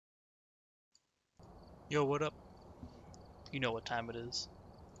Yo, what up? You know what time it is.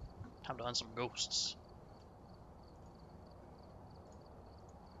 Time to hunt some ghosts.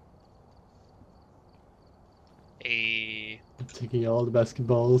 Hey, Taking all the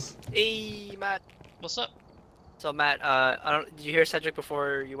basketballs. Hey, Matt. what's up? So, Matt, I don't. Did you hear Cedric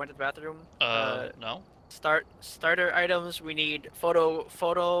before you went to the bathroom? No. Starter items. We need photo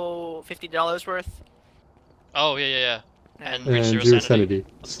 $50 worth. Oh, yeah. And And reach zero zero sanity. sanity.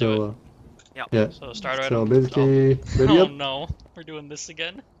 Let's do it. Yeah. Yeah. So, starter So item. basically, Oh. ready Oh up? no, we're doing this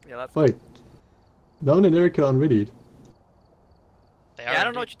again? Yeah, that's. Wait. Down and Eric are unreadied. They are Yeah, I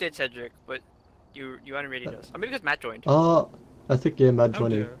don't know indeed. what you did, Cedric, but you unreadied us. Or maybe because Matt joined. I think yeah, Matt How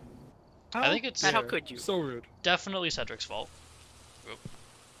joining. dare. I think it's Matt, how could you? So rude. definitely Cedric's fault. Oop.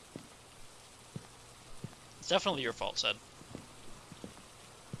 It's definitely your fault, Ced.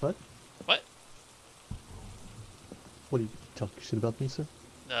 What? What? What are you talking shit about me, sir?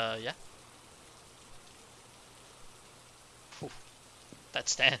 Yeah. Phew. That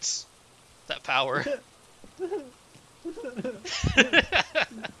stance. That power.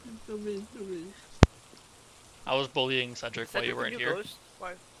 So mean to me. I was bullying Cedric while you weren't here. Ghost?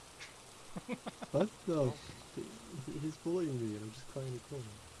 Why? What? No. He's bullying me and I'm just crying in the corner.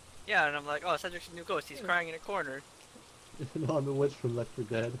 Yeah, and I'm like, oh, Cedric's a new ghost. He's crying in a corner. No, I'm a witch from Left 4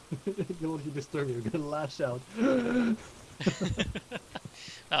 Dead. Don't you disturb me, I'm gonna lash out.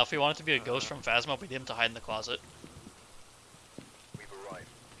 Now, if we wanted to be a ghost from Phasmo, we'd need him to hide in the closet.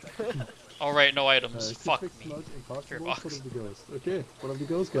 Alright, no items. Fuck me. Fear box. What of the ghost? Okay, what of the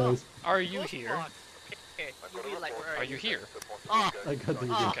ghost, guys? Are you here? Okay, you be like, where Are you here? Ah, I got the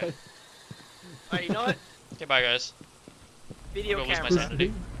Ah. guy. alright, you know what? Okay, bye guys. Video Go lose my camera.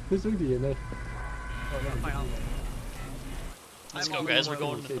 sanity. Who's doing the in Fine, I'll- Let's I'm go, on guys. the We're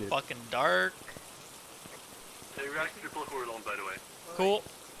going to the located. fucking dark. Hey, we're actually people who are alone, by the way. Cool.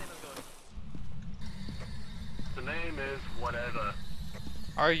 The name is whatever.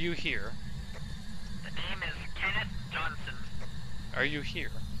 Are you here? The name is Kenneth Johnson. Are you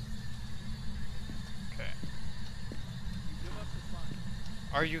here? Okay.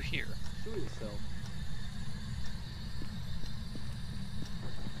 Are you here? Show yourself.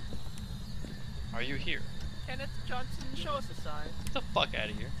 Are you here? Kenneth Johnson, show us a sign. Get the fuck out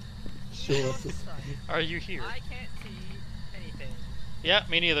of here. Show us the sign. Are you here? I can't see anything. Yeah,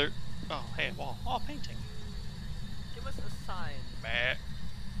 me neither. Oh, hey, wall. Oh, painting. Give us a sign. Meh.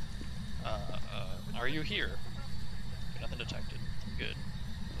 Are you here? Okay, nothing detected. Good.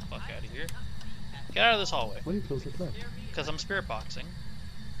 Get the fuck out of here. Get out of this hallway. Why do you close the flap? Because I'm spirit boxing.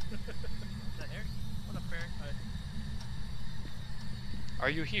 Is that Eric? What up, Eric? Are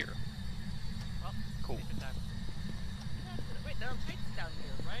you here? Well, Cool. take your time. Wait, there are plates down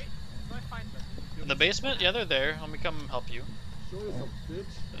here, right? Where do I find them? In the basement? Yeah, they're there. Let me come help you. Show yourself,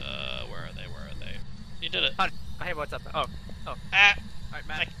 bitch. Where are they? Where are they? You did it. Oh, hey, what's up? Oh, Ah! alright,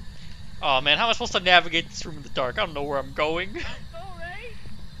 Matt. Oh man, how am I supposed to navigate this room in the dark? I don't know where I'm going. Alright.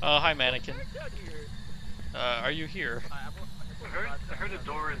 Hi mannequin. Down here. Are you here? I heard a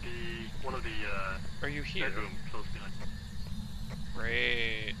door in the one of the Are you here? bedroom close behind.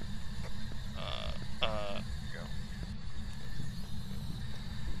 Great. Go.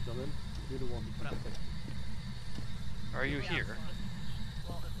 Come in. You're the one who protect. Are you here?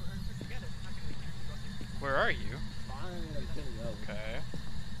 Well, if we're together, it's not gonna be here. Where are you? Fine, I'm getting out. Okay.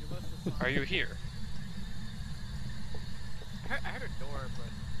 Give us a sign. Are you here? I heard a door,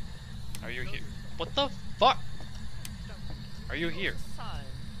 but... Are you here? What the fuck? Are you here? Sign.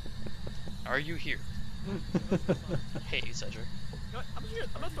 Are you here? Hey, Cedric. You know what?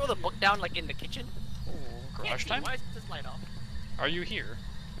 I'm gonna throw the book down, like, in the kitchen. Ooh, garage Can't see. time? Why is this light off? Are you here?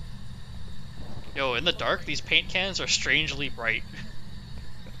 Yo, in the dark, these paint cans are strangely bright.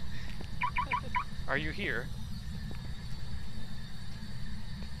 Are you here?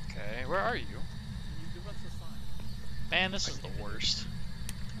 Okay, where are you? Give us a sign. Man, this is the worst.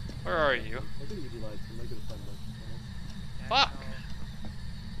 Where are you? I'm gonna use the lights. I'm not gonna find much. Fuck!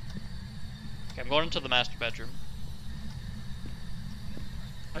 Okay, I'm going into the master bedroom.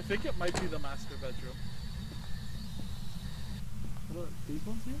 I think it might be the master bedroom. What are these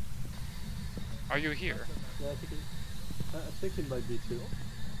ones here? Are you here? Yeah, I think it might be too.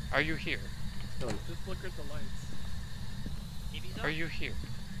 Are you here? Oh, Just look at the lights. Maybe Are you here?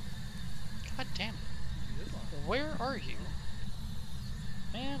 God damn it. It is on. Where are you?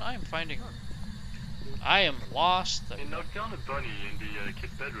 Man, I am finding... I am lost. They knocked down a bunny in the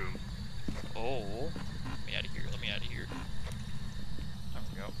kid's bedroom. Oh. Let me out of here. Let me out of here. There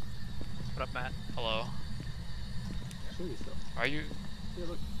we go. What up, Matt? Hello. show yourself. Are you... Yeah,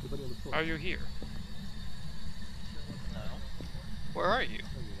 look, the buddy on the floor. Are you here? No. Where are you?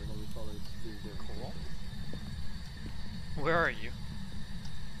 I mean, I've always thought it was being there. Cool. Where are you?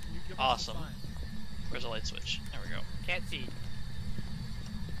 Can you give Awesome. us a sign? Where's the light switch? There we go. Can't see.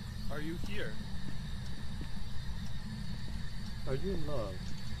 Are you here? Are you in love?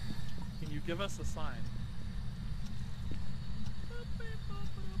 Can you give us a sign?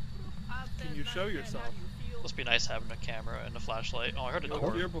 Can you show yourself? Must be nice having a camera and a flashlight. Oh, I heard a You were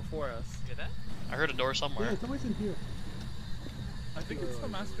door. here before us. Hear that? I heard a door Yeah, somewhere. it's always in here. I think it's the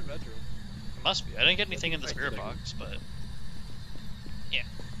master bedroom. It must be. I didn't get anything in the Right spirit there. box, but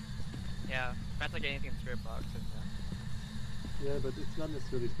Yeah, that's like anything in the spirit box. And, Yeah, but it's not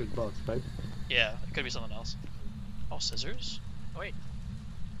necessarily spirit box, right? yeah, it could be something else. Oh, scissors oh wait.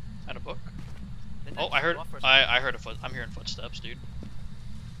 and a book. Didn't Oh, that I just heard. go off for a second? I heard a foot. I'm hearing footsteps, dude.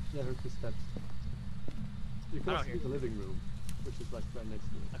 Yeah, I heard footsteps. You can I don't also hear see the living room, which is like right next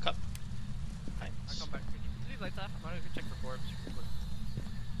to A it. cup. I'll Nice. come back. Could you leave lights off? I'm gonna go check for Forbes. real quick.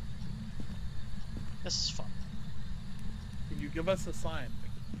 This is fun. Can you give us a sign?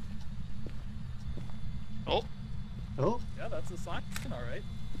 Oh, Oh, Yeah, that's a sign. Alright.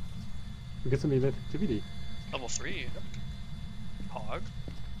 we get some event activity. level 3. Hog.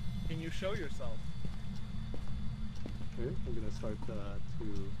 Can you show yourself? Okay, I'm gonna start to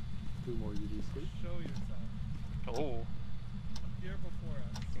do more UV sleep. Show yourself. Oh, Appear before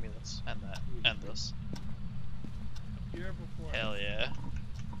us. give me this and that and this. Appear before Hell us. yeah.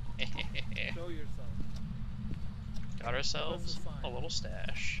 Show yourself. Got ourselves sign? a little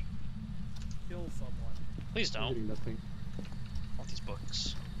stash. Kill someone. Please I'm don't. getting nothing. I want these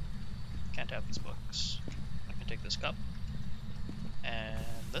books. Can't have these books. I can take this cup. And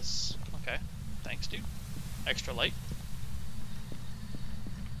this. Okay. Thanks, dude. Extra light.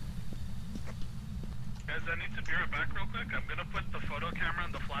 Guys, I need to be right back real quick. I'm gonna put the photo camera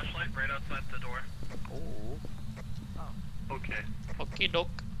and the flashlight right outside the door. Oh. Okay. Okie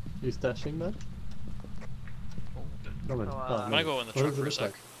doke. You stashing that? Oh, good. No, man. Oh, Oh, I'm no. gonna go in the What truck does it for a look sec.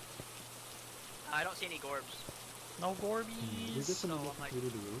 like? I don't see any Gorbs. No We Gorbies. did some So, event like-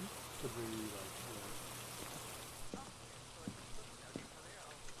 activity in the room, but we like,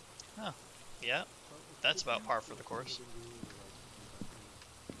 Yeah, that's about par for the course.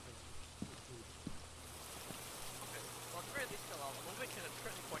 Well, at the very least, I'll move it because it's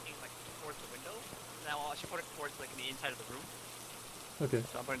currently pointing like towards the window. Now I'll actually point it towards like the inside of the room. Okay.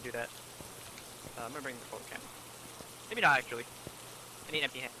 So I'm going to do that. I'm going to bring the photo camera. Maybe not actually. I need an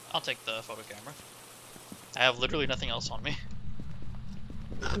empty hand. I'll take the photo camera. I have literally nothing else on me.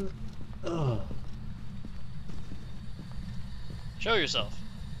 Ugh. Show yourself,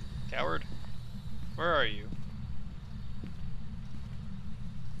 coward. Where are you?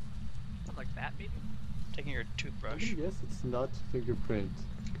 Something like that maybe. Taking your I'm toothbrush. gonna guess it's not fingerprint,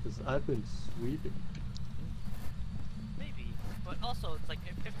 because I've been sweeping. Maybe. But also, it's like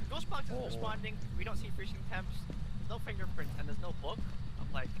if the ghost box isn't Oh. responding, we don't see freezing temps, there's no fingerprint, and there's no book.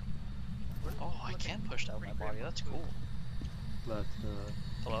 I'm like, we're Oh, I looking can push down my pretty body. grim. That's cool. But,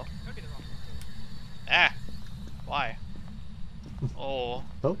 Hello? Could be the wrong one. Ah! Why? Oh,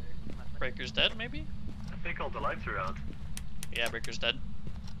 oh, Breaker's dead, maybe? I think all the lights are out. Yeah, Breaker's dead.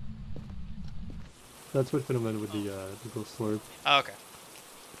 that's what phenomenon with the ghost orb. Oh, okay.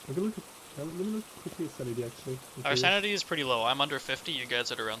 I'm gonna look at, let me look quickly at sanity actually. I'm Our curious. sanity is pretty low. I'm under 50. You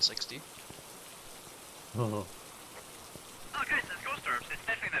guys are around 60. Oh, Oh, guys, there's ghost orbs. It's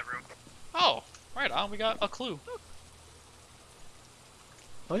definitely in that room. Oh, right on. We got a clue.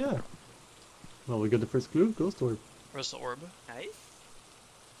 oh yeah. Well, we got the first clue, ghost orb. Where's the orb? Nice.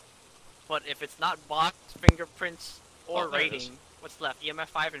 But if it's not box, fingerprints, or Oh, there it is. rating, what's left? EMF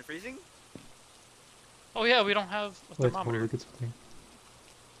 5 and freezing? Oh yeah, we don't have a Wait, I wanna thermometer. look at something.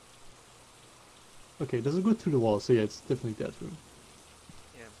 Okay, it doesn't go through the wall, so yeah, it's definitely that room.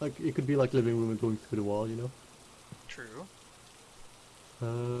 Yeah. Like, it could be like living room and going through the wall, you know? True.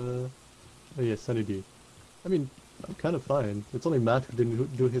 Oh yeah, sanity. I mean, I'm kind of fine. It's only Matt who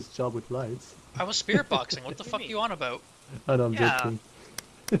didn't do his job with lights. I was spirit boxing. What the What do you fuck mean? you on about? I know, I'm Yeah. joking.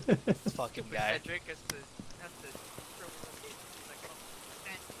 This fucking Stupid guy. Cedric has to throw some games. He's like, oh,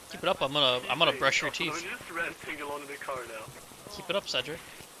 man, Keep it up. I'm gonna brush your Also, teeth. we just renting alone in the car now. Keep it up, Cedric.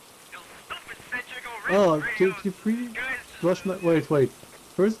 You stupid Cedric Oh, already. can you please Guys, brush my... Wait.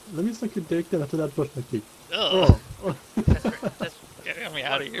 First, let me suck your dick, then after that brush my teeth. Ugh. Oh. that's Get me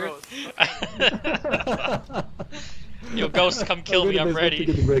out of here. gross. Yo, Ghost, come kill me. I'm To ready.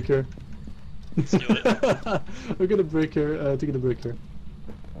 get the breaker. Let's do it. We're gonna break her, to get the breaker.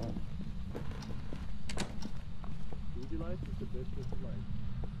 Easy light is the best with the light.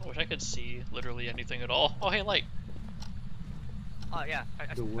 I wish I could see literally anything at all. Oh, hey, light. Oh yeah, I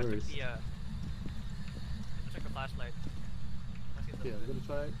The took worst. I took a flashlight. I see Yeah, something. I'm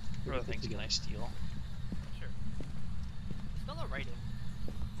gonna try. What other things can I steal? Sure. Still no writing.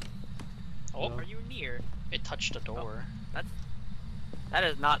 Oh, No. Are you near? it touched a door. That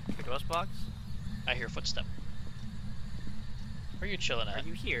is not the ghost box. I hear footstep. Where are you chilling Are at?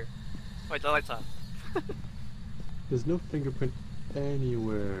 you here? Wait, the light's on. There's no fingerprint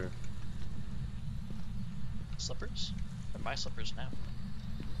anywhere. Slippers? They're my slippers now.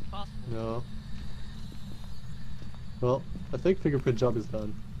 Possible. No. Well, I think fingerprint job is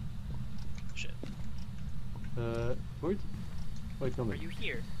done. Shit. Wait. Wait, no, Are you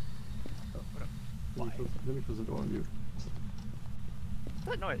here? Let me Why? let me close the door on you.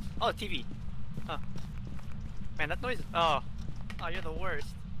 What's that noise? Oh, TV. Huh. Man, that noise. Oh, you're the worst.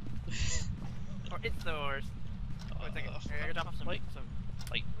 Or it's the worst. Wait a second. I gotta drop off some. Light.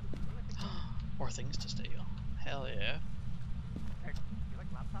 More things to steal. Hell yeah. Eric, you like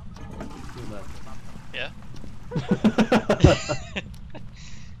laptops? You're mad. Yeah.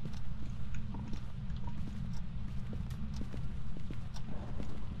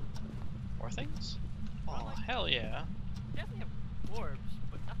 More things? Oh, hell yeah. We definitely have orbs,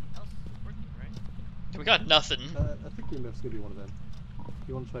 but nothing else is working, right? We got nothing. I think EMF's gonna be one of them.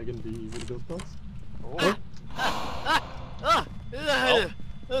 You wanna try again with the ghost box? Oh.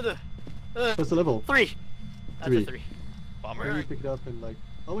 What's the level? 3. That's Three. a 3. Bummer. Maybe pick it up and like.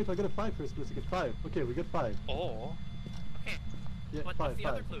 Oh wait, I got a 5 first. Let's get 5. Okay, we got 5. Oh. Okay, Yeah, but 5, what's the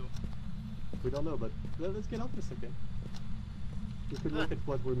 5. other clue? We don't know, but let's get out for a second. We could look at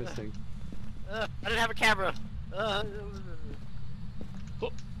what we're missing. I didn't have a camera. Oh.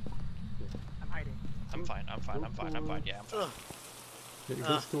 I'm hiding. I'm fine, I'm fine, I'm fine, I'm fine. Yeah, I'm fine. Yeah,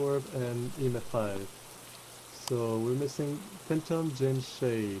 ghost orb and EMF 5. So we're missing Phantom, Jin,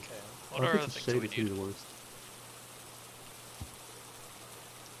 Shade. Okay. What I are think the the things Shade we is really need? the worst.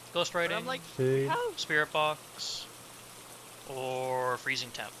 Ghost But writing, I'm like, Shade. how? spirit box, or freezing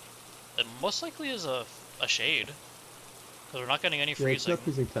temp. It most likely is a shade. Because we're not getting any Yeah, it's freezing. not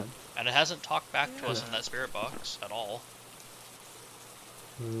freezing time. And it hasn't talked back to us Yeah. in that spirit box at all.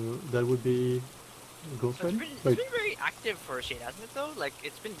 That would be ghost So it's writing? been, it's Wait. been very active for a shade, hasn't it though? Like,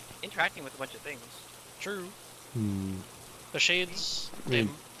 it's been interacting with a bunch of things. True. Hmm. The shades, they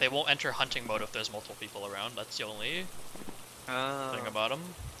won't enter hunting mode if there's multiple people around. That's the only thing about them.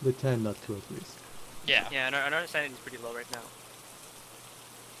 They tend not to, at least. Yeah. Yeah, and our understanding is pretty low right now.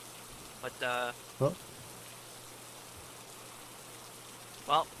 But, Well,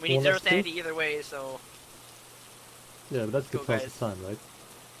 well, we need One 0 last two? sanity either way, so yeah, but that's the Go, fastest guys. time, right?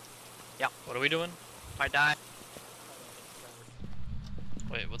 What are we doing? if I die,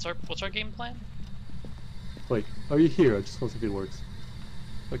 Wait, what's our game plan? Wait, are you here? I just want to see if it works.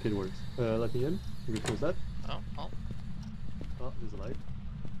 Okay, it works. Let me in. You can close that. Oh, well, Oh, there's a light.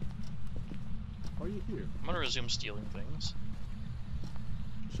 Are you here? I'm gonna resume stealing things.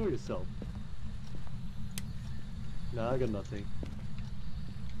 Show yourself. Nah, I got nothing.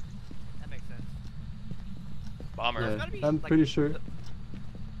 that makes sense. Bomber. Yeah, gotta be, I'm like, pretty sure. The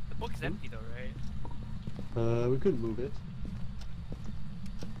book's empty though, right? We could move it.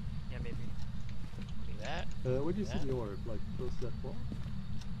 Yeah, maybe. Do that. Where do you see Yeah. the orb? Like close to that wall?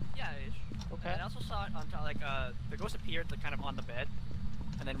 Yeah, ish. Okay. And I also saw it on top, like, the ghost appeared like, kind of on the bed,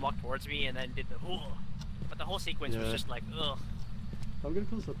 and then walked towards me, and then did the ugh. But the whole sequence was Yeah. just like, ugh. I'm gonna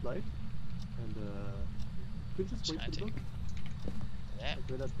close that light, and could just Just wait for gonna the book. that.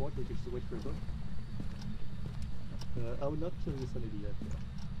 Like, at that point, we could just wait for a book. I would not kill this sanity yet.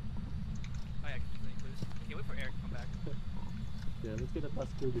 Oh yeah, keep really clues. Okay, wait for Eric to come back. Yeah, let's get that last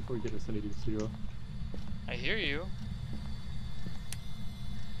kill before we get our sanity to 0. I hear you.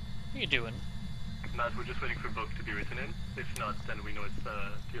 What are you doing? Matt, we're just waiting for book to be written in. If not, then we know it's the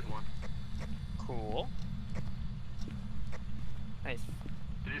other one. Cool. Nice.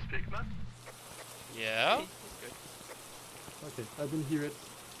 Did you speak, Matt? Yeah. He's good. Okay, I didn't hear it.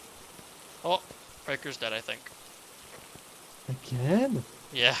 Oh, Breaker's dead, I think. Again?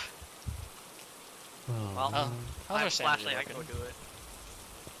 Yeah. Oh, Well, man. How's I our have sanity flashlight, I can go looking? do it.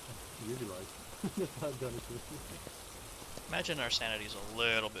 You realize. That's how I've done it too. Imagine our sanity's a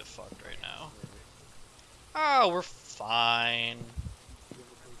little bit fucked right now. Oh, we're fine.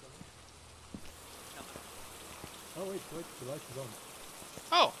 Oh wait, the light is on.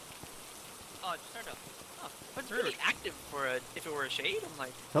 Oh, Oh, it just started up. Oh, but it's really active for a, if it were a shade, I'm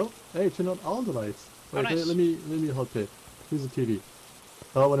like, Oh, hey, turn on all the lights. Oh, Wait, nice. let me help you. Here's the TV.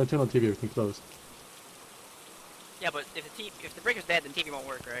 Oh, when I turn on TV, everything closed. yeah, but if the breaker's dead, then TV won't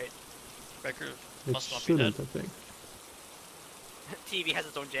work, right? Breaker It must not be dead. shouldn't, I think. TV has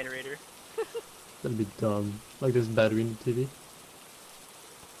its own generator. That'd be dumb. Like there's battery in the TV.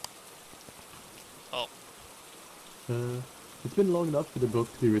 Oh, It's been long enough for the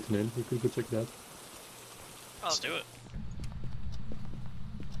book to be written in. We could go check that. Oh, let's do it.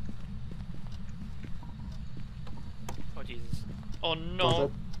 Oh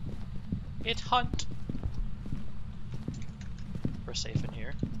no. It hunt. We're safe in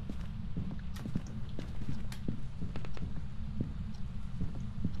here.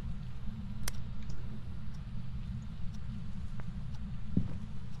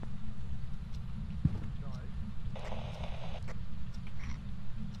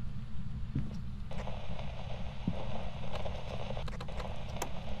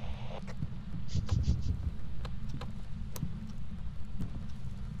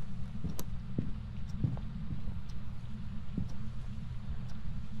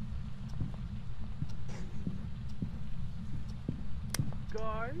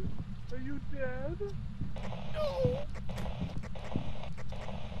 Guy, are you dead? No.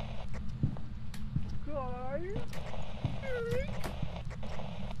 Guy? Eric.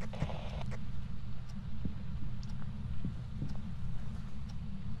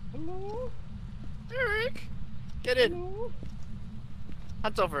 Hello? Eric. Get in. Hello?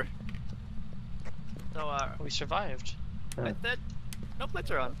 Hunt's over. So We survived. Yeah. that no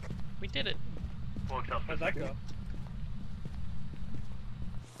lights are on. We did it. How'd that go?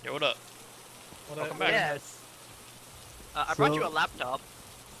 Yo, what up? Welcome back. Yes. I brought you a So- laptop.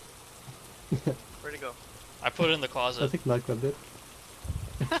 Where'd it go? I put it in the I closet. think Mike grabbed it.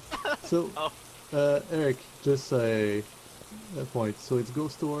 So, Oh. Eric, just a point. So it's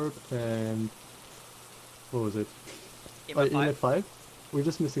Ghost Orb and what was it? EMF 5. We're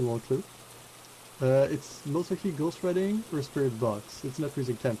just missing one clue. It's most likely Ghost Writing or Spirit Box. It's not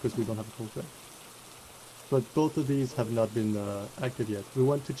freezing temp because we don't have a cold red. But both of these have not been active yet. We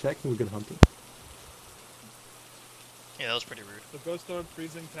went to check and we're gonna hunt it. Yeah, that was pretty rude. The Ghost Orb,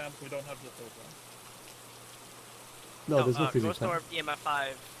 Freezing Temp, we don't have the third one. No, there's no freezing Ghost temp. Orb, EMF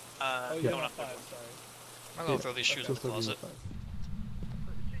 5. Oh, yeah. yeah, going not up the 5, wall. sorry. I'm gonna throw these shoes in the Ghost Orb closet. EMF 5.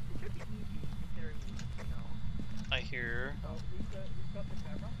 It should be easy considering, you know. I hear. Oh, we've got the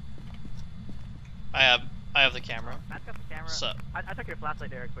camera. I have the camera. Matt's got the camera. Sup? I took your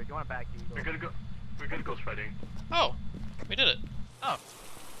flashlight, Eric, but if you want it back, you go. We're gonna go spreading. Oh, we did it. Oh,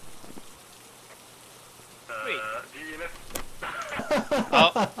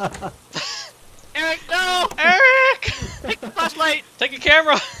 Oh, Eric, no! Eric! Take the flashlight! Take a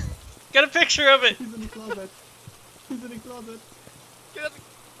camera. Get a picture of it. He's in the closet. He's in the closet. Get up,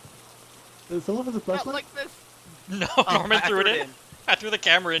 Someone has a not flashlight? like this. No, Oh, Norman I threw it threw it in. in. I threw the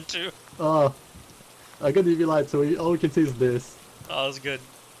camera in too. Oh. I got the UV light, so all we can see is this. Oh, that was good.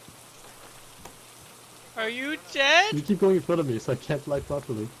 Are you dead? You keep going in front of me, so I can't light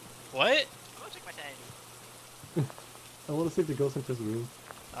properly. What? I'm gonna check my sanity. I want to see if the ghost enters the room.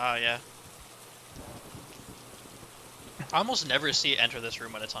 Oh, yeah. I almost never see it enter this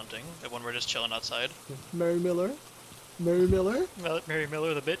room when it's hunting, when we're just chilling outside. Mary Miller? Mary Miller? Mary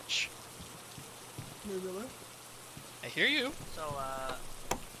Miller, the bitch. Mary Miller? I hear you. So,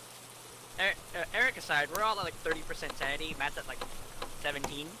 Eric aside, we're all at like 30% sanity. Matt's at like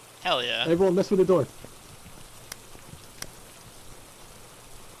 17. Hell yeah. Everyone mess with the door.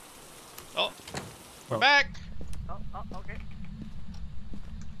 Oh, we're Oh. back. Oh, okay.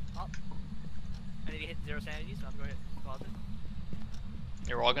 Oh. I need to hit 0 sanity, so I'm going to hit the closet.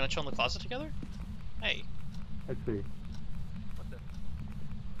 Yeah, we're all gonna chill in the closet together? Hey. Actually, What the? are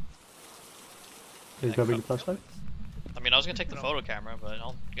you Yeah, grabbing the come- flashlight? I mean, I was gonna take the No. photo camera, but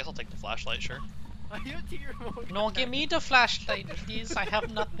I guess I'll take the flashlight, sure. You take your remote. No, give me the flashlight, please. I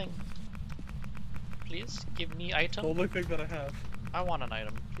have nothing. Please, give me The item. only thing that I have. I want an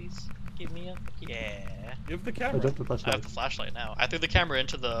item, please. Give me a... Yeah. You have the I camera. dropped the I flashlight. have the flashlight now. I threw the camera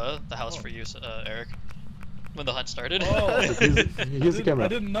into the house Oh. for you, Eric. When the hunt started. Oh. Here's the camera. I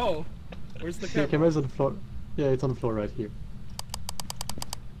didn't know. Where's the The camera? camera's on the floor. Yeah, it's on the floor right here.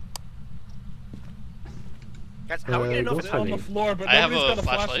 Guys, how are we gonna know if ghost it's It's on writing. the floor, but I have nobody's a got a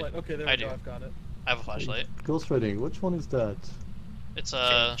flashlight. flashlight. Okay, there I we do. go. I've got it. I have a flashlight. Ghost writing. Which one is that? It's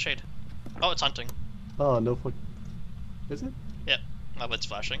shade. Oh, it's hunting. Oh, no fuck. Is it? Yep. My lid's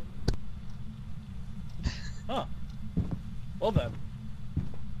flashing. Huh. Well then.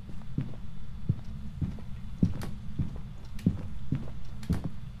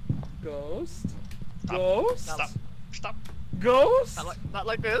 Ghost. Stop. Ghost. Stop. Stop. Ghost. not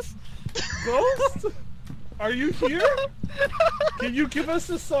like this. Ghost. Are you here? Can you give us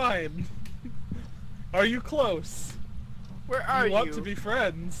a sign? Are you close? Where are We you? want to be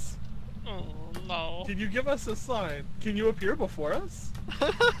friends. Oh, no. Can you give us a sign? Can you appear before us?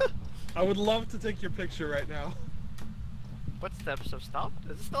 I would love to take your picture right now. What steps have stopped?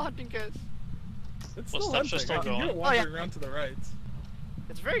 Is it still hunting, guys? It's What still steps are hunting. still I can hear going? it wandering around to the right.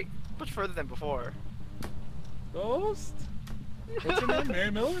 It's very much further than before. Ghost? What's your name?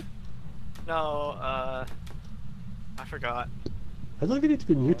 Mary Miller? No, I forgot. I don't even need to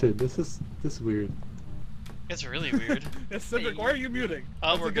be muted. This is weird. It's really weird. Yes, Civic, why are you muting? Oh,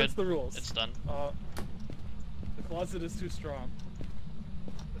 That's we're against good. the rules. It's done. The closet is too strong.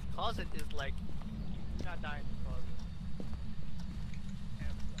 This closet is like, you're not dying in this closet.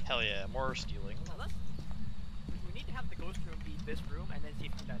 Hell yeah, more stealing. No, we need to have the ghost room be this room and then see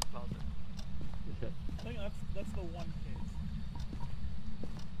if we can die in the closet. Okay. I think that's the one case.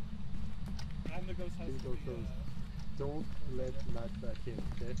 And the ghost has Please to don't be, close. Don't let Matt back in,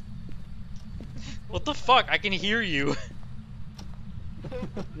 okay? What the fuck? I can hear you.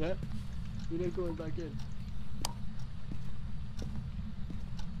 Yeah. You're not going back in.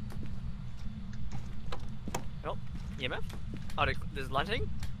 Nope. EMF? Oh, there's lunching?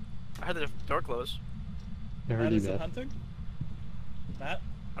 I heard the door close. I heard Matt, you, is it Matt. hunting? Matt?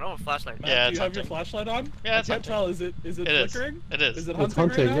 I don't have a flashlight. Matt, Yeah, do it's you have your hunting. flashlight on? Yeah, I it's can't hunting. tell. Is it It is. flickering? It is. Is it Oh, it's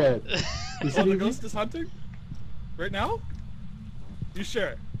hunting right hunting, now? yeah. You see Oh, the me? ghost is hunting? Right now? You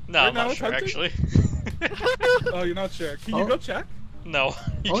sure? No, Right I'm now not it's sure hunting? actually. Oh, you're not sure. Can you Oh. go check? No,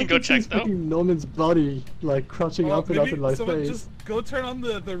 you All can I go see is check though. freaking Norman's body, like, crouching up and up maybe in my someone face. just go turn on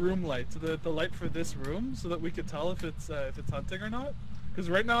the room light, the light for this room, so that we can tell if it's hunting or not. Because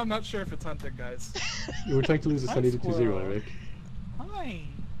right now I'm not sure if it's hunting, guys. You were trying to lose the Hi, sanity to 0, squirrel. Rick. Hi,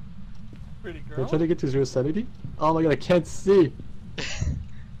 pretty You're girl. trying to get to 0 sanity? Oh my god, I can't see!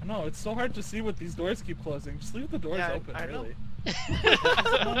 No, it's so hard to see what these doors keep closing. Just leave the doors Yeah, open, I know. really.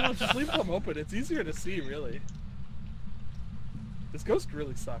 No, just leave them open. It's easier to see, really. This ghost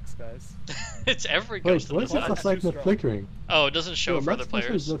really sucks, guys. It's every Wait, ghost. why that is does this Why that. is flashlight too not strong? flickering? Oh, it doesn't show No, for other Matt's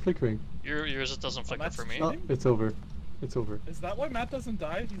flashlight is players. not flickering. Yours it doesn't flicker Matt's for me. Oh, cheating? it's over. It's over. Is that why Matt doesn't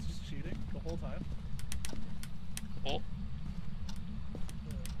die? He's just cheating the whole time? Oh.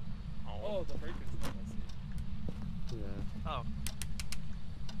 Oh, the breaker's not, I see. Yeah. Oh.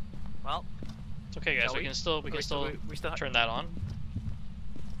 Well, It's okay, guys. Yeah, we can still we still turn that on.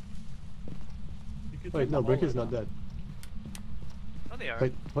 You could Wait, turn no, the Breaker's hallway not on. dead. Oh, they are.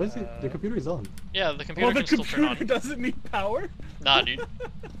 Wait, why is it? The computer is on. Yeah, the computer Well, the can still turn computer on. doesn't need power? Nah, dude.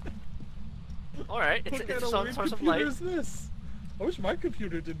 Alright, What it's kind a of weird source of computer light. is this? I wish my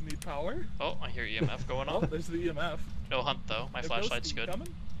computer didn't need power. Oh, I hear EMF going Oh, on. there's the EMF. No hunt though. My Hey, flashlight's Ghosty, good. Coming?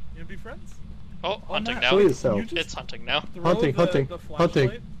 You gonna be friends? Oh, hunting Matt, now. Show can yourself. you just It's hunting now. throw Hunting, the- hunting, the hunting.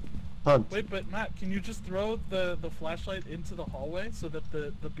 flashlight? Hunt. Wait, but Matt, can you just throw the flashlight into the hallway so that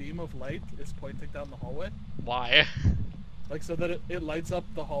the beam of light is pointing down the hallway? Why? Like so that it lights up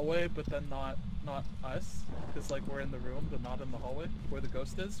the hallway, but then not us, because like we're in the room, but not in the hallway where the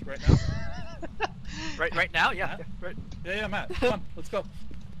ghost is right now. Right now? Yeah. Matt? yeah, right. Yeah, Matt, come on, let's go.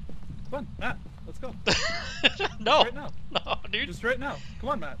 Come on, Matt, let's go. No. Right now. No, dude. Just right now. Come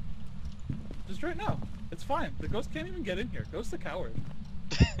on, Matt. Just right now. It's fine. The ghost can't even get in here. Ghost's a coward.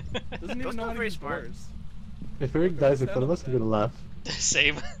 Doesn't even Ghost's know not how to very use smart. doors. If Eric dies in front of us, I'm gonna laugh.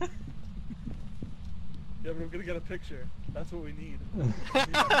 Same. Yeah, but I'm gonna get a picture. That's what we need. We need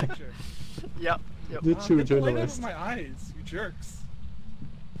a picture. Yep. The true Get the light out journalist. of my eyes, you jerks.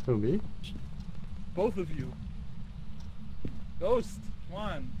 Who, me? Both of you. Ghost, come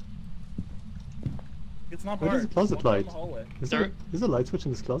on. It's not Where hard. does the closet Walk down light? the hallway. Is there a light switch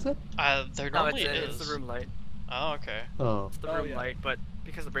in this closet? There No, normally it's is. the room light. Oh, okay. Oh, It's the Oh, room yeah. light, but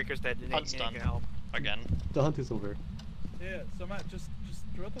because the breaker's dead, it Hunt's ain't done. gonna help. Again. the hunt is over. Yeah, so Matt, just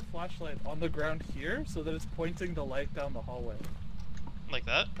throw the flashlight on the ground here so that it's pointing the light down the hallway. Like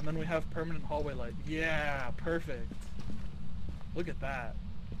that? And then we have permanent hallway light. Yeah, perfect. Look at that.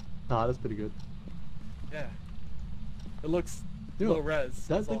 Ah, that's pretty good. Yeah. It looks Dude, low res.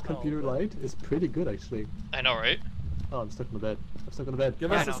 That as all like, hell, computer but- light is pretty good, actually. I know, right? Oh, I'm stuck in the bed. I'm stuck on the bed.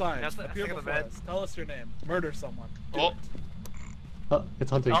 Give Yeah, us I a know. sign. That's the- Appear think of the before bed. us. Tell us your name. Murder someone. Do Oh. it. Oh,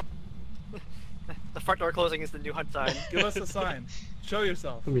 it's hunting. Oh. The front door closing is the new hunt sign. Give us a sign. Show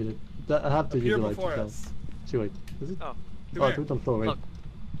yourself. I mean, I have to Appear use the light before to tell. us. See, wait. Is it? Oh, Come Oh, here. do it on floor, wait. Look.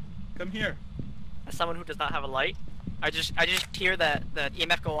 Come here. as someone who does not have a light, I just hear that the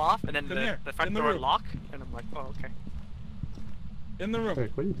EMF go off and then Come the here, front in the door room. lock, and I'm like, oh okay. In the room.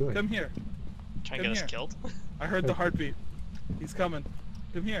 Wait, what are you doing? Come here. Trying to Come get us here. killed? I heard the heartbeat. He's coming.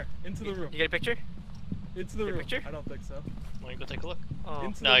 Come here. Into the room. You get a picture? Into the Get a room. picture? I don't think so. Want to go take a look? Oh.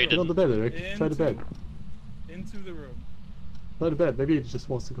 Into No, the you room. Get on the bed, Eric. Try the bed. Into the room. Try the bed. Maybe he just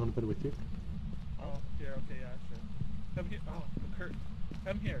wants to go on the bed with you. Oh, here. Okay, yeah, sure. Come here. Oh, the curtain.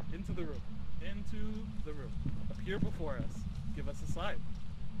 Come here. Into the room. Into the room. Appear before us. Give us a sign.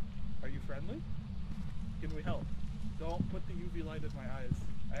 Are you friendly? Can we help? Don't put the UV light in my eyes.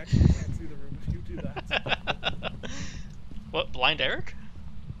 I actually can't see the room if you do that. What, blind Eric?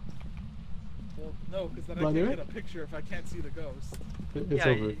 Well, no, because then I Blind can't Eric? get a picture if I can't see the ghost. It's yeah,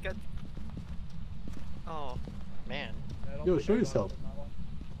 over. you got. Oh. Man. Yeah. I don't Yo, think show I got yourself. it on that one.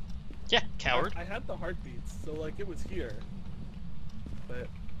 Yeah, coward. I had the heartbeats, so like it was here. But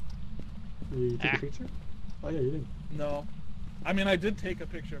You took Ah. a picture? Oh yeah, you did. no. I mean, I did take a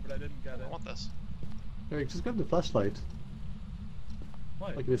picture, but I didn't get I it. want this. Eric, just grab the flashlight. Why?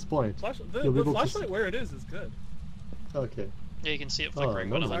 Like at this point. The You'll be able to flashlight see- where it is good. Okay. Yeah, you can see it Oh, flickering,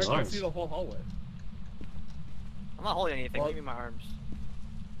 no, but no, it looks I can arms. see the whole hallway. I'm not holding anything. Well- Give me my arms.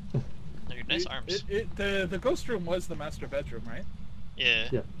 They're nice arms. The ghost room was the master bedroom, right? Yeah.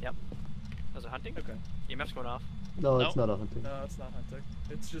 Yeah. Was it hunting? Okay. EMF's going off. No, Nope. it's not a hunting. No, it's not hunting.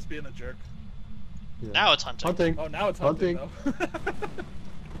 It's just being a jerk. Yeah. Now it's hunting. Hunting. Oh, now it's hunting, though.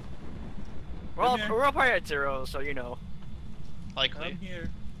 We're all, Come here. we're all probably at 0, so you know. Likely. Come here.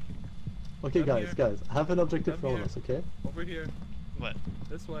 Okay, Come guys, here. guys, I have an objective Come for all of here. us, okay? Over here. What?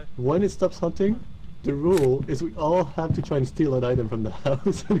 This way. When it stops hunting, the rule is we all have to try and steal an item from the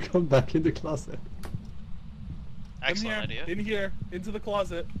house and come back in the closet. Excellent Come here. idea. In here. Into the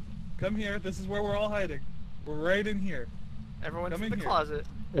closet. Come here. This is where we're all hiding. We're right in here. Everyone's Come in the in here. closet.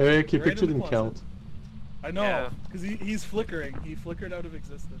 Eric, your Right in picture the didn't closet. count. I know, Yeah. because he's flickering. He flickered out of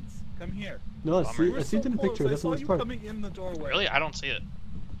existence. Come here. No, I Bummer. see, We're I see it so in the close. picture, I that's the saw worst you part. coming in the doorway. Really? I don't see it.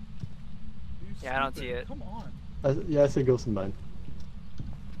 You Yeah, I don't stupid. see it. Come on. Yeah, I see ghost in mine.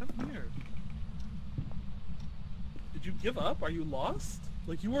 Come here. Did you give up? Are you lost?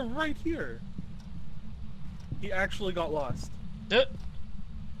 Like, you were right here. He actually got lost. Uh,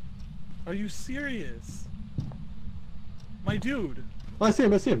 Are you serious? My dude, Oh, I see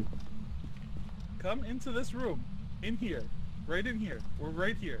him. come into this room. In here. Right in here. We're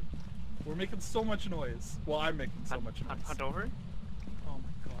right here. We're making so much noise. Well, I'm making so much noise. Hunt over? Oh my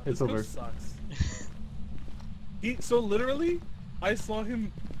god. It's This over. ghost sucks. So literally, I saw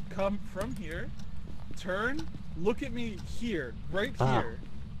him come from here, turn, look at me here, right Ah. here.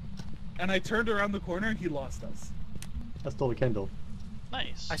 And I turned around the corner and he lost us. I stole a candle.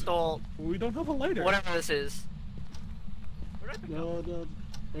 nice. I stole We don't have a lighter. whatever this is. Where did I pick up? No,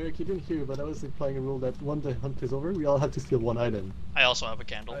 Eric, you didn't hear, but I was applying a rule that when the hunt is over, we all have to steal one item. I also have a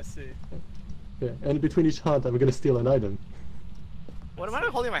candle. I see. Yeah, and between each hunt, I'm gonna steal an item. What am I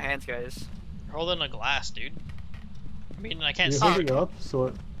not holding in my hands, guys? You're holding a glass, dude. I mean, I can't You're see. holding it up,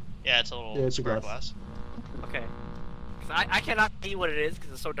 so Yeah, it's a little Yeah, it's a square glass. glass. Okay. 'Cause I cannot see what it is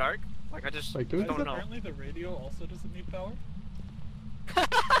because it's so dark. Like, I just Like, do it? don't know. Apparently the radio also doesn't need power.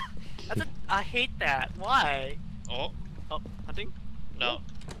 I hate that. Why? Oh, Oh, hunting? no.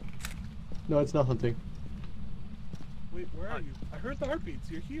 no, it's not hunting. Wait, where are you? I heard the heartbeats.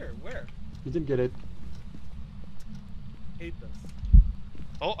 You're here. Where? You didn't get it. Hate this.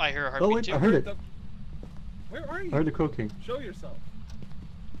 Oh, I hear a Oh heartbeat wait, too. I heard it. The... Where are you? I heard the croaking. Show yourself.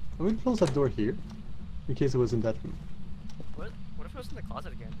 I'm gonna close that door here, in case it was in that room. What if it was in the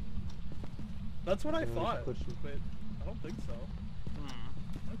closet again? That's what I good thought, question. but I don't think so. Hmm.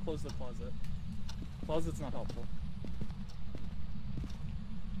 I'm gonna close the closet. Closet's not helpful.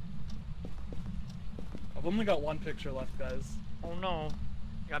 I've only got one picture left, guys. Oh no.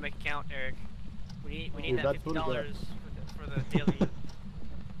 You gotta make it count, Eric. We need Dude, that that $50 for the daily.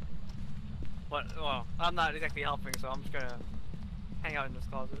 What? Well, I'm not exactly helping, so I'm just gonna hang out in this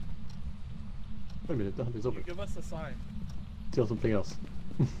closet. Wait a minute, the hunt is over. You give us a sign. Steal something else.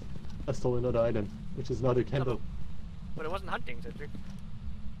 I stole another item, which is not a candle. But it wasn't hunting, Cedric.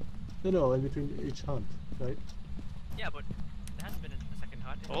 No, in between each hunt, right? Yeah, but it hasn't been a second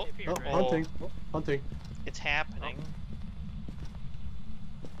hunt. It Oh, only appeared, Oh, right? hunting. Hunting. It's happening.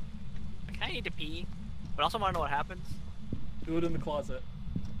 I kinda need to pee, but I also wanna know what happens. Do it in the closet.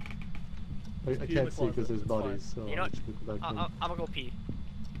 I in the can't see because closet, there's it's bodies, so You know I'm what? just gonna go back in. I'm gonna go pee.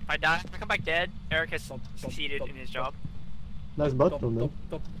 If I die, if I come back dead, Eric has Thump, thump, succeeded thump, in his thump. job. Nice butt Thump, from them.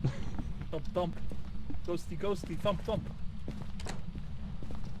 thump, thump. Thump, thump. Ghosty, ghosty, thump, thump.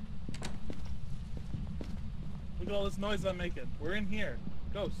 Look at all this noise I'm making. We're in here.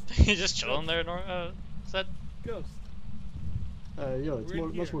 Ghost. He's just chilling there, is that? Ghost. Yo, it's We're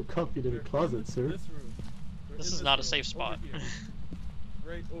in much here. more comfy than We're a closet, in sir. This room. We're This in is not a room, safe spot. over here.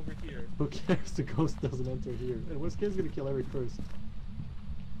 Right over here. Who cares? The ghost doesn't enter here. And worst case, gonna kill Eric first.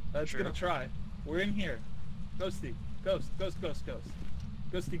 That's True. gonna try. We're in here. Ghosty. Ghost. Ghost. Ghost. Ghost.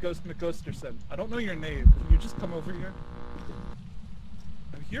 Ghosty. Ghost McGhosterson. I don't know your name. Can you just come over here?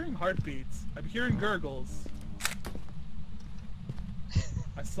 I'm hearing heartbeats. I'm hearing gurgles.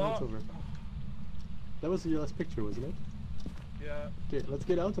 I saw. It's over. That was your last picture, wasn't it? Yeah. Okay, let's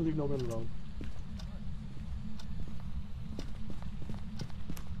get out and leave no one alone.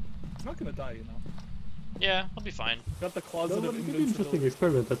 It's not gonna die, you know. Yeah, I'll be fine. Got the That closet would of be an interesting invincibility.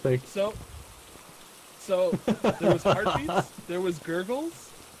 experiment, I think. So there was heartbeats, there was gurgles,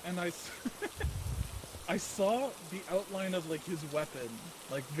 and I saw the outline of like his weapon,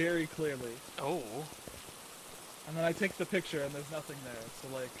 like very clearly. Oh. And then I take the picture and there's nothing there. So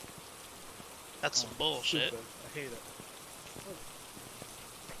like, That's some bullshit. stupid. I hate it.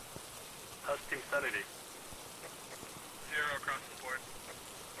 How's team sanity? 0 across the board.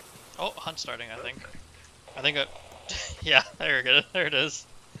 Oh, hunt starting, I think. I think yeah, there we go. There it is.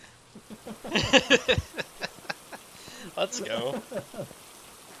 Let's go.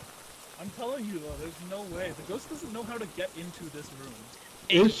 I'm telling you though, there's no way. The ghost doesn't know how to get into this room.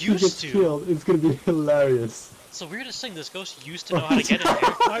 It If he gets used to. killed, it's gonna be hilarious. It's the weirdest thing. This ghost used to know how to get in here.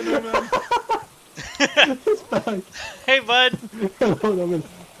 Hi, Norman. It's back. Hey, bud. Hello, Norman.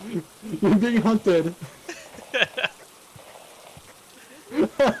 You're being hunted.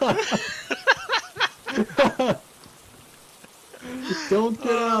 Don't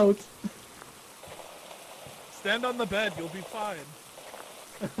get out. Stand on the bed, you'll be fine.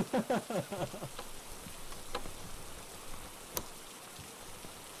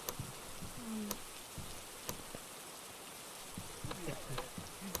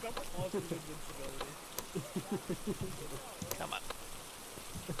 He's got the awesome invincibility. Come on.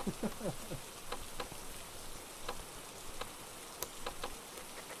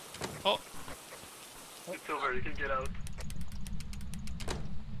 Oh, It's over, you can get out.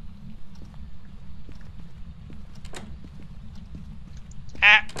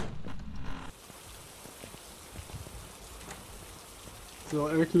 ah. So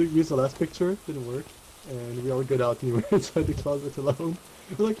Eric used the last picture, didn't work, and we all got out and we were inside the closet alone.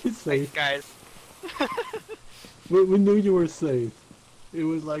 We're like, he's Thanks, safe. guys. We knew you were safe. It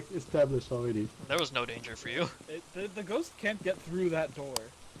was like established already. There was no danger for you. The ghost can't get through that door.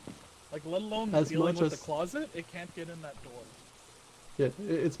 Like, let alone As dealing much with as- the closet, it can't get in that door. Yeah,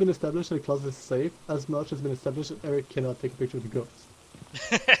 it's been established that the closet is safe, as much has been established that Eric cannot take a picture of the ghost.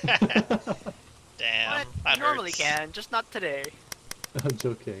 Damn. What? That You normally hurts. can, just not today. I'm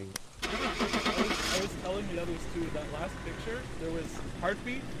joking. I was telling the others too, that last picture, there was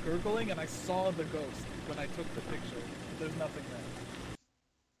heartbeat, gurgling, and I saw the ghost when I took the picture. But there's nothing there.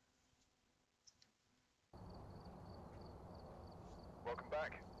 Welcome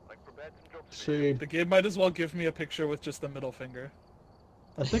back. Like prepared some jobs. Shame. The game might as well give me a picture with just the middle finger.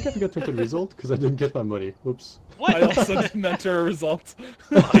 I think I forgot to enter the result because I didn't get my money. Oops. What? I also didn't enter a result.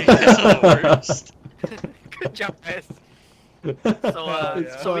 Oh, you guys are the worst. Good job, guys. So,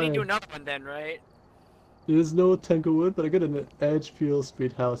 It's so we need to do fine. another one then, right? There's no Tanglewood, but I got an Edgefield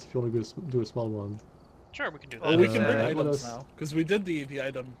Street house if you want to do a small one. Sure, we can do that. Oh, we can bring what items else? now, because we did the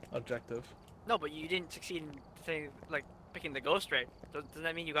item objective. No, but you didn't succeed in saying, like, picking the ghost right. Doesn't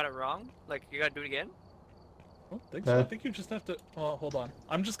that mean you got it wrong? Like, you gotta do it again? I don't think so. I think you just have to... Oh, hold on.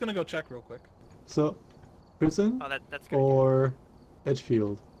 I'm just gonna go check real quick. So, prison Oh, that's good. or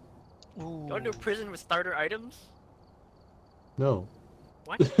Edgefield? You wanna do prison with starter items? No.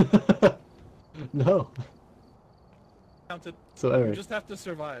 What? No. Counted. So You Eric. just have to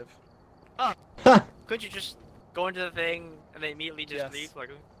survive. Ha! Couldn't you just go into the thing and then immediately just Yes. leave? Like,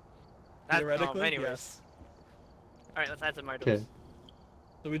 Theoretically, anyways. yes. Alright, let's add some items. Okay.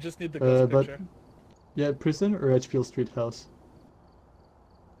 So we just need the ghost But picture. yeah, prison or Edgefield Street house?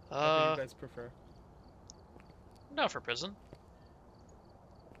 What do you guys prefer? No, for prison.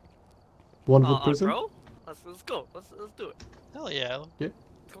 One for prison. Bro? Let's go. Let's do it. Hell yeah. Quick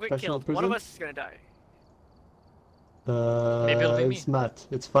Professional kill. One of prison? us is gonna die. Maybe it'll be It's me. Matt.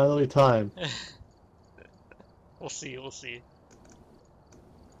 It's finally time. We'll see, we'll see.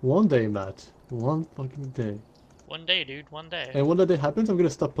 One day, Matt. One fucking day. One day, dude, one day. And when that day happens, I'm gonna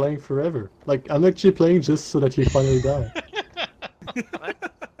stop playing forever. Like, I'm actually playing just so that you finally die. What?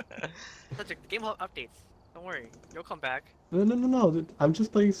 The game updates. Don't worry. You'll come back. No. I'm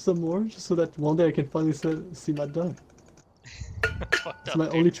just playing some more just so that one day I can finally see Matt die. Fucked It's up, my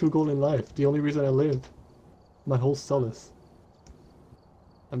dude. only true goal in life. The only reason I live. My whole solace.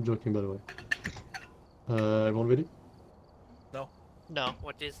 I'm joking, by the way. Everyone ready? No.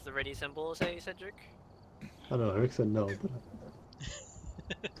 What does the ready symbol say, Cedric? I don't know, Eric said no, but...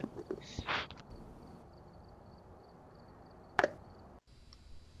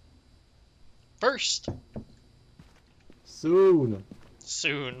 First! Soon!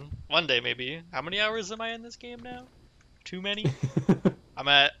 Soon. One day, maybe. How many hours am I in this game now? Too many? I'm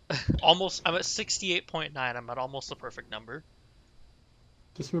at 68.9. I'm at almost the perfect number.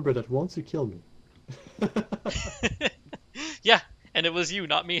 Just remember that once you kill me. Yeah, and it was you,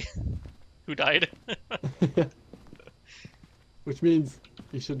 not me, who died. Which means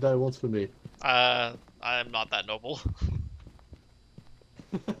you should die once for me. I'm not that noble.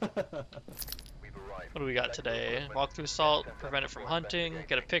 We've arrived. What do we got today? Walk through salt, prevent it from hunting,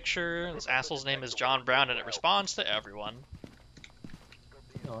 get a picture. This asshole's name is John Brown and it responds to everyone.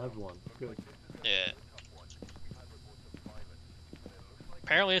 Oh, everyone. Good. Yeah.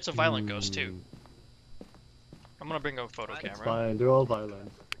 Apparently it's a violent ghost too. I'm gonna bring a photo It's camera. fine, they're all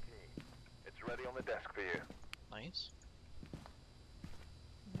violent. It's ready on the desk for you. Nice.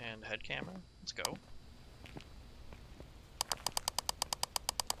 And head camera. Let's go.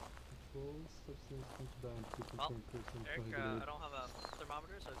 Control substance contraband to Well, confirm person Eric, I prohibited. don't have a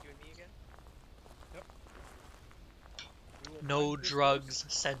thermometer, so it's you and me again. We will No find this drugs,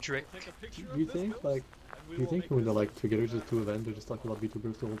 ghost, Cedric. we'll take a picture Do of you this think, ghost, like, and we do you will think make when this they're like like together just two events, they're just talking about Beetle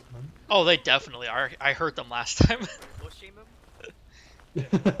Ghost the whole time? Oh, they definitely are. I heard them last time. Ghost shame him?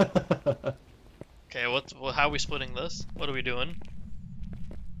 Okay, how are we splitting this? What are we doing?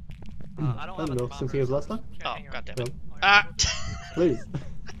 I don't have a know, same thing as last time? Oh, goddammit. No. Ah! Please.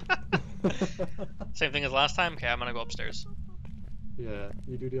 Same thing as last time? Okay, I'm gonna go upstairs. Yeah,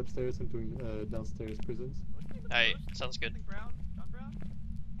 you do the upstairs and doing downstairs prisons. Alright, sounds good. Brown? John Brown?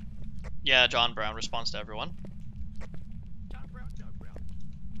 Yeah, John Brown responds to everyone. John Brown, John Brown.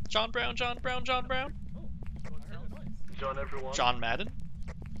 John Brown, John Brown, John Brown. Oh, I heard a noise. John, everyone. John Madden.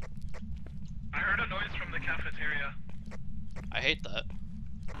 I heard a noise from the cafeteria. I hate that.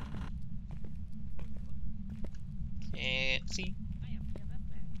 Can't see.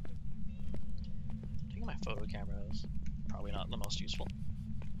 Taking my photo camera is probably not the most useful.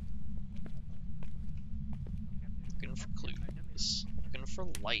 Looking for clues. Looking for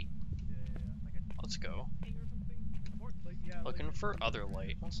light. Let's go. Like, yeah, Looking like, for other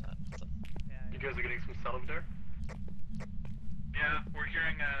light. What's that? You guys are getting some stuff over there? Yeah, we're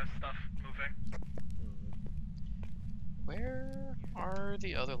hearing stuff moving. Where are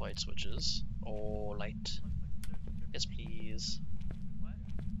the other light switches? Oh, light. Yes, please.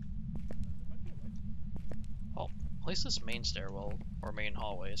 Oh, at least this main stairwell or main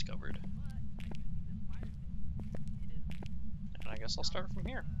hallway is covered. And I guess I'll start from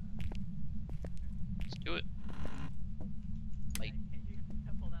here. Let's do it. Light.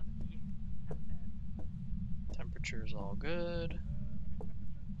 Temperature's all good.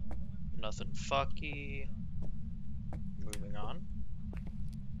 Nothing fucky. Moving on.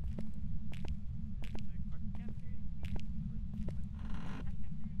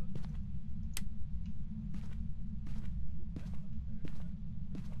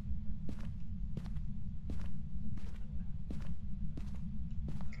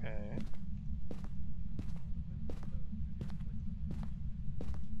 Okay.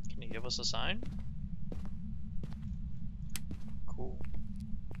 Can you give us a sign? Cool.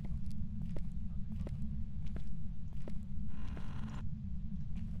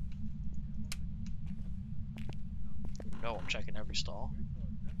 No, I'm checking every stall.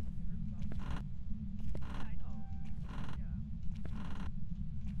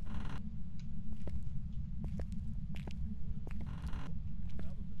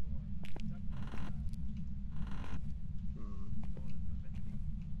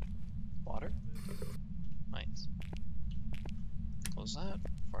 Water? Nice. Close that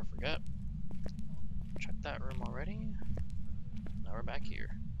before I forget. Check that room already. Now we're back here.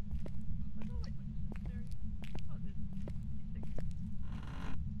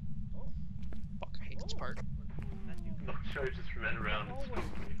 Fuck, I hate this part. No, sorry, just ran around and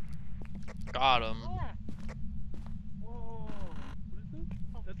spooked me. Got him. Whoa! What is this?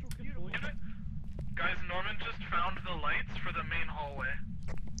 Central control. Guys, Norman just found the lights for the main hallway.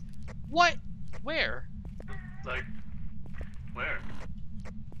 What? Where? Like, where?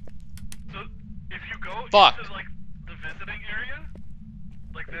 So, if you go Fuck. into, like, the visiting area,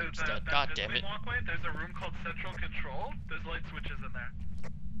 like It's that dead. God damn visiting it. walkway, there's a room called Central Control. There's light switches in there.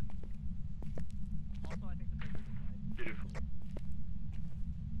 Beautiful.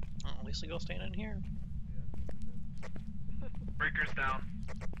 Oh, at least we go stand in here. Breaker's down.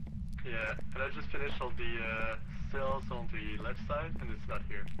 Yeah, and I just finished all the cells on the left side, and it's not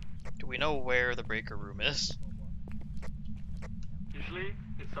here. Do we know where the breaker room is? Usually,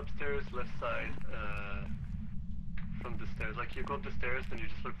 it's upstairs, left side, from the stairs. Like, you go up the stairs, then you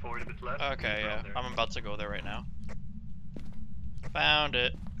just look forward a bit left. and Okay, it's yeah. around there. I'm about to go there right now. Found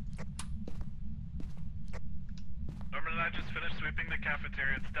it. Norman and I just finished sweeping the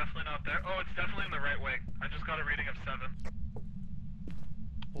cafeteria. It's definitely not there. Oh, it's definitely in the right wing. I just got a reading of 7.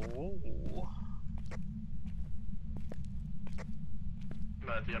 Ooh.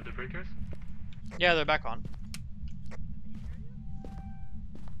 Matt, do you have the breakers? Yeah, they're back on.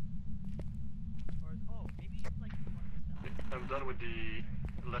 I'm done with the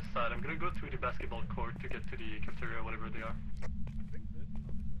left side. I'm gonna go to the basketball court to get to the cafeteria, whatever they are.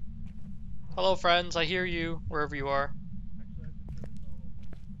 Hello, friends. I hear you wherever you are. Actually, I just heard it's all open.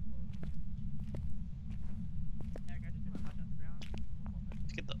 Eric, I just threw my flashlight on the ground. One moment.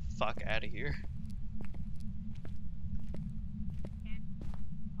 Let's get the fuck out of here. Can't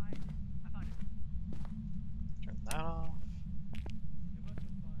find it. I found it. Turn that off. Give us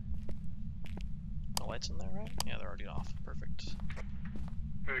a sign. The lights in there, right? Yeah, they're already off. Perfect.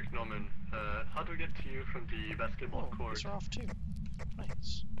 Eric Norman, how do we get to you from the basketball Oh, court? these are off too.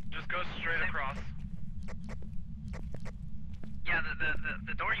 Nice. Just go straight across. Yeah,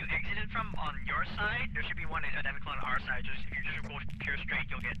 the door you exited from on your side, there should be one identical on our side. Just if you just go pure straight,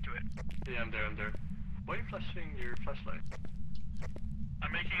 you'll get to it. Yeah, I'm there, I'm there. Why are you flashing your flashlight?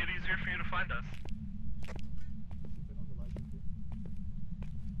 I'm making it easier for you to find us. Turn on the lights in here.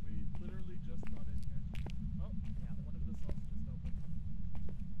 We literally just got in here. Oh, yeah, one of the cells just opened.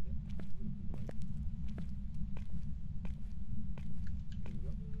 Yeah, we'll open the lights. There we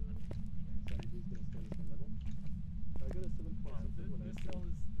go. Sanity's gonna stay on the same level. I got a 7 point Wow, something when I this said- cell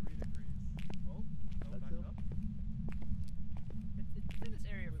is 3 degrees. Oh, no, That back cell? up. It's in this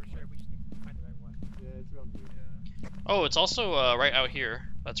area for sure. We just need to find the right one. Yeah, it's around here. Yeah. Oh, it's also right out here.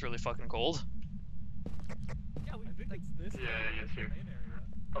 That's really fucking cold. Yeah, we I think like. it's this Yeah, area, yeah, it's it's the here. main area.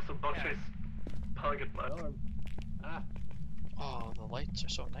 Also, bug Yeah. chase. Target blood. Alarm. Ah! Oh, the lights are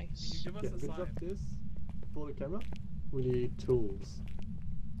so Can you nice. give us Yeah, a we drop sign? this. Pull the camera. We need tools.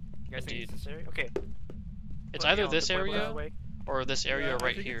 You guys think Indeed. it's this area? Okay. It's Put me either on this the way, area way. or this area Yeah, I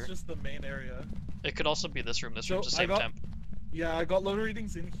right think here. It's just the main area. It could also be this room. This So, room's the I same got- temp. Yeah, I got load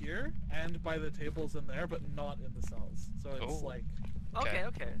readings in here and by the tables in there, but not in the cells. So it's Oh. like Okay,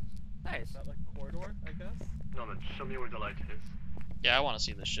 okay. Nice. that like corridor, I guess. Norman, show me where the light is. Yeah, I want to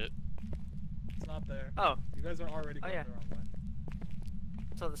see this shit. It's not there. Oh, You guys are already Oh, going yeah. the wrong way.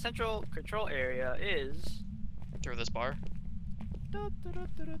 so the central control area is Through this bar.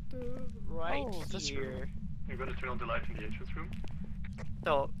 right Oh, this here. room. You're gonna turn on the light in the entrance room?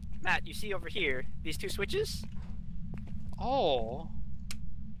 So, Matt, you see over here these two switches? Oh,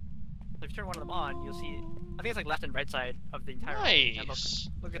 So if you turn one of them on, you'll see. I think it's like left and right side of the entire room. And nice.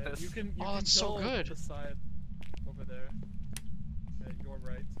 look at Yeah, this. You can Oh, that's so tell good. the side over there. You're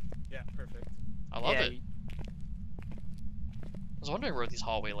right. Yeah, perfect. I love Yeah, it. I was wondering where these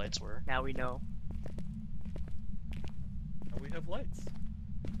hallway lights were. Now we know. Now we have lights.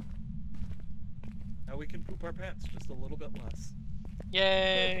 Now we can poop our pants just a little bit less.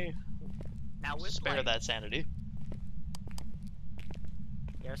 Yay! Now with Spare light. that sanity.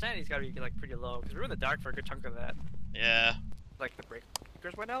 Yeah, our sanity's gotta be like pretty low because we were in the dark for a good chunk of that. Yeah. Like the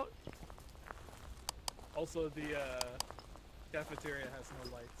breakers went out. Also, the cafeteria has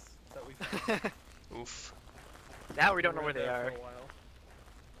no lights that we found. Oof. Now we don't We know were where they there are. for a while.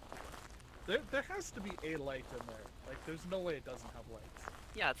 There has to be a light in there. Like, there's no way it doesn't have lights.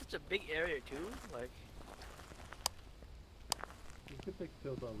 Yeah, it's such a big area too. Like, You could take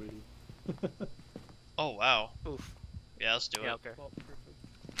pills already. Oh wow. oof. Yeah, let's do Yeah, it. okay. Well,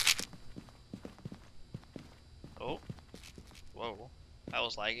 perfect. Oh. Whoa. That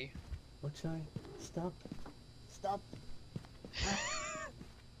was laggy. What should I? Stop. Stop.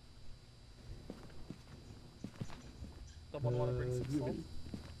 Someone want to bring some salt? Ruby.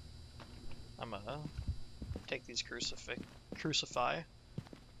 I'm gonna take these crucify.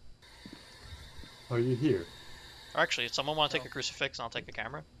 Are you here? Or actually, if someone want to take No. a crucifix and I'll take a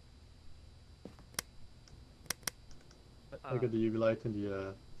camera. I got the UV light in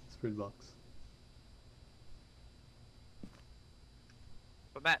the spirit box.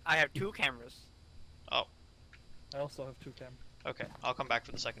 But Matt, I have two cameras. I also have 2 cameras. Okay, I'll come back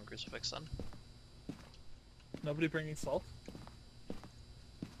for the second crucifix then. Nobody bringing salt?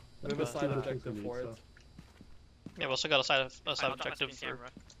 We have Uh, a side two things objective we need, for it. so- Yeah, we also got a side I'll drop my objective spin for camera.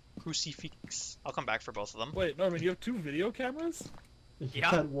 crucifix. I'll come back for both of them. Wait, Norman, you have 2 video cameras? You Yeah.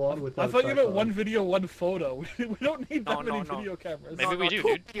 can't one without I thought you meant tripod. 1 video, 1 photo. We don't need that No, many no. video cameras. Maybe we do, two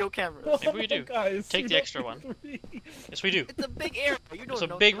dude. video cameras. Maybe we do. Guys, Take we the don't extra need one. 3. Yes, we do. It's a big area. You don't It's a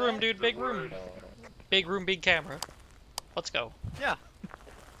know big that. room, dude. Big room. Word. Big room, big camera. Let's go. Yeah,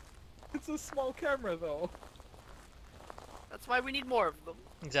 It's a small camera, though. that's why we need more of them.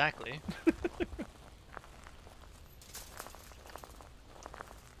 Exactly.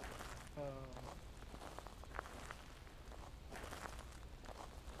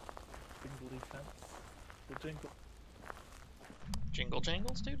 Jingly fence. The jingle. Jingle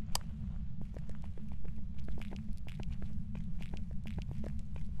jangles, dude.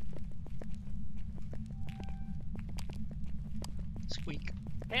 Squeak.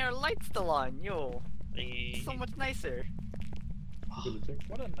 Hey, our light's still on, yo. Hey. It's so much nicer. You got the jinx.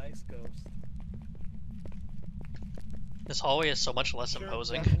 What a nice ghost. This hallway is so much less Sure,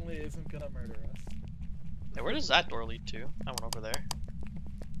 imposing. definitely isn't gonna murder us. Hey, where does that door lead to? I went over there.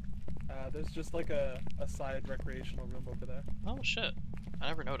 There's just like a side recreational room over there. Oh shit. I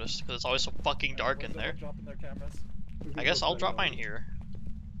never noticed, because it's always so fucking dark in there. Dropping their cameras. I guess I'll drop mine here.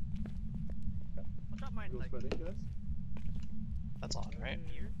 I'll drop mine like Ghost wedding, guys? That's on, right?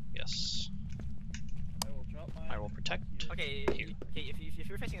 here. Yes. I will drop mine. I will protect. here. Okay, Here. okay. If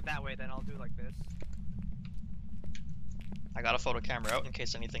you're facing it that way, then I'll do like this. I got a photo camera out in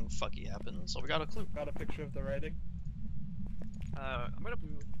case anything fucky happens. So we got a clue. Got a picture of the writing. I'm gonna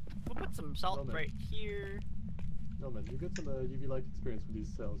we'll put some salt Oh, man. right here. No man, you get some UV light experience with these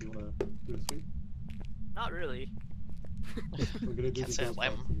cells. You wanna do a sweep? Not really. We're gonna do Can't the say ghost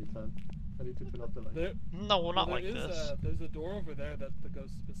I'm. lights anytime. I need to turn off the light. There, No, not there like is, this. there's a door over there that the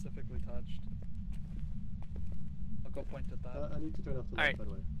ghost specifically touched. I'll go point at that. I need to turn off the light, Alright, by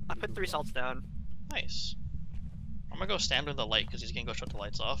the way. I put 3 salts down. Nice. I'm gonna go stand in the light because he's gonna go shut the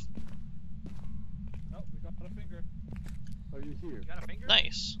lights off. Oh, we got a finger. Are you here? You got a finger?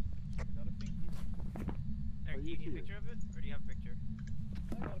 Nice. We got a fingy. Eric, Are do you you need a here? picture of it, or do you have a picture?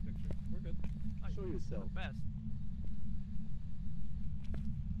 I got a picture. We're good. Oh, Show you're yourself. the best.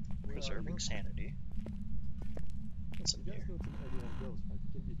 Where are Preserving you? sanity. What's in You guys here? know it's an alien ghost, right?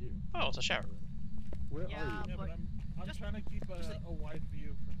 You can be here. Oh, it's a shower room. Where Yeah, are you? Yeah, but but I'm just- trying to keep just a wide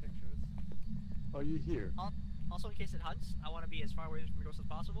view for pictures. Are you here? Also, in case it hunts, I want to be as far away from the ghost as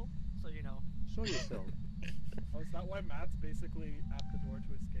possible, so you know. Show yourself. Oh, is that why Matt's basically at the door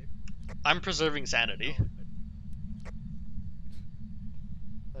to escape? I'm preserving sanity.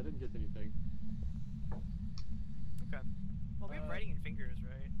 I didn't get anything. Okay. Well, we have Uh, writing and fingers,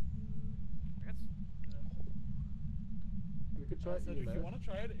 right? I guess. We could try So if you EMF. want to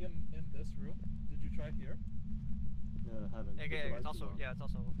try it in this room, did you try here? No, I haven't. Okay, But the it's lights are also on. yeah, it's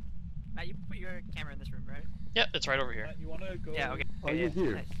also. Matt, you put your camera in this room, right? Yeah, it's right over here. Matt, you want to go? Yeah. Okay. Are okay, you yeah,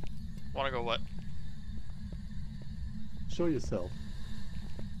 here? Nice. Wanna go what? Show yourself.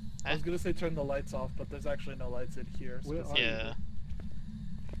 I was gonna say turn the lights off, but there's actually no lights in here. Where are specifically. Yeah.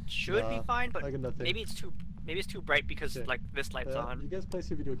 Should be Nah, fine, but I got nothing. maybe it's too bright because Okay. like this light's You on. guys place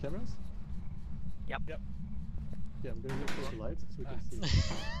your video cameras? Yep. Yep. Yeah, I'm gonna go close the lights so we can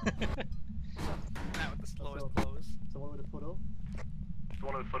see. Matt with the slowest Also- close. Someone with a photo?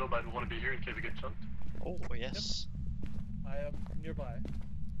 Someone with a photo but want to be here in case it gets chunked. Oh, yes. I am nearby.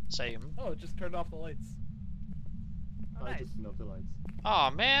 Same. Oh, it just turned off the lights. Oh, I nice. just turned off the lights.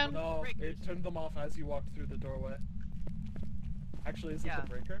 Aw, man. No, breakers. it turned them off as you walked through the doorway. Actually, is it Yeah. the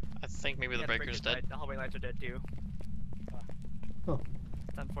breaker? I think maybe the Yeah, breaker's dead. died. The hallway lights are dead too. Oh.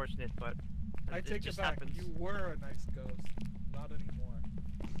 It's unfortunate, but I it take it just back. happens. You were a nice ghost. Not anymore.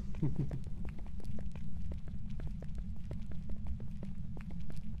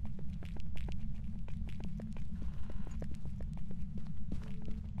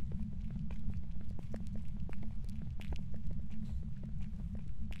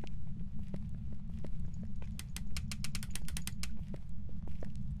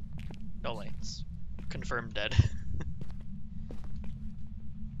 No lights. Confirmed dead.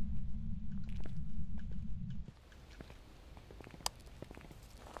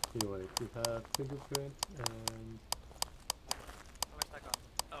 Anyway, we have fingerprint and How am I stuck on?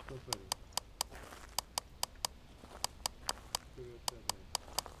 Oh, close ready. Spirit Revenant.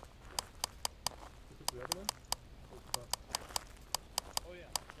 Is it Revenant? Or fuck? Oh yeah,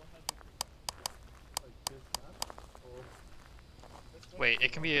 100%. Like this map? Or This one Wait, is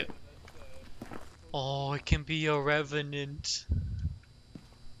it can be a- the- Oh, it can be a revenant.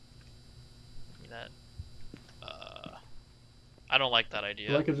 That. I don't like that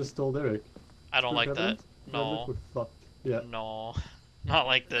idea. like I just told Eric. I don't Spirit like that. Revenant? Revenant, No. we're fucked. Yeah. No. Not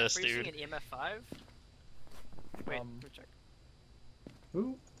like is that this, freezing dude. an EMF 5? Wait, Um, let me check.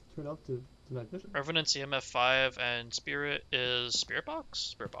 Ooh, turn off the night vision. Revenant's EMF 5 and Spirit is Spirit Box?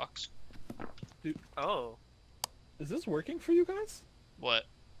 Spirit Box. Oh, Is this working for you guys? What?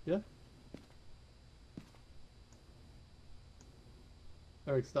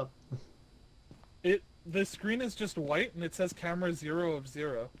 Eric, stop. The screen is just white and it says camera 0 of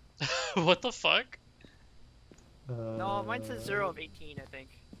 0. What the fuck? no, mine says 0 of 18, I think.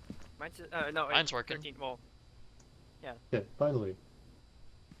 Mine says, no, Mine's working. 13, well, Okay, finally.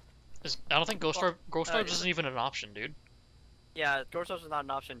 I don't think Ghost Well, Orb is isn't even an option, dude. yeah, door source is not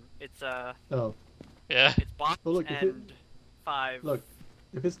an option. It's, Oh, Yeah. it's box Oh, look, if it- and 5. look.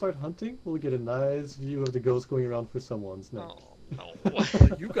 If it start hunting, we'll get a nice view of the ghost going around for someone's neck. Oh, no.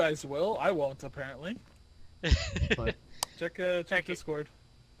 Well, you guys will. I won't, apparently. Fine. Check Check it. Discord.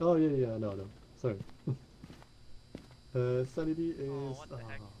 Oh, yeah, no. Sorry. Sanity is... Oh, what the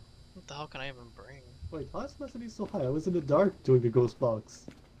heck? What the hell can I even bring? Wait, how is my sanity so high? I was in the dark doing the ghost box.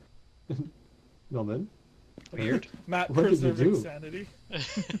 No, man. Weird. Matt What did you preserving do? sanity.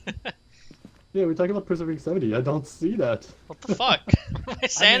 Yeah, we're talking about preserving sanity. I don't see that. What the fuck? My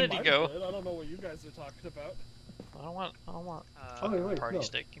sanity mine's go. good. I don't know what you guys are talking about. I don't want Oh, wait, party no.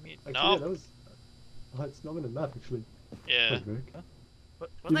 stick. Give me Actually, no. yeah, that was... Oh, it's Norman and Matt, actually. Yeah. Wait, Rick. You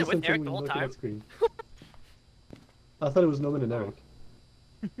Wasn't I just with went Eric to the whole look at time? that screen. I thought it was Norman and Eric.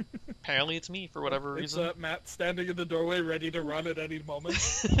 Apparently it's me for whatever It's reason. Matt standing in the doorway, ready to run at any moment.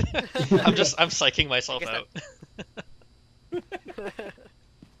 I'm psyching myself guess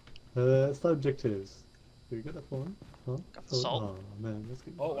out. Start objectives. Do you get that one? Huh? Got the salt. Oh, man, that's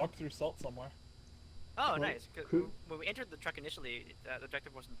good. Oh, walk through salt somewhere. Oh, Well, nice. 'Cause cool. when we entered the truck initially, the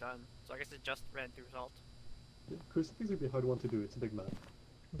objective wasn't done, so I guess it just ran through salt. Yeah, Crucifix would be a hard one to do. It's a big map.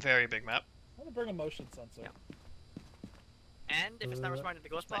 Very big map. I want to bring a motion sensor. Yeah. And if it's not Uh, responding to the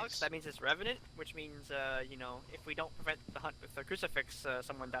ghost nice. box, that means it's revenant, which means, you know, if we don't prevent the hunt with the crucifix,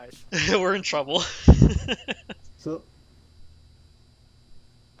 someone dies. We're in trouble. So,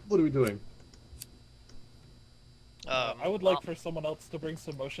 what are we doing? I would like well- for someone else to bring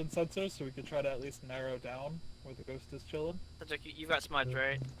some motion sensors so we could try to at least narrow down where the ghost is chilling. Such like you've got smudge,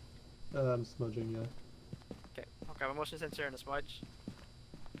 right? I'm smudging, yeah. Okay, I'll grab a motion sensor and a smudge.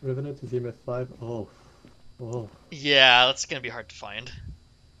 Revenant is EMF 5. Oh. Oh. Yeah, that's gonna be hard to find.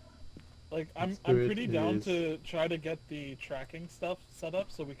 Like, I'm Spirit pretty down is- to try to get the tracking stuff set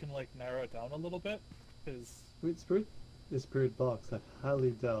up so we can, like, narrow it down a little bit. Because, Wait, Spirit? The Spirit box. I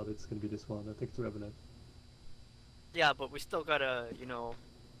highly doubt it's gonna be this one. I think it's Revenant. Yeah, but we still gotta, you know,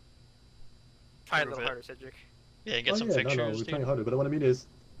 try a Prove little it. harder, Cedric. Yeah, get Oh, some yeah, pictures, no, we're dude. trying harder. But what I mean is,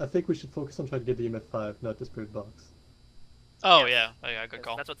 I think we should focus on trying to get the EMF 5, not the Spirit box. Oh Yes. yeah, good Yes,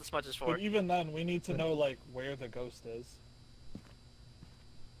 call. that's what the smudge is for. but even then, we need to know, like, where the ghost is.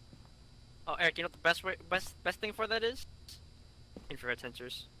 Oh, Eric, you know what the best thing for that is? Infrared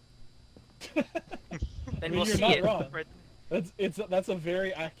sensors. I Then mean, we'll you're see not it. wrong. Right. That's a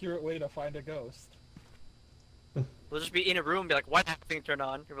very accurate way to find a ghost. We'll just be in a room, be like, "Why that thing turn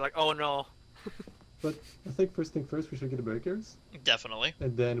on?" You'll be like, "Oh no." But I think first thing first, we should get the breakers, Definitely.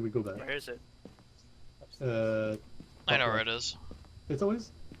 and then we go back. Where is it? I know top where left. it is. It's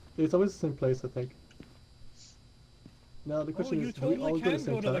always the same place, I think. Now the Oh, question you is, do we all totally go at the can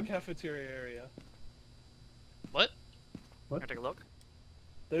same go to the time? cafeteria area. What? What? Can I take a look?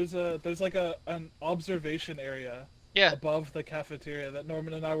 There's like an observation area Yeah. above the cafeteria that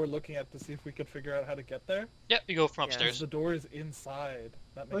Norman and I were looking at to see if we could figure out how to get there. Yeah, you go from Yeah. upstairs. The door is inside.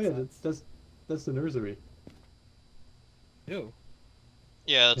 That Oh makes yeah, sense. that's the nursery. Ew.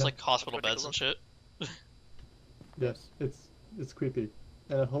 Yeah, it's Yeah. like hospital Let's go take a beds and shit. Yes, it's creepy,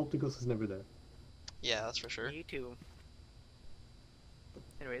 and I hope the ghost is never there. Yeah, that's for sure. Me too.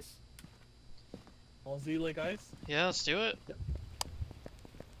 Anyways, All's-y, guys? Yeah, let's do it.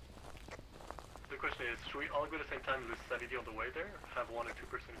 The question is, should we all go at the same time with sanity on the way there? Or have 1 or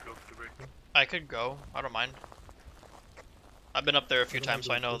 2% go to the break? I could go. I don't mind. I've been up there a few I don't times,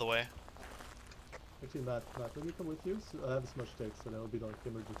 so I mind know going the way. Actually, Matt, let me come with you. So I have as much take, so that will be like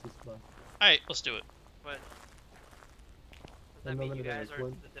emergency supply. Alright, let's do it. but does that And mean Norman you and guys Eric are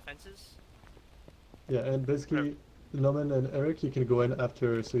won. the defenses? Yeah, and basically, Norman and Eric, you can go in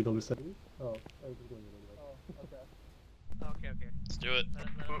after, so you don't lose sanity. Oh, Eric is going in anyway. Oh, okay. Okay. Let's do it. Let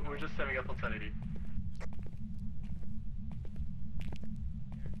us We're know. just setting up on sanity.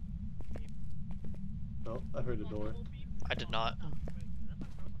 Oh, I heard a door. I did not.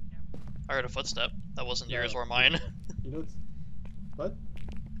 I heard a footstep. That wasn't yours Yeah. or mine. You know it's... What?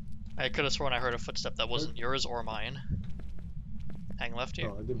 I could have sworn I heard a footstep that wasn't yours or mine. Hang left here.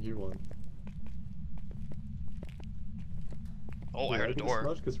 Oh, I didn't hear one. Oh, I heard a door.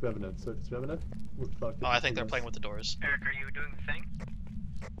 Smudge because Revenant, so if it's Revenant, we're fucked. Oh, I think they're playing with the doors. Eric, are you doing the thing?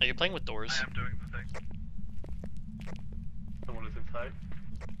 Are you playing with doors? I am doing the thing. Someone is inside.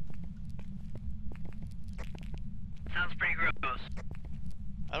 Sounds pretty gross.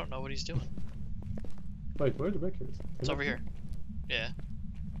 I don't know what he's doing. Wait, where are the breakers? It's over here. Yeah.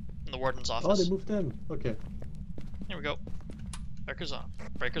 In the warden's Oh, office. they moved them. Okay. Here we go. Breaker's on.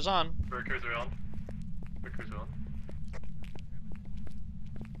 Breaker's on. Breakers are on. Breakers are on.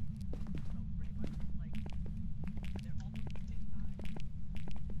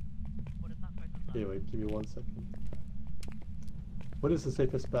 Okay, wait, give me 1 second. What is the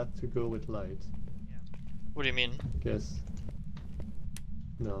safest path to go with light? What do you mean? Guess.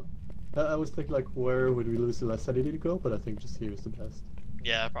 No. I was thinking like where would we lose the less sanity to go, but I think just here is the best.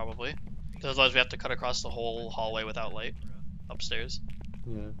 Yeah, probably. Because otherwise we have to cut across the whole hallway without light. Upstairs.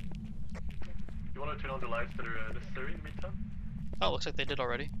 Yeah. You want to turn on the lights that are necessary in the meantime? Oh, looks like they did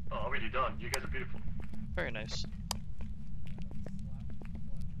already. Oh, already done. You guys are beautiful. Very nice.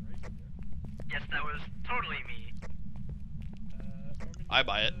 Yes, that was totally me. I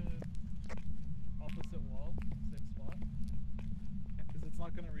buy it. Opposite wall, same spot. Because it's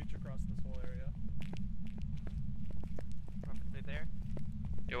not going to reach across this whole area. Perfectly there.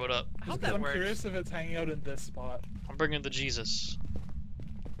 Yo, what up? How'd Just 'cause that I'm work? curious if it's hanging out in this spot. I'm bringing the Jesus.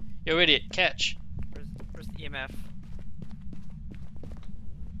 Yo, idiot, catch. Where's the EMF?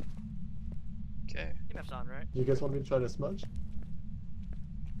 Okay. EMF's on, right? You guys want me to try to smudge?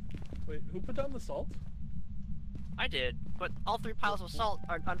 Wait, who put down the salt? I did, but all 3 piles of salt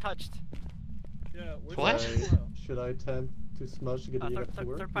are untouched. Yeah, where's What? the pile? Should I attempt to smudge to get the EMF to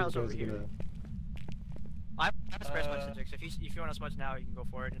work? Third Or pile's you guys over here. gonna- I have a spare smudge subject, so if you want to smudge now, you can go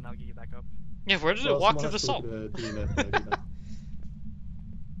for it, and I'll get you back up. Yeah, where did Well, it walk someone through the has to salt? look at the EMF when I do that.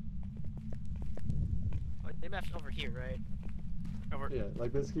 Oh, EMF's over here, right? Over. Yeah,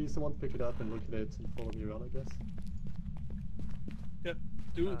 like basically someone pick it up and look at it and follow me around, I guess. Yeah,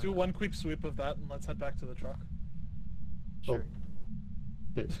 do one quick sweep of that and let's head back to the truck. Sure.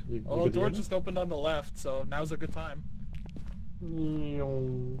 Okay, you Oh, the good door EMF? just opened on the left, so now's a good time.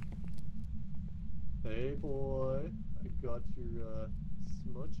 Hey boy, I got your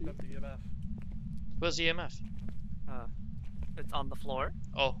smudgy. Got the EMF. Where's the EMF? It's on the floor.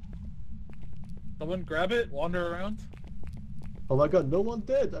 Oh, Someone grab it, wander around. Oh my god, no one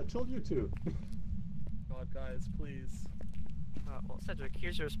did! I told you to! God, guys, please. Well, Cedric,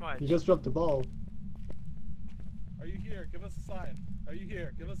 here's your smudge. You just dropped the ball. Are you here? Give us a sign. Are you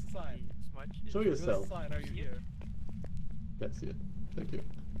here? Give us a sign. The smudge is- Show Give us yourself. a sign. Are you See it? here? Yeah, see it. Thank you.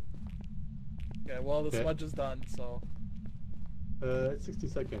 Okay, well, the Okay. smudge is done, so. It's 60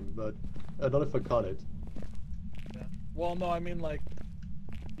 seconds, but I don't know if I caught it. Yeah. Well, no, I mean, like,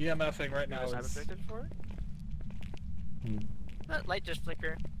 EMFing right You now guys have is. objective for it? Hmm. That light just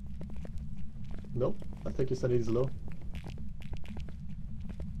flicker. Nope, I think your sanity is low.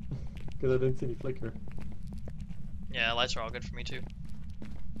 Because I didn't see any flicker. yeah, lights are all good for me too.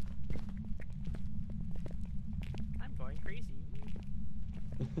 I'm going crazy.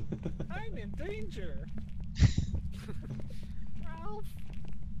 I'm in danger! Ralph!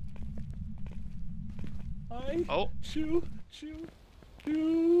 I Oh, choose you.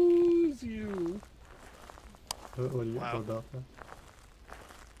 What do you Wow. hold up now?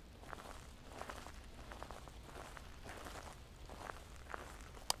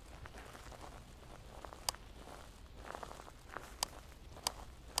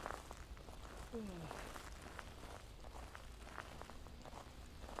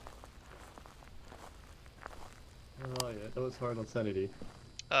 Oh yeah, that was hard on sanity.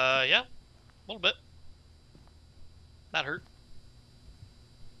 yeah, a little bit. That hurt.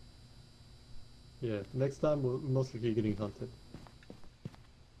 Yeah, next time we'll most likely getting hunted.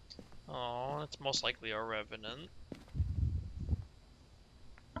 Oh, it's most likely a revenant.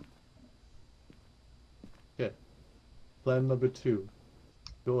 Okay. Plan number 2.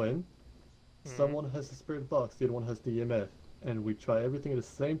 Go in. Mhm. Someone has a spirit box, the other one has the EMF. And we try everything at the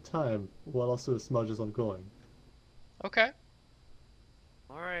same time while also the smudge is ongoing. Okay.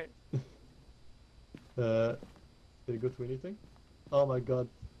 Alright. Did it go through anything? Oh my god.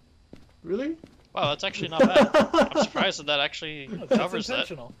 Really? Wow, that's actually not bad. I'm surprised that actually That's covers that.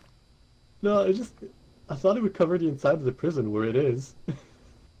 intentional. No, I thought it would cover the inside of the prison where it is.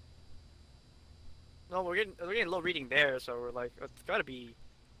 No, we're getting low reading there, so we're like, it's gotta be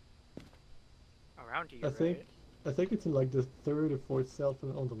around here, I think right? I think it's in like the 3rd or 4th cell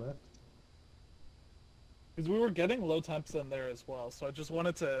on the left. Because we were getting low temps in there as well, so I just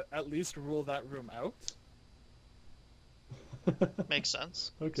wanted to at least rule that room out. Makes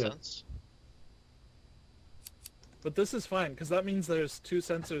sense. Okay. Makes sense. But this is fine, because that means there's 2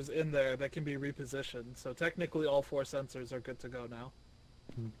 sensors in there that can be repositioned, so technically all 4 sensors are good to go now.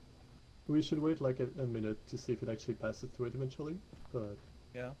 We should wait like a minute to see if it actually passes through it eventually, but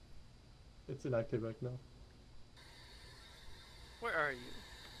Yeah. it's inactive right now. Where are you?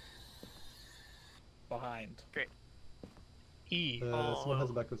 Behind. E. Someone has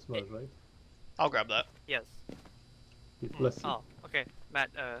a Oh. backup smudge, right? I'll grab that. Yes. Bless you. Oh, okay.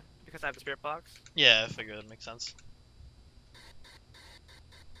 Matt, because I have the spirit box. Yeah, I figured that makes sense.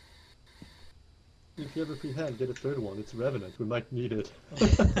 If you have a free hand, get a 3rd one. It's Revenant. We might need it.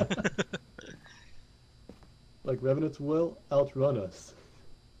 Like, Revenants will outrun us.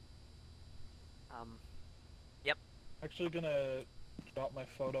 Actually gonna drop my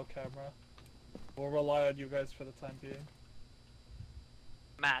photo camera. We'll rely on you guys for the time being.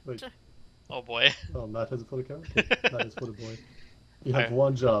 Matt. Wait. Oh boy. Oh, Matt has a photo camera? Okay, Matt is photo boy. You have Alright.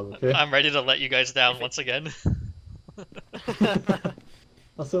 one job, okay? I'm ready to let you guys down once again.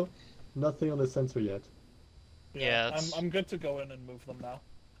 Also, nothing on the sensor yet. Yeah, it's... I'm good to go in and move them now.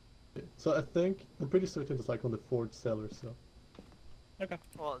 Okay, so I'm pretty certain it's like on the fourth cell or so. Okay.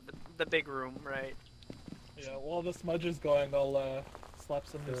 Well, the big room, right? Yeah, while the smudge is going, I'll slap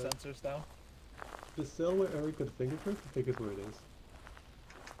some new sensors down. The cell where Eric got fingerprint, I think is where it is.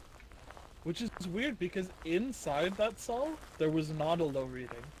 Which is weird because inside that cell, there was not a low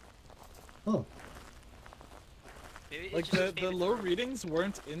reading. Oh. Maybe it's Like just the low readings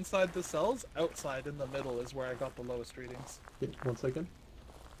weren't inside the cells, outside in the middle is where I got the lowest readings. Okay, 1 second.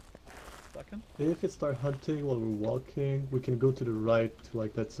 Second? If it start hunting while we're walking, we can go to the right to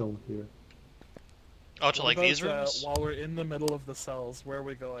like that zone here. Oh, to What like about, these rooms? while we're in the middle of the cells, where are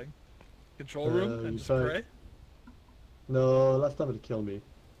we going? Control room and just try- pray? No, last time it killed me.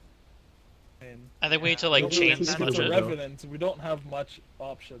 I mean, I think we need to like don't chain really think it's smudge it's a it. Rev- revenant, we don't have much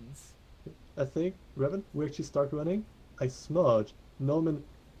options. I think, Revan, we actually start running, I smudge, Norman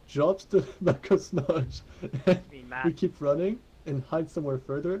drops the backup smudge, and mean, we Matt. keep running and hide somewhere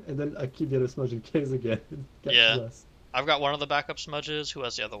further, and then I keep the other smudge in case again. It catches Yeah. us. I've got one of the backup smudges. Who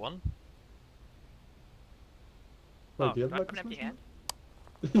has the other one? Wait, Oh, do you do have I have backup an empty smudge? hand?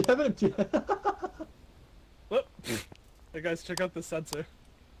 You have an empty Whoop! Hey guys, check out the sensor.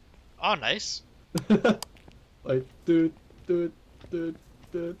 Oh, nice. Wait, dude.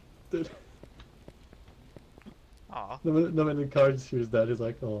 Aw. No man in cards hears that, he's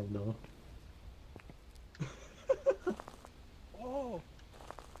like, oh no. Oh!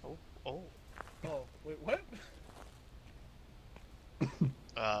 Oh. Oh, wait, what?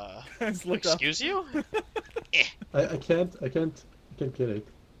 Guys, look up. Excuse you? I can't get it.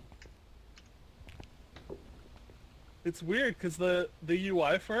 It's weird because the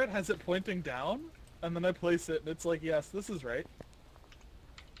UI for it has it pointing down, and then I place it, and it's like, yes, this is right.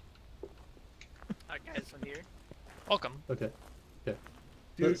 Alright, guys, I'm here. Welcome. Okay. Do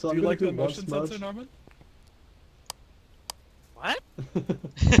you, So I'm do you gonna like do the one motion smudge. sensor, Norman? What?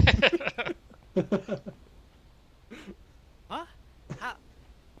 Huh? How?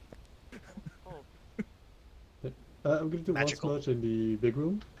 Oh, I'm gonna do Magical. one smudge in the big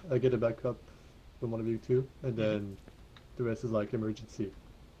room. I get a backup from one of you two, and then the rest is like emergency.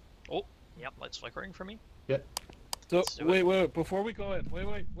 Oh, yep. Lights flickering for me. So, Let's do wait, before we go in,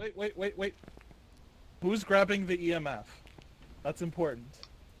 wait. Who's grabbing the EMF? That's important.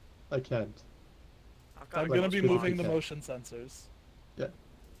 I can't. I've got I'm a gonna be physically moving the can't. motion sensors.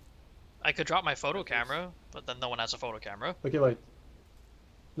 I could drop my photo camera, but then no one has a photo camera. Okay, wait.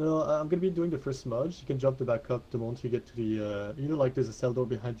 No, I'm gonna be doing the first smudge. You can jump the backup the moment you get to the, you know, like there's a cell door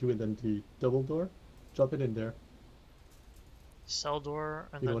behind you and then the double door. Drop it in there. Cell door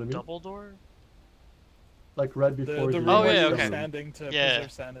and You know then what I mean? double door? Like right The before room Oh, where yeah, you're okay. standing to Yeah.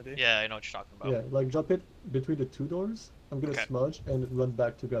 preserve sanity. Yeah, I know what you're talking about. Yeah, like drop it between the two doors. I'm gonna Okay. smudge and run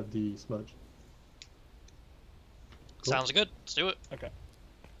back to grab the smudge. Cool. Sounds good. Let's do it.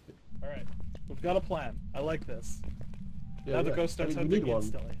 Alright. We've got a plan. I like this. Yeah, Now the yeah. ghost starts I mean, we hunting need one.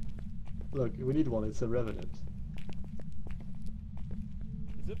 instantly. Look, we need one. It's a revenant.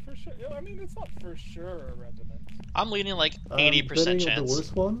 Is it for sure? Yeah, I mean, it's not for sure a revenant. I'm leaning like I'm 80% betting on the chance.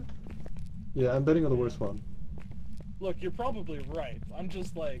 worst one. Yeah, I'm betting on the worst one. Look, you're probably right. I'm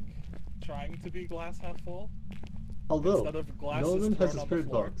just like trying to be glass half full Although, instead of glasses no one thrown has a on the spirit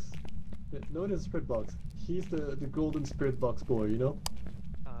floor. box. Yeah, no one has a spirit box. He's the golden spirit box boy, you know?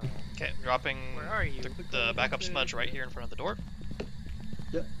 Okay, dropping Where are you? the backup smudge right here in front of the door.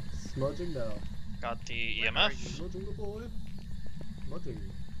 Yeah, smudging now. Got the Where EMF. are you? Smudging the boy. Smudging.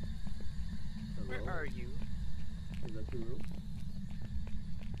 Where Hello? are you? Is that your room?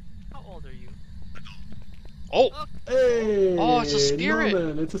 How old are you? Oh! Hey! Oh, it's a spirit!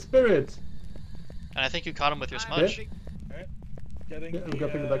 Norman, it's a spirit! And I think you caught him with your I'm smudge. big- Alright. Getting Yeah, I'm the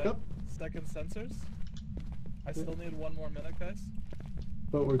grabbing the backup. second sensors. I still need 1 more minute, guys.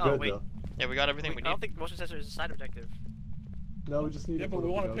 But we're Oh, good wait. though. Yeah, we got everything we I need. don't think motion sensor is a side objective. No, we just need Yeah, a but photo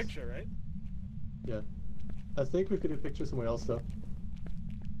we of want the a ghost. picture, right? Yeah. I think we could get a picture somewhere else though.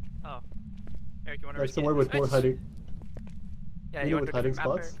 Oh. Eric, you want to Like somewhere with more hiding. Yeah, you you know, want with to hiding map,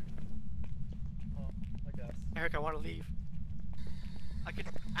 spots. Oh, I guess. Eric, I want to leave. I could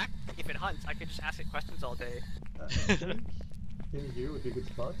act if it hunts. I could just ask it questions all day. I think in here would be a good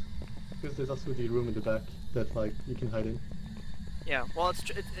spot. Because there's also the room in the back that like you can hide in. Yeah. Well, it's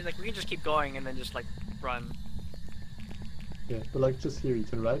like we can just keep going and then just like run. Yeah, but like just here you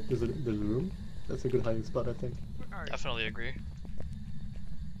can right. There's a room. That's a good hiding spot, I think. Where are you? Definitely agree.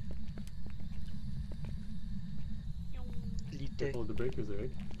 Careful of the breakers, Eric.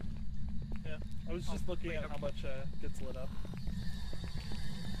 Yeah. I was just looking at how much gets lit up.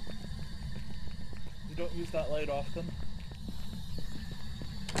 You don't use that light often.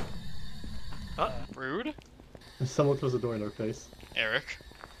 Huh? Rude? Someone closed the door in our face. Eric.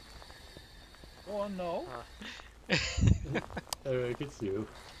 Oh no. Eric, it's you.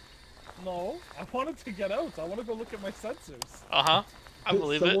 No. I wanted to get out. I want to go look at my sensors. Uh-huh. I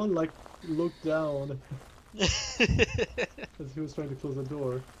believe Someone, like, looked down it. as he was trying to close the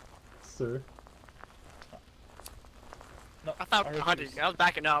door, sir. No, I thought refuse. hunting. I was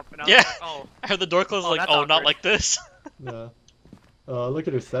backing up, and I was Yeah. like, oh. I heard the door close, Oh, like, that's oh, not awkward. like this. Yeah. Look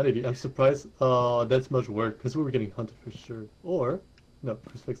at her sanity. I'm surprised. That's much work, because we were getting hunted for sure. Or, no,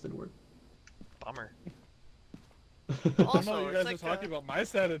 crucifix didn't work. Bummer. I Also, know you it's guys like, are talking about my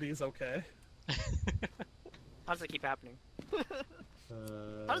sanity is okay. How does it keep happening? Uh,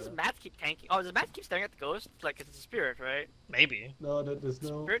 How does Matt keep tanking? Oh, does Matt keep staring at the ghost? Like, it's a spirit, right? Maybe. No, there's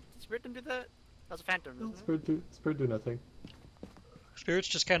no... Spirit didn't do that? That was a phantom, No, isn't it? spirit do nothing. Spirits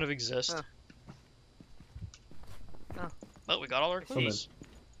just kind of exist. Huh. Oh. Well, we got all our Come in. clues.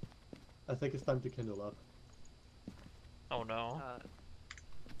 I think it's time to kindle up. Oh no.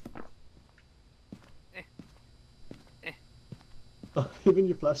 Even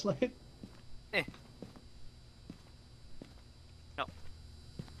your flashlight?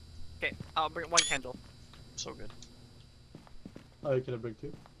 Okay, I'll bring one candle. So good. Oh, you can bring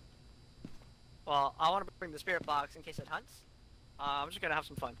two? Well, I want to bring the spirit box in case it hunts. I'm just gonna have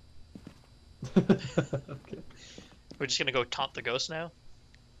some fun. Okay. We're just gonna go taunt the ghost now?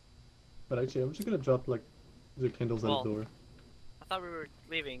 But actually, I'm just gonna drop, like, the candles Well, at the door. I thought we were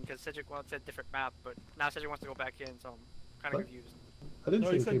leaving because Cedric wanted a different map, but now Cedric wants to go back in, so I'm kind of What? confused. I didn't No,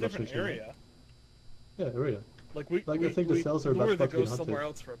 say he said anything about different changing area. that. Yeah, area. Like we, Like, I we, think the we cells are about lured the to be ghost hunted. somewhere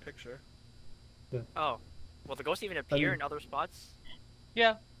else for a picture. Oh, will the ghost even appear mean- in other spots?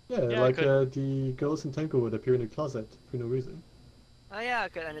 Yeah. Yeah, Yeah, like, it the ghost in Tanglewood appear in the closet for no reason. Oh yeah,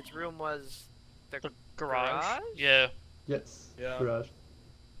 and its room was the The garage? Garage? Yeah. Yes. Yeah. Garage.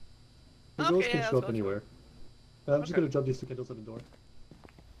 The Okay, ghost can yeah, show let's up go to anywhere. I'm just Okay. gonna drop these two candles at the door.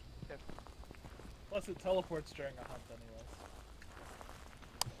 Plus it teleports during a hunt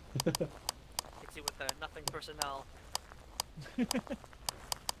anyways. Hits you with the nothing personnel. You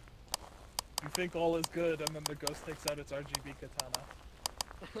think all is good, and then the ghost takes out its RGB katana.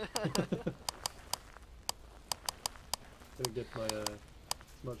 Gonna get my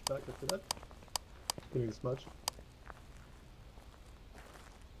smudge back after that. Give me the smudge.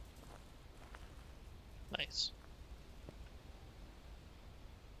 Nice.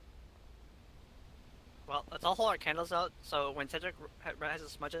 Well, let's all hold our candles out, so when Cedric has a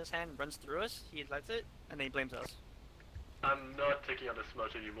smudge in his hand and runs through us, he lights it, and then he blames us. I'm not taking out the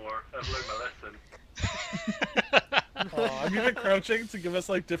smudge anymore. I've learned my lesson. Oh, I'm even crouching to give us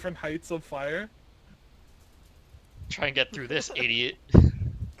like different heights of fire. Try and get through this, idiot.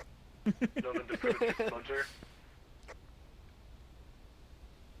 Nondescript smudger.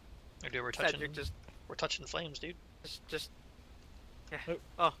 Oh, dude, we're touching. Cedric We're touching flames, dude. just. Yeah. Oh.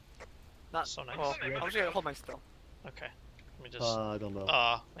 Oh. Not So nice. Well, I'm just gonna hold mine still. Okay. Let me just. I don't know.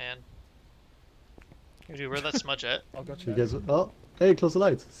 Aw, man. Hey, dude, where that smudge at? I'll go You check. guys, oh, hey, close the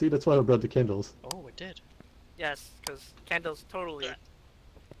lights. See, that's why I brought the candles. Oh, it did. Yes, because candles totally.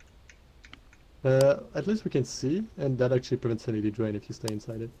 At least we can see, and that actually prevents sanity drain if you stay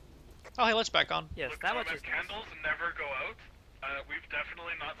inside it. Oh, hey, let's back on. Yes, Look, that much the is nice. candles never go out. We've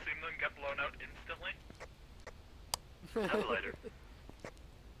definitely not seen them get blown out instantly. Have a lighter.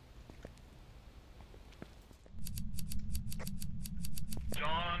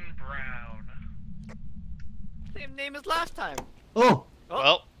 John Brown. Same name as last time. Oh! Oh.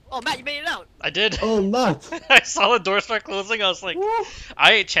 Well, Oh, Matt, you made it out. I did. Oh, Matt! I saw the door start closing. I was like, Woo!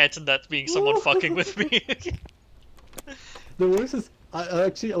 I ain't chancing that being someone Woo! fucking with me. The worst is,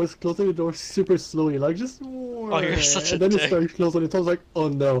 I was closing the door super slowly, like just. Oh, you're such a and then dick. it started closing. It was like, oh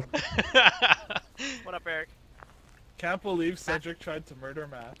no. What up, Eric? Can't believe Cedric tried to murder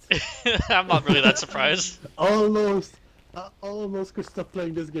Matt. I'm not really that surprised. Almost. I almost could stop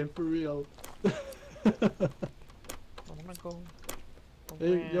playing this game for real. I'm gonna go.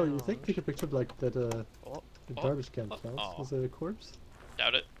 Hey, yo, you around. think take a picture of like that the Oh, garbage can oh, counts oh. as a corpse?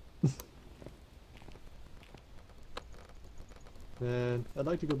 Doubt it. And I'd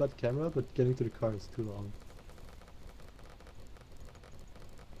like to go back to camera, but getting to the car is too long.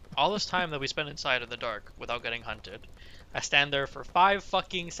 All this time that we spent inside in the dark without getting hunted, I stand there for 5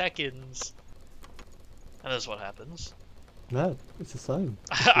 fucking seconds. And this is what happens. Matt, it's a sign.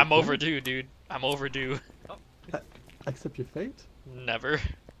 I'm overdue, dude. I'm overdue. Accept your fate? Never.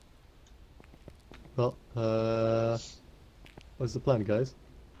 Well, what's the plan, guys?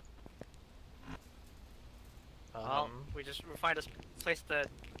 Well, we find a place to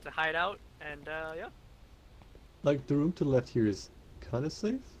hide out, and yeah. Like, the room to the left here is kind of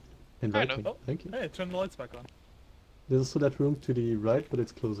safe? Kind of. Inviting. Oh, Thank you. Hey, turn the lights back on. There's also that room to the right, but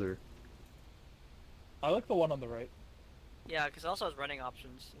it's closer. I like the one on the right. Yeah, because it also has running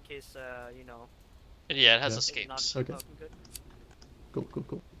options in case, you know. Yeah, it has Yeah. it's escapes. not Okay. looking good.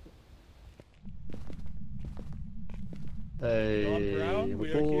 Go. John Hey, Brown, I'm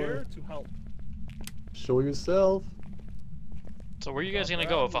we a are boy. here to help. Show yourself. So where are you guys John gonna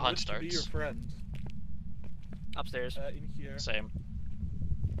Brown, go if a we hunt wish to be your starts? friend. Upstairs. In here. Same.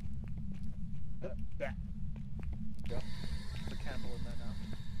 Back. Yeah. The candle in there now.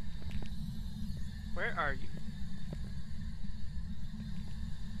 Where are you?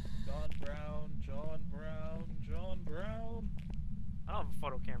 John Brown, John Brown, John Brown. I don't have a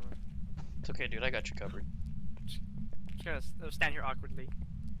photo camera. It's okay, dude. I got you covered. Just gonna stand here awkwardly.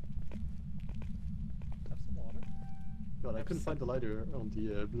 Have some water. God, I couldn't find the lighter on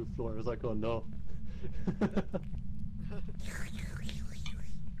the blue floor. I was like, oh no.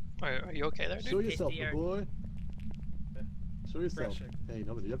 Are you okay there, dude? Show yourself, Tasty my air. boy. Yeah. Show yourself. Refreshing. Hey,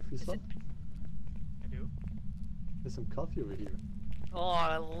 nobody, you have free stuff? I do. There's some coffee over here. Oh,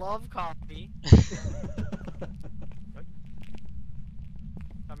 I love coffee.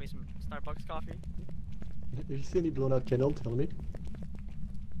 Got me some Starbucks coffee. If you see any blown out candle, tell me.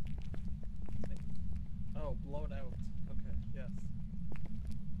 Oh, blown out. Okay, yes.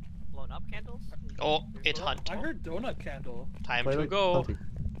 Blown up candles? Oh, There's it's blown up- hunt. I heard donut candle. Time By the to way, go. hunting.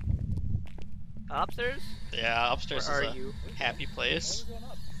 Upstairs? Yeah, upstairs Where are is a you? happy Why place. are we going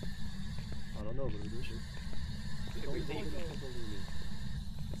up? I don't know, but it is. It we seems leave? like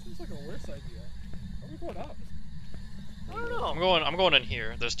a- This seems like a worse idea. Why are we going up? I don't know. I'm going in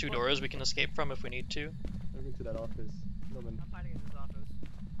here. There's 2 doors we can escape from if we need to. Moving to that office. No man. I'm hiding in this office.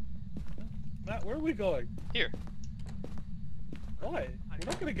 Matt, where are we going? Here. Why? We're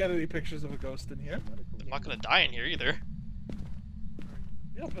not gonna get any pictures of a ghost in here. I'm not gonna die in here either.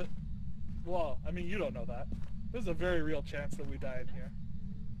 Yeah, but... Well, I mean, you don't know that. There's a very real chance that we die in here.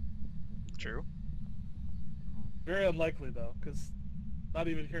 True. Very unlikely, though, because not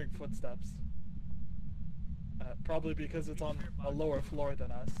even hearing footsteps. Probably because it's on a lower floor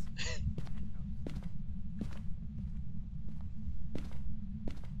than us.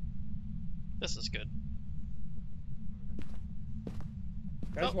 This is good.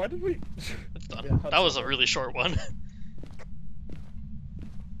 Guys, Oh. why did we... It's done. Yeah, That was a Hudson. really short one.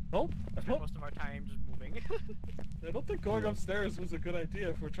 No, I Spend don't, most of our time just moving. I don't think going upstairs was a good idea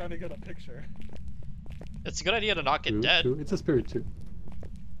if we're trying to get a picture. It's a good idea to not get True, dead. true. It's a spirit too.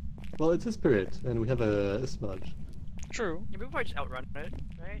 Well, it's a spirit, and we have a smudge. True. Yeah, we could probably just outrun it,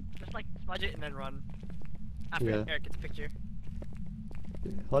 right? Just like smudge it and then run. After Yeah. Eric gets a picture.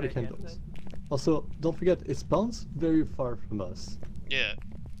 Hardy Okay, yeah, candles. Also, don't forget, it spawns very far from us. Yeah.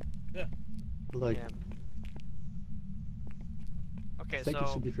 Like, Yeah. Okay, I think it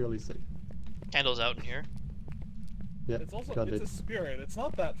so should be fairly safe. Candles out in here. Yeah, It's also, got it's it. a spirit. It's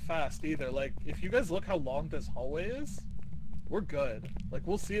not that fast either. Like, if you guys look how long this hallway is, we're good. Like,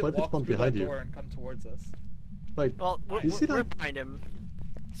 we'll see it What if walk one through behind that you? door and come towards us. Like, well, we're, You see we're that- behind him.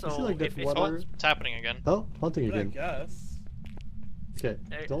 So see like that if it's water- Oh, it's happening again. oh, hunting I again. guess. Okay,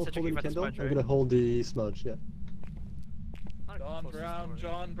 Hey, don't so hold any checking for the candle. smudge, I'm right? gonna hold the smudge. Yeah. Not John close this Brown, door.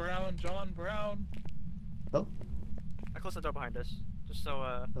 John Brown, John Brown. Oh, I close the door behind us, just so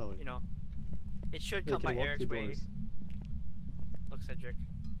Oh, you know, it should yeah, come you by can walk Eric's through way. doors. Look, Cedric.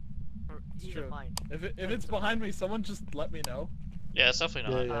 Or It's even true. mine. If it's behind me, someone just let me know. Yeah, it's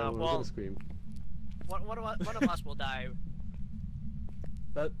definitely Yeah, not. yeah, we're well- gonna scream. One of us will die.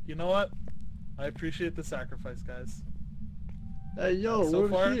 But you know what? I appreciate the sacrifice, guys. Hey, yo, So we're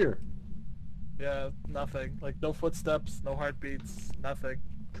far- here. Yeah, nothing. Like, no footsteps, no heartbeats, nothing.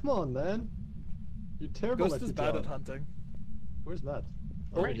 Come on, man. You're terrible Ghost at is your bad job. at hunting. Where's Matt?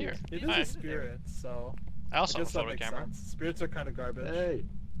 I'm right he here. is. It is Hi. a spirit, so I I also have a guess that photo makes camera. sense. Spirits are kind of garbage. Hey,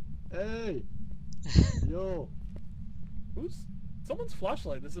 hey, yo. Who's? Someone's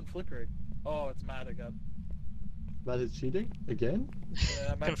flashlight isn't flickering. Oh, it's Matt again. Matt is cheating again. Yeah,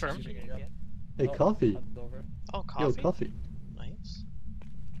 Matt's Confirmed. cheating again. Hey, Oh, coffee. hand over. Oh, Yo, coffee. coffee. Nice.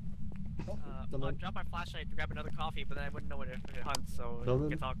 Come I'll on. drop my flashlight to grab another coffee, but then I wouldn't know when it hunts, so Roman? it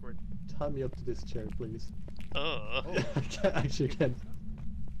gets awkward. Tie me up to this chair, please. Ugh. I actually can't.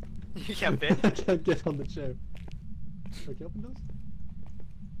 You can't fit. I can't get on the chair. Wait, can you open those?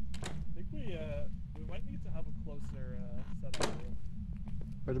 I think we might need to have a closer setup here.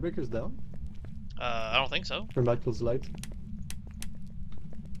 Are the breakers down? I don't think so. Or Matt close light?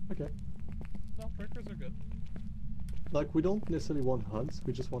 Okay. No, breakers are good. Like, we don't necessarily want hunts,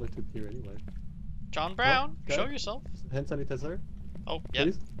 we just want it to appear anyway. John Brown, okay. show yourself. Hand sanitizer, Oh, yeah,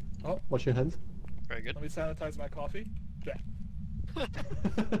 please. Oh. Wash your hands. very good. Let me sanitize my coffee. Yeah. Yeah,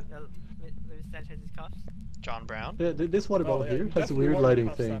 let me sanitize his cuffs? John Brown. Yeah, this water bottle yeah, here you has a definitely weird want your lighting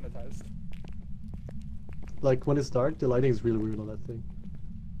cuffs thing. sanitized. Like when it's dark, the lighting is really weird on that thing.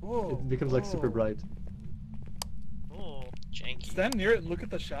 Whoa, It becomes like super whoa. bright. Oh. Janky. Stand near it and look at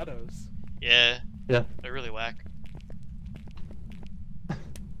the shadows. Yeah, Yeah. they're really whack. That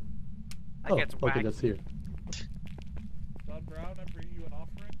Oh, gets okay, whacked. that's here. John Brown, I'm bringing you an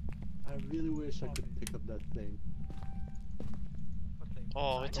offering. I really wish I could pick up that thing. What thing?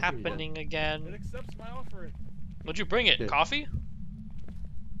 Oh, it's Something again. happening It again. accepts my offering. What'd you bring it? Yeah. Coffee?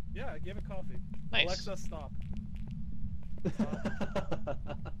 Yeah, I gave it coffee. Nice. Alexa, stop.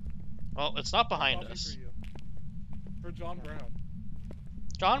 Well, it's not behind Coffee us. For you. For John Brown.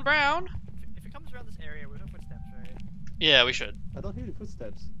 John Brown? If it comes around this area, we have footsteps, right? Yeah, we should. I don't hear the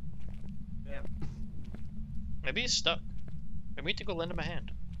footsteps. Yeah. Maybe he's stuck. Maybe we need to go lend him a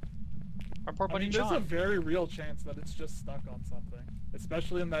hand. Our poor I buddy mean, there's a John. very real chance that it's just stuck on something.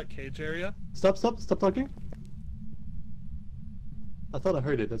 Especially in that cage area. Stop talking. I thought I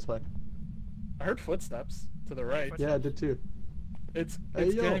heard it, that's why. I heard footsteps to the right. Yeah, I did too. It's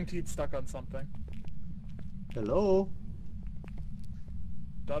Hey, yo. guaranteed stuck on something. Hello?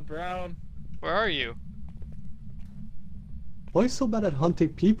 John Brown. Where are you? Why are you so bad at hunting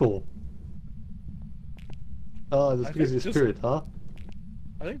people? Oh, that's I because think you're just- spirit, huh?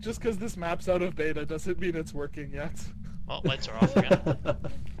 I think just because this map's out of beta doesn't mean it's working yet. Well, lights are off again.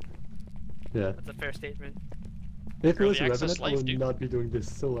 Yeah. That's a fair statement. If it Early was a access Revenant, I life, would dude. not be doing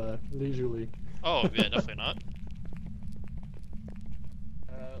this so leisurely. Oh, yeah, definitely not.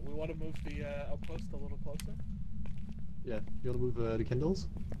 We want to move the outpost a little closer. Yeah, you wanna move the candles?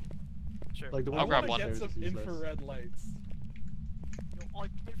 Sure. Like the I'll one grab I one. want to get some infrared lights. You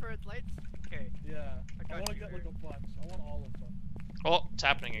want infrared lights? Okay. Yeah. I got want to you, get like a bunch. I want all of them. Oh, it's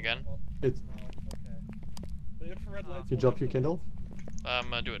happening again. Oh, It's. okay. The infrared lights. You will drop your definitely- Kindle? I'm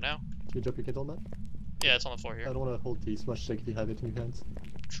gonna do it now. Can you drop your Kindle, Matt? Yeah, it's on the floor I here. don't want to hold these much, like if you have it in your hands.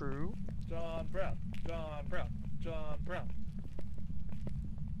 True. John Brown. John Brown. John Brown.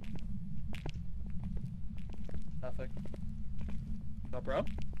 Nothing. John Brown?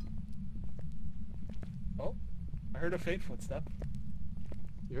 Oh, I heard a faint footstep.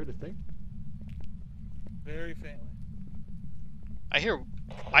 You heard a thing? Very faintly. I hear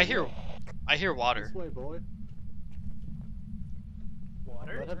water. This way, boy.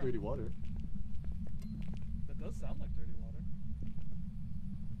 Water? Might have dirty water. That does sound like dirty water.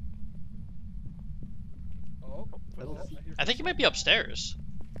 Oh, I don't footsteps. see- hear I think he might be upstairs.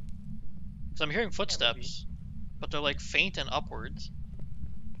 Cause I'm hearing footsteps, maybe. but they're like faint and upwards.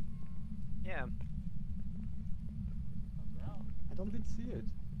 Yeah. John Brown. I don't even see it.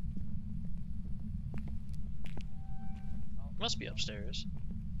 It must be upstairs.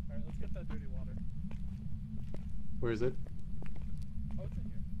 Alright, let's get that dirty water. Where is it? Oh, it's in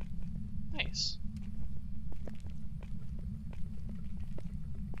here. Nice.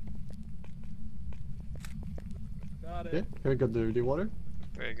 Got it. Yeah, here I got the dirty water.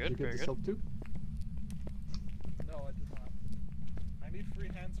 Very You good, get very the good. soap too? No, I did not. I need free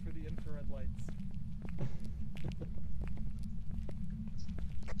hands for the infrared lights.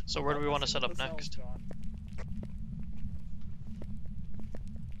 So where do we want to Messing set with up the cells, next? John.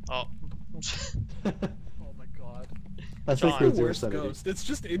 Oh. Oh my god. I think John. we're The zero worst sanity. ghost. It's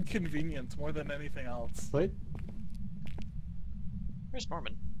just inconvenient more than anything else. Wait, Where's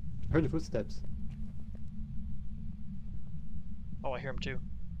Norman? I heard the footsteps. Oh, I hear him too.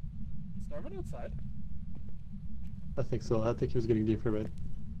 Is Norman outside? I think so. I think he was getting the infrared.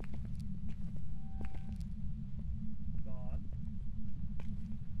 Dawn.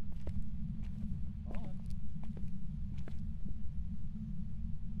 Dawn.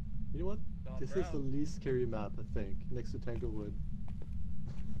 You know what? John This is the Brown. least scary map, I think, next to Tanglewood.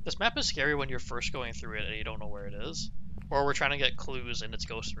 This map is scary when you're first going through it and you don't know where it is. Or we're trying to get clues in its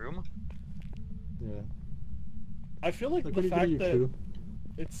ghost room. Yeah. I feel like Like the when you get fact your that clue.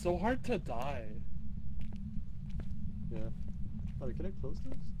 it's so hard to die. Yeah. Oh, can I close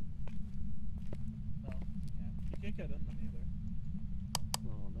those? No, you can't. You can't get in them either.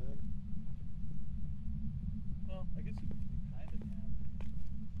 Oh man. Well, I guess you kind of can.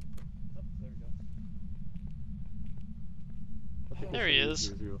 Oh, there we go. I think There it's he only is.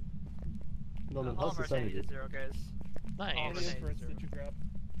 0, 0. No, no, All how's of our the sanity sanity? is 0, guys. How Nice. many Nice. infrareds did you grab?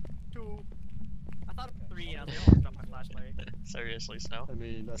 2. I thought Okay. 3 and I almost dropped my flashlight. Seriously, Snow. I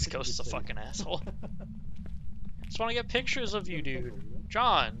mean, I This think ghost is it'd a be safe. fucking asshole. Just want to get pictures of you, Is there a dude. candle, you know?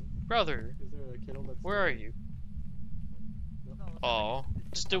 John, brother, Is there a candle that's where are you? No, it's Oh, not like-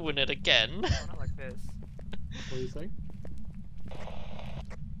 it's doing it again. No, not like this. What are you saying?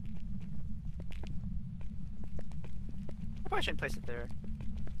 I probably shouldn't place it there.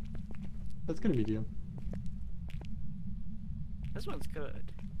 Let's get a medium. This one's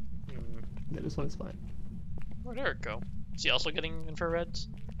good. Yeah, this one is fine. Where'd Eric go? Is he also getting infrareds?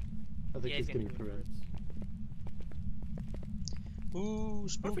 I think Yeah, he's gonna getting do infrared. Ooh, What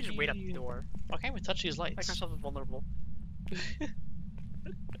spooky. if we just wait at the door? Why can't we touch these Make lights? ourselves vulnerable. You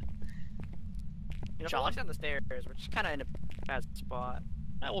know, John? we're walking down the stairs, we're just kind of in a bad spot.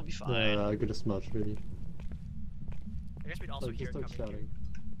 That will be fine. I got a smudge, really. I guess we'd also Like, hear just it start coming.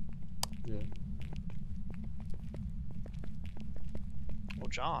 shouting. Yeah. Well,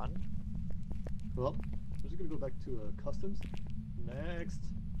 John. Well, we're just gonna go back to customs. Next.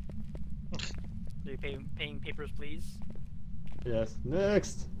 Do you paying papers, please? Yes,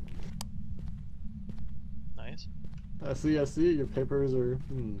 next. Nice. I see. Your papers are.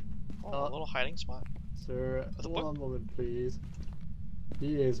 Oh, a little hiding spot. Sir, With a one book? moment, please.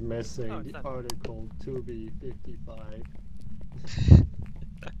 He is missing Oh, it's the done. article 2B55.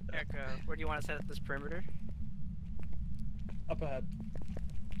 Eric, where do you want to set up this perimeter? Up ahead.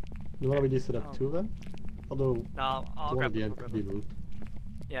 You want me to set up Oh. two of them? Although, No, I'll one grab at the the end could be moved.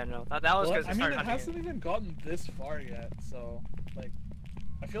 Yeah, no, that was Well, because I mean, it hasn't even gotten this far yet, so like,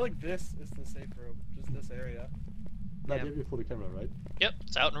 I feel like this is the safe room, just this area. Now, Yeah. you have your full camera, right? Yep,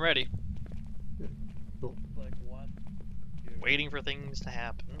 it's out and ready. Cool. Like one. Here. Waiting for things to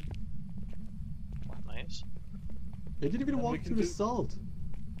happen. Nice. They didn't even Then we walk can through the do- salt.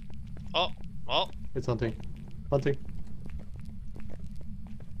 Oh, well, It's hunting. Hunting.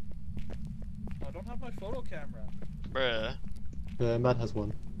 Oh, I don't have my photo camera. bruh. Matt has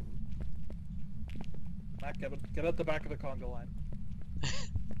one. Matt, get at the back of the conga line.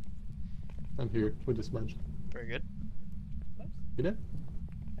 I'm here with the smudge. Very good. Nice. You know?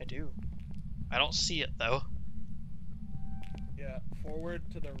 I do. I don't see it though. Yeah, forward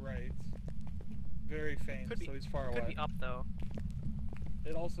to the right. Very faint, Could be- so he's far Could away. be up though.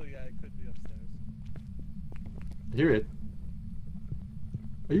 It also, yeah, it could be upstairs. I hear it.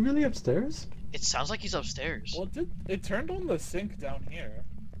 Are you really upstairs? It sounds like he's upstairs. Well, it turned on the sink down here.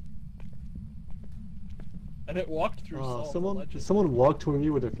 And it walked through salt. allegedly. Someone walked toward me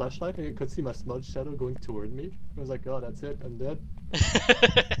with a flashlight and I could see my smudge shadow going toward me. I was like, oh, that's it, I'm dead.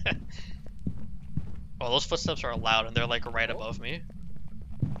 Well, those footsteps are loud and they're like right Oh. above me.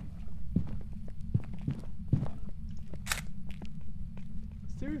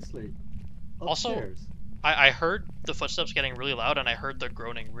 Seriously. Also- Upstairs. I heard the footsteps getting really loud and I heard the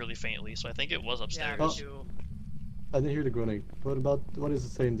groaning really faintly, so I think it was Yeah, upstairs. me Oh. too. I didn't hear the groaning. What does it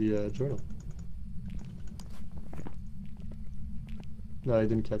say in the journal? No, I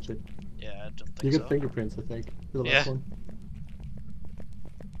didn't catch it. Yeah, I don't think You so. get fingerprints, I think. The last Yeah. one.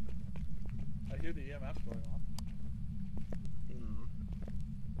 I hear the EMF going on.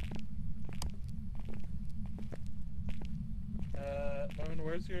 Hmm. Norman,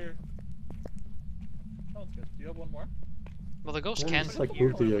 where's your... Oh, it's good. Do you have one more? Well, the ghost Yeah, can. just Put like it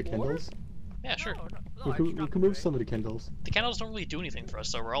move the on the floor? candles. Yeah, sure. No, We I can, just we dropped can it move away. some of the candles. The candles don't really do anything for us,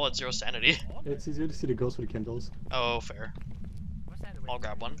 so we're all at 0 sanity. It's easier to see the ghost with the candles. Oh, fair. What's that? I'll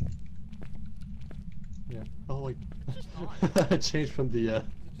grab one. Yeah. Oh, wait. It's just I changed from the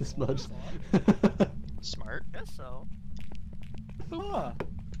smudge. Smart. Guess so. Huh.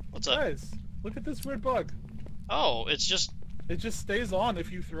 What's up? Guys, look at this weird bug. Oh, it's just... It just stays on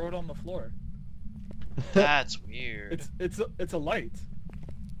if you throw it on the floor. That's weird. It's a light.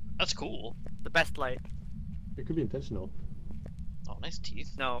 That's cool. The best light. It could be intentional. Oh, nice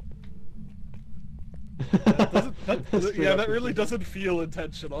teeth. No. Yeah, that really doesn't feel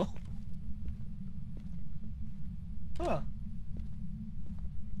intentional. Huh.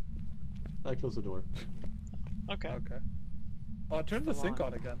 I close the door. Okay. Okay. Oh, turn the Full sink on.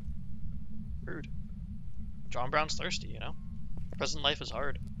 on again. Rude. John Brown's thirsty, you know? Present life is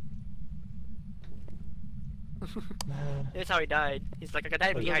hard. That's how he died. He's like, I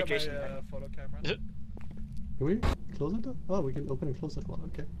died of Look at dehydration. my photo camera. Can we close it? Oh, we can open and close that one.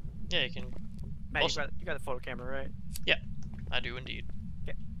 Okay. Yeah, you can... Matt, Also- you got the photo camera, right? I do indeed.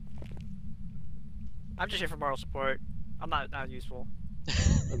 I'm just here for moral support. I'm not useful.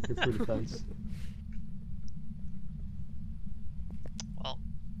 I'm here for defense. Well,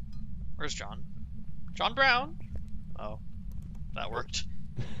 where's John? John Brown? Oh, that worked.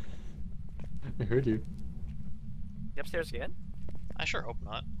 I heard you. You upstairs again? I sure hope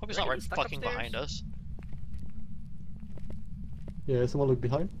not. Hope he's Rick, not are right you stuck fucking upstairs? behind us. Yeah, someone look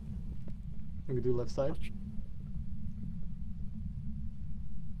behind. We can do left side.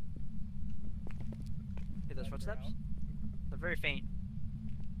 Hear those footsteps? Brown. They're very faint,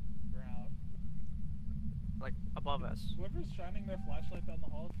 Brown. like above us. Whoever's shining their flashlight down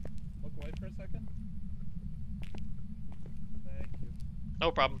the hall, look away for a second. Thank you.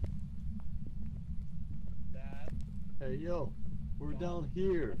 No problem. Hey yo, we're down I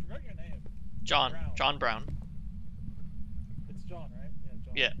here. forgot your name. John. Brown. John Brown. It's John, right? Yeah,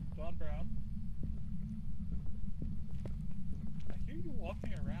 John. Yeah. John Brown. I hear you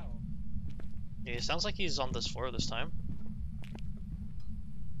walking around. Yeah, it sounds like he's on this floor this time.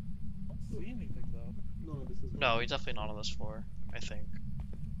 I don't see anything though. No, this is. No, he's definitely not on this floor, I think.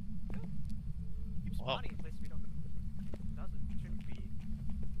 Keeps Well. spawning in places we don't. Shouldn't be.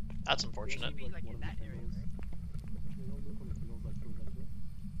 That's unfortunate. Should be like in that area, right? They don't look on the tunnels like those up there.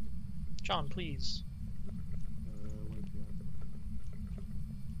 John, please. Where is he at?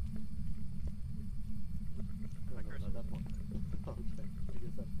 My No, cursor. not that one. Okay, I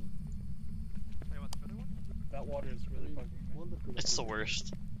guess that's one. Tell you what, the further one? That water is I really mean, bugging me. one that could It's the have-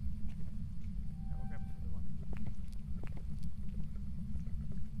 worst. Yeah, we'll grab the further one.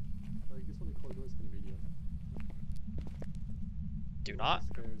 I guess when the corridors can be medium. Do not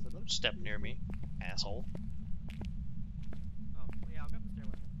Stairs, I don't step see near me, asshole. Oh, well, yeah, I'll grab the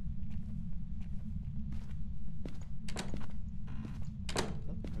stairway. Oh,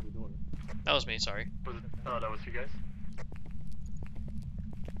 I have a door. That was me, sorry. Was it? Oh, that was you guys?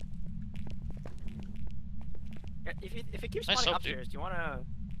 Yeah, if it keeps Nice spawning soap, dude. upstairs, do you wanna?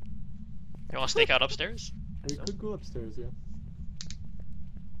 You wanna stake out upstairs? We So? could go upstairs, yeah.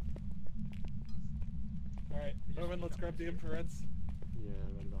 Alright, Norman, let's grab the infrareds. Yeah,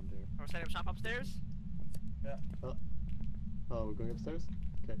 right down there. Or setting up shop upstairs? Oh, we're going upstairs?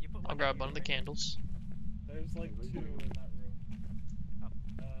 Okay. You put I'll one grab down one of the here, right? candles. There's like Right two here. in that room.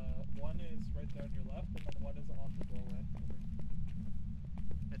 Oh. One is right there on your left, and then one is on the doorway.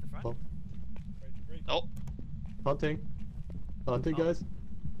 At the front? Oh. Right. Oh, Hunting. Hunting, Oh. guys.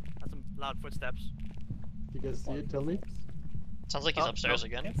 That's some loud footsteps. You guys see it? Tell me. sounds like he's Oh, upstairs no.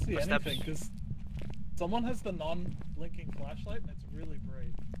 again. Can't see Footsteps. anything because someone has the non-blinking flashlight and it's really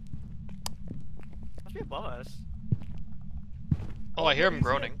bright. Must be above us. Oh, I hear him he's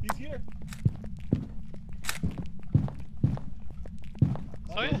here, groaning. He's here.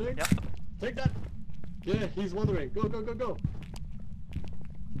 Oh, yeah. Hunting? Yep. Take that! Yeah, he's wandering. Go, go, go, go!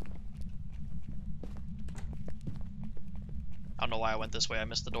 I don't know why I went this way, I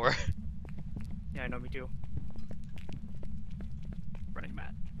missed the door. Yeah, I know, me too. Running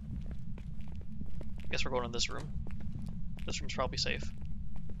mad. Guess we're going in this room. This room's probably safe.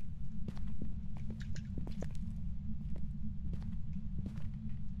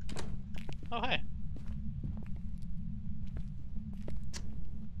 Oh, hey.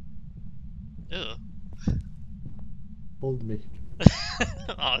 Ew. Hold me.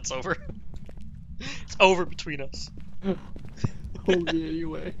 Oh, it's over. It's over between us. Hold me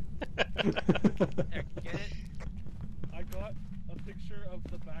anyway. Eric, you get it? I got a picture of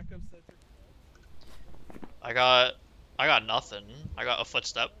the back of Cedric. I got nothing. I got a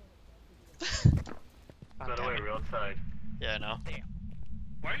footstep. By the way, we're outside. Yeah, I know.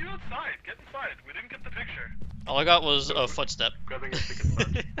 Why are you outside? Get inside. We didn't get the picture. All I got was a footstep. Grabbing a chicken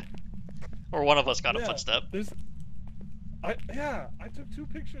sponge. Or one of us got a Yeah, footstep. I took two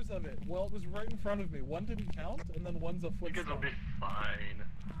pictures of it. Well, it was right in front of me. One didn't count, and then one's a You guys footstep. will be fine.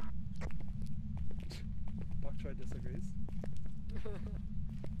 Bok Choy disagrees.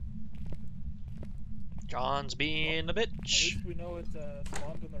 John's being a At bitch. least we know it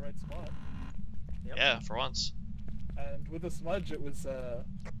spawned in the right spot. Yep. Yeah, for once. And with the smudge, it was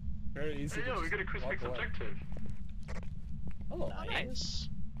very easy Hey, to yo, we just got a quick walk away. objective. Oh, Nice.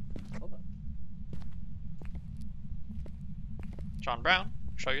 hold on. John Brown,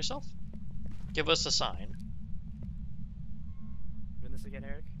 show yourself. Give us a sign. Doing this again,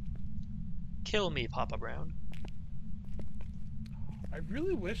 Eric? Kill me, Papa Brown. I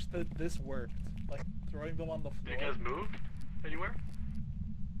really wish that this worked. Like, throwing them on the Did floor. you guys move anywhere?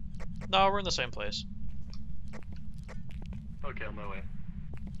 No, we're in the same place. Okay, on my way.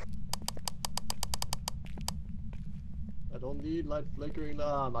 I don't need light flickering.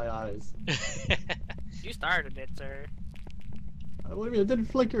 Ah, my eyes. You started it, sir. What do you mean? It didn't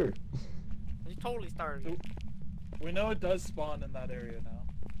flicker. You totally started it. We know it does spawn in that area now.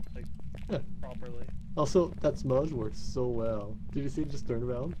 Like, Yeah. properly. Also, that smudge works so well. Did you see it just turn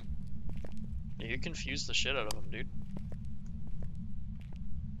around? You confused the shit out of him, dude.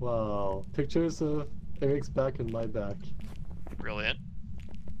 Wow. Pictures of Eric's back and my back. Brilliant.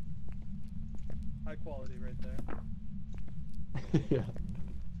 High quality right there. Yeah.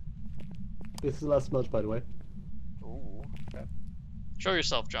 This is the last smudge, by the way. Ooh. Okay. Show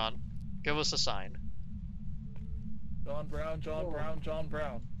yourself, John. Give us a sign. John Brown, John Oh. Brown, John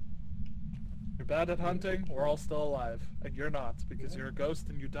Brown. You're bad at hunting, we're all still alive. And you're not, because you're a ghost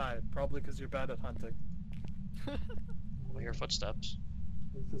and you died. Probably because you're bad at hunting. I hear footsteps.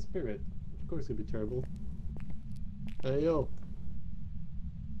 It's the spirit. Of course it'd be terrible. Hey yo.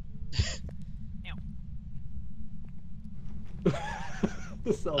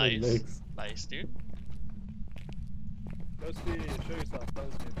 The sound it Nice. makes. Nice, dude. Ghosty, show yourself. That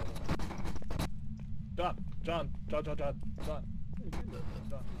was me, by the way. John. John.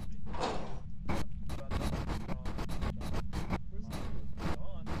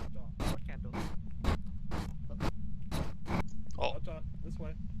 What candle? Oh, John, this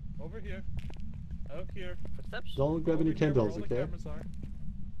way. Over here. Out here. Footsteps? Don't grab any Over here where candles, all the okay? cameras are.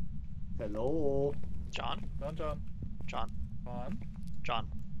 Hello. John? John. John? John. John? John.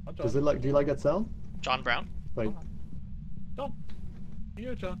 Does it like? Do you like that sound? John Brown? Wait, John.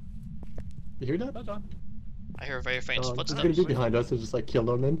 Here, John. you hear that? No, John. I hear very faint It's footsteps. gonna be behind us, so just like kill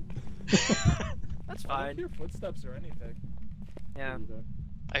Norman. That's I don't fine. hear footsteps or anything. Yeah.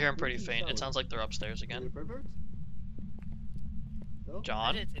 I hear him pretty Where's the faint. It sound? sounds like they're upstairs again. Pervert? No?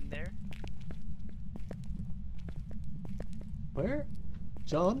 John? It's in there. Where?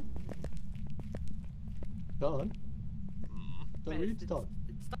 John? John? Hmm. John, Man, we need to talk.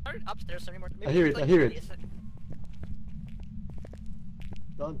 It started upstairs anymore. I hear it, I hear it.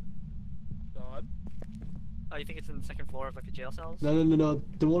 John? John. Oh, you think it's in the second floor of like the jail cells? No.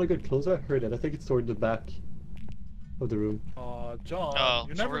 The one I got closer, I heard it. I think it's toward the back of the room. Aw, John. Oh,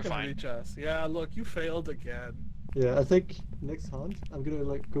 You're so never we're gonna fine. reach us. Yeah, look, you failed again. Yeah, I think next hunt, I'm gonna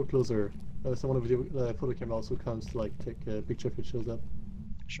like go closer. Someone of the photo camera also comes to like take a picture if it shows up.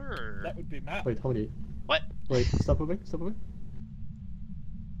 Sure. That would be Matt. Wait, how many? What? Wait, stop moving.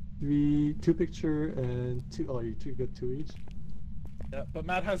 2 picture and 2. Oh, you got 2 each. Yeah, but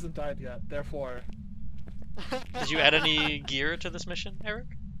Matt hasn't died yet, therefore Did you add any gear to this mission, Eric?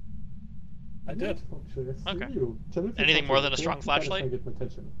 I did. Actually, I see Okay. you. Tell me if you Anything talk more to than me. a strong You're kinda flashlight? trying to get my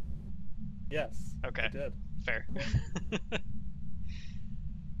attention. Yes. Okay. I did. Fair.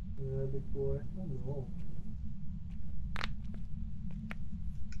 Yeah, big boy. I don't know.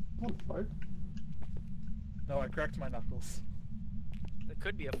 Come on, fart. No, I cracked my knuckles. It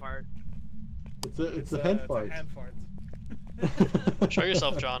could be a fart. It's a hand it's fart. a hand fart. Show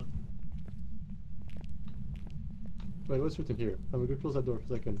yourself, John. Wait, what's written here? I'm gonna close that door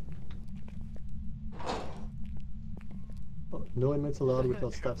for a second. Oh, no inmates allowed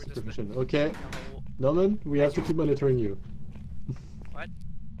without staff We're just- supervision. Okay, No. Norman, we have to keep monitoring you. What?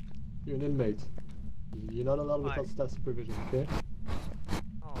 You're an inmate. You're not allowed Why? without staff supervision, okay?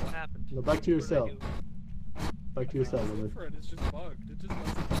 Oh, what happened? No, back to your What did I cell. do? Back to your cell, Look Norman. for it. It's just bugged. It just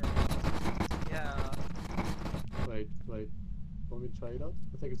doesn't work. Yeah. Wait. Want me to try it out?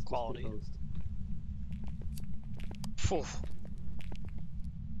 I think it's Quality. just closed. Phew.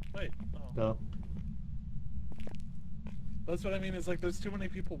 Wait. Oh. No. That's what I mean. Is like there's too many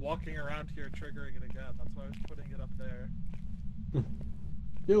people walking around here triggering it again. That's why I was putting it up there.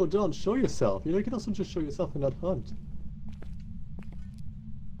 Yo, John, show yourself. You know, you can also just show yourself and not hunt. Do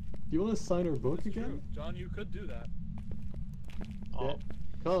you want to sign our book That's again? true. John, you could do that. Oh. Yeah.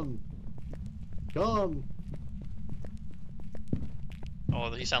 Come. Oh,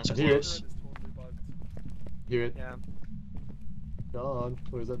 he sounds I hear it. close. It is totally bugged. Hear it. Yeah. John,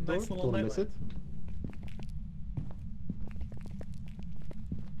 where's that door? Nice little Don't wanna miss nightlight. it.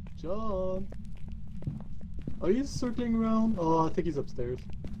 John. Are you circling around? Oh, I think he's upstairs.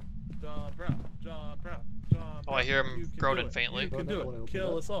 John Brown. Oh, I hear him You can do groaning it. faintly. You can Oh, do no, I wanna it. open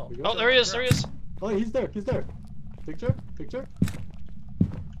Kill that. us all. We go. Oh, there he is, there he is. Oh, he's there. Picture.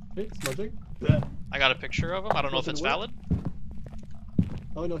 Hey, smudging. I got a picture of him. I don't know if it's valid.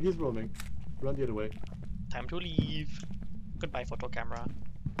 Oh no, he's roaming. Run the other way. Time to leave. Goodbye, photo camera.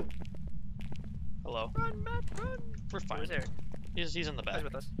 Hello. Run, Matt, run! We're fine. Where's Eric? He's in the He's back.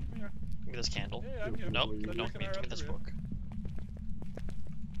 with us. Give me this candle. Yeah, I'm here. Nope, Go no, check give me this our book.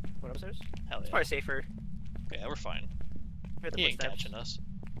 What, upstairs? Hell It's yeah. probably safer. Yeah, we're fine. Hear the He ain't footsteps. catching us.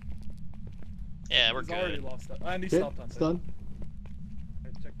 Yeah, we're He's already good. lost that. And he Okay, stopped on it's it. done.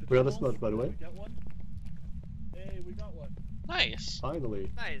 Alright, check the We're on the channels. smudge, by the way. Did we get one? Hey, we got one. Nice.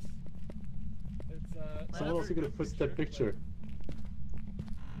 Finally. Nice. It's Someone also got a footstep picture.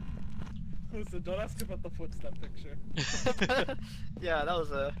 Listen, don't ask about the footstep picture. Yeah, that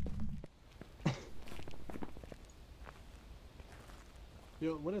was a.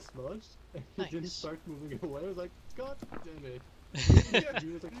 Yo, when I smudged, he didn't Nice. start moving away. I was like, God damn it. Yeah, He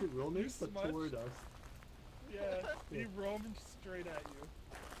was actually roaming, you but smudged. toward us. Yeah, he Yeah. roamed straight at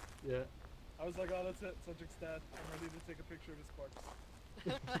you. Yeah. I was like, oh, that's it. Subject's dead. I'm ready to take a picture of his corpse.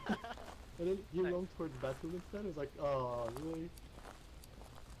 And then he Nice. roamed towards the bathroom instead. I was like, oh, really?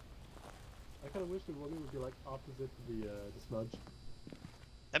 I kind of wish the roaming would be like opposite the smudge.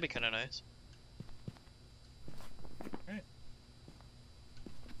 That'd be kind of nice.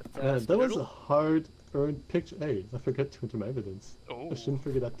 Man, that was a Skedoodle? hard earned picture. Hey, I forgot to enter my evidence. Oh. I shouldn't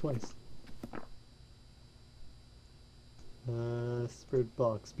forget that twice. Spirit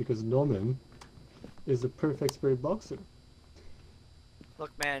box, because Norman is a perfect spirit boxer.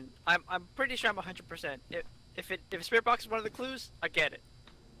 Look, man, I'm pretty sure I'm 100%. If spirit box is one of the clues, I get it.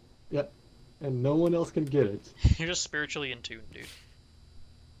 Yeah, and no one else can get it. You're just spiritually in tune, dude.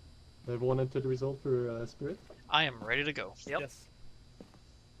 Everyone entered the result for spirit? I am ready to go. Yep. Yes.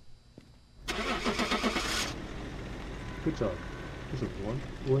 Good job. Good job, everyone.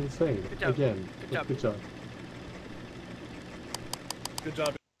 We're insane. Good job. Again, Good job. good job. Good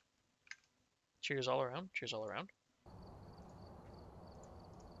job. Cheers all around. Cheers all around.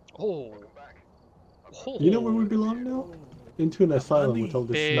 Oh. Oh. You know where we belong now? Into an asylum with all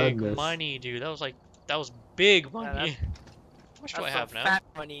this Big madness. money, dude. That was big money. that's- How much do I That's have some now? fat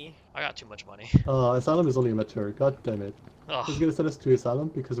money. I got too much money. Asylum is only a mature. God damn it. Ugh, He's gonna send us to Asylum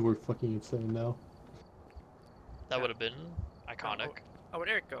because we're fucking insane now. that would have been iconic. Oh, where'd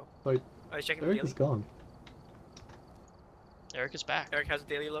Eric go? Wait, Oh, he's checking Eric the daily. is gone. Eric is back. Eric has a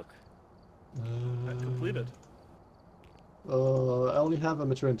daily look. That completed. I only have a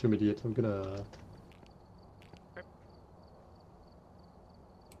mature intermediate. I'm gonna.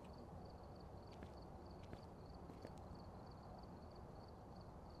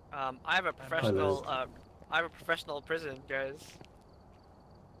 I have a professional. I have a professional prison, guys.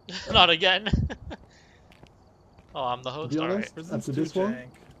 Not again. Oh, I'm the To host. be All right. honest, Prison's after too this one, jank.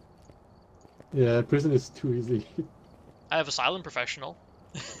 yeah, prison is too easy. I have Asylum Professional.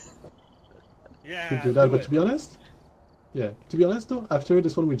 Yeah. to do that, do but it. to be honest, yeah, to be honest though, after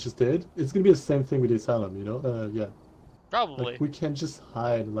this one we just did, it's gonna be the same thing with the Asylum, you know? Yeah. Probably. Like, we can just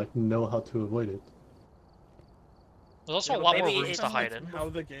hide, like, know how to avoid it. There's also Yeah, a but lot more maybe rooms it's to hide That's in. how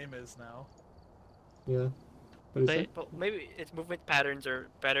the game is now. Yeah. What do you They- say? But maybe its movement patterns are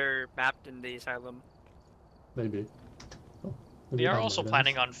better mapped in the asylum. Maybe. Oh, We are also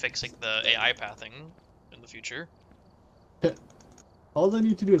planning on fixing the AI pathing in the future. All they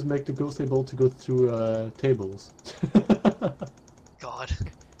need to do is make the ghost able to go through tables. God.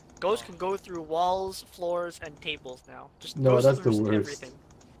 Ghosts can go through walls, floors, and tables now. Just No, goes that's through the worst. everything.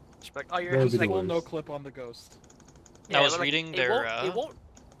 Just like, oh, you're That would be just the like, worst. No clip on the ghost. I was but, like, reading it their, won't- It won't.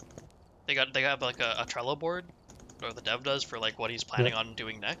 They got like a Trello board, or the dev does, for like what he's planning on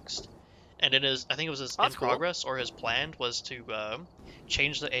doing next. And it is, I think it was his That's in cool. progress, or his plan was to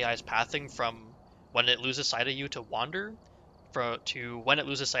change the AI's pathing from when it loses sight of you to wander, to when it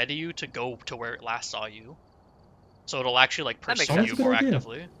loses sight of you to go to where it last saw you. So it'll actually like That makes pursue you sense. more That's a good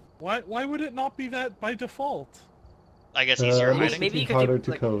actively. Why would it not be that by default? I guess easier maybe- hiding, maybe you could harder do,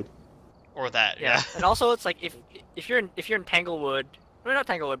 to like- code. or that. Yeah. Yeah. And also, it's like if you're in Tanglewood, well, not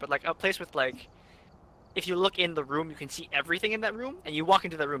Tanglewood, but like a place with like, if you look in the room, you can see everything in that room, and you walk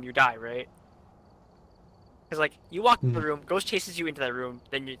into that room, you die, right? Because like you walk into the room, ghost chases you into that room,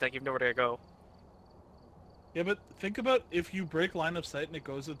 then you like you've nowhere to go. Yeah, but think about if you break line of sight and it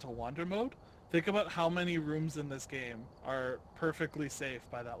goes into wander mode. Think about how many rooms in this game are perfectly safe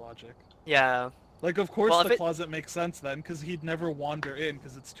by that logic. Yeah. Like, of course Well, if the it- closet makes sense then, because he'd never wander in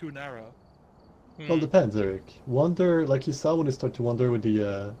because it's too narrow. Well, Hmm. depends, Eric. Wander, like you saw when it started to wander with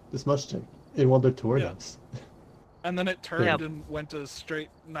the smudge check. It wandered toward Yeah. us. And then it turned Yeah. and went a straight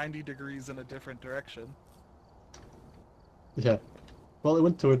 90 degrees in a different direction. Yeah. Well, it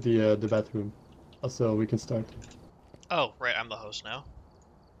went toward the bathroom. Also, we can start. Oh, right. I'm the host now.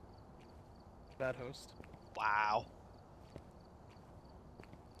 Bad host. Wow.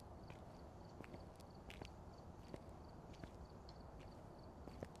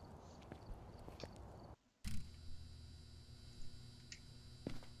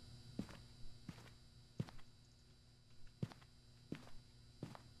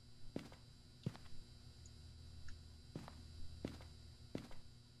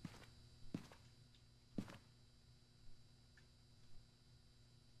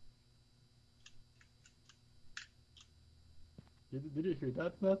 Did you hear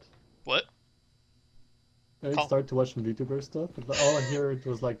that, Matt? What? I Call- started to watch some VTuber stuff, but all I heard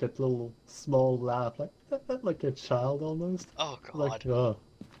was like that little small laugh, like like a child almost. Oh God. Like, oh.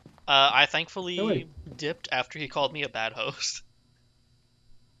 I thankfully Oh, wait. dipped after he called me a bad host.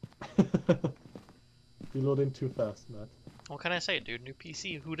 You load in too fast, Matt. What can I say, dude? New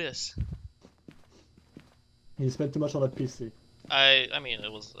PC. Who dis? You spent too much on that PC. I mean,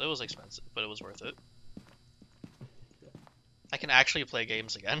 it was expensive, but it was worth it. I can actually play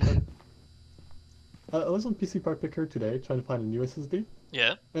games again. I was on PC Part Picker today trying to find a new SSD,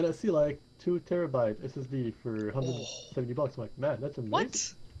 Yeah. and I see like 2 terabyte SSD for $170. I'm like, man, that's amazing.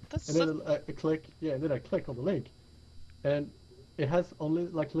 What? That's And then I click, yeah, and then I click on the link, and it has only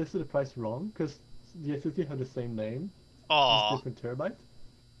like listed the price wrong because the SSD had the same name, just Aw, different terabyte.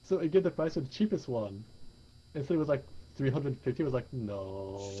 So it gave the price of the cheapest one. Instead it was like 350. It was like,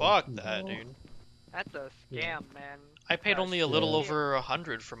 no. fuck that, no. dude. That's a Yeah. scam, man. I paid only a little Yeah. over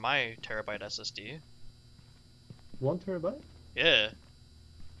 100 for my terabyte SSD. 1 terabyte? Yeah,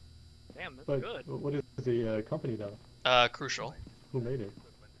 Damn, that's But good. what is the company though? Crucial. Who made it?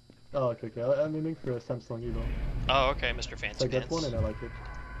 Oh, okay. I'm aiming for a Samsung Evo. Oh, okay, Mr. So Fancy I got one Pants. and I like it.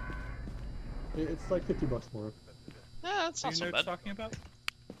 It's like $50 more. Yeah, that's Do not you so know what bad. you're talking about?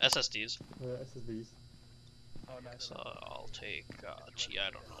 SSDs. SSDs. Oh, nice. So I'll take, gee, I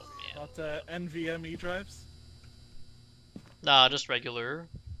don't know, man. Not NVMe drives? Nah, just regular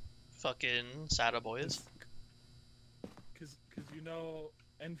fucking SATA boys. Because you know,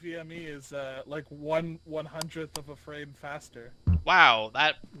 NVMe is like 1/100th of a frame faster. Wow,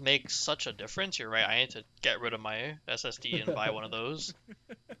 that makes such a difference. You're right, I need to get rid of my SSD and buy one of those.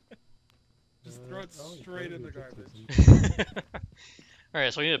 Just throw it straight in the garbage.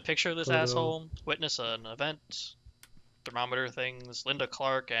 Alright, so we need a picture of this Photo. asshole, witness an event, thermometer things, Linda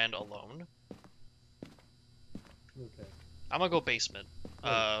Clark, and alone. Okay. I'm gonna go basement.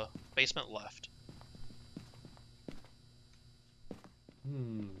 Right. Basement left.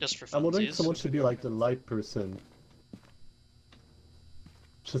 Just for I'm wondering funsies. if someone should be like the light person.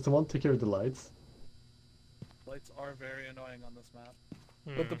 Should someone take care of the lights? Lights are very annoying on this map.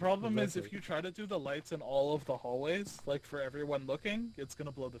 Hmm. But the problem is if exactly. you try to do the lights in all of the hallways, like for everyone looking, it's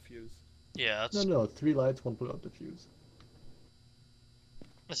gonna blow the fuse. Yeah, that's No, 3 lights, 1 put out the fuse.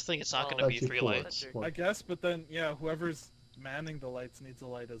 the thing. It's not Well, gonna be Actually, 3 4. lights. Four. I guess, but then, yeah, whoever's manning the lights needs a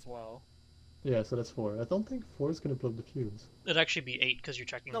light as well. Yeah, so that's 4. I don't think 4 is gonna blow the fuse. It'd actually be 8 because you're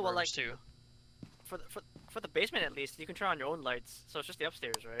checking No, the well, rooms like- too. For the basement at least, you can turn on your own lights, so it's just the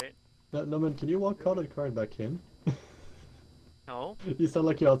upstairs, right? No, man, can you walk out of the car and back in? No? You sound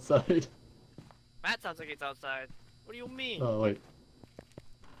like you're outside. Matt sounds like he's outside. What do you mean? Oh, wait.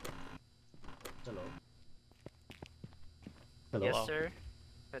 Hello. Hello. Yes, Hello. sir.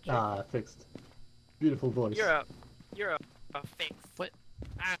 That's you. Ah, fixed. Beautiful voice. You're a fix. What?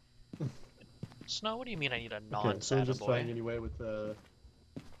 Snow, what do you mean I need a Okay, so we're non-SATA just boy? trying anyway with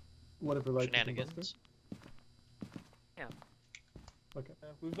whatever light we can Shenanigans. muster. Okay. Yeah,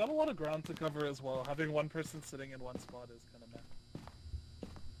 we've got a lot of ground to cover as well. Having one person sitting in one spot is kind of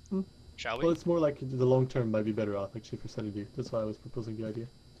meh. Shall we? Well, it's more like the long term might be better off actually for sanity. That's why I was proposing the idea.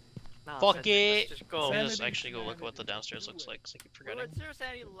 Nah, Fuck let's it! just go. Let me Sanity, just actually go look at what the sanity, downstairs do looks it. like, because I keep We were forgetting. at zero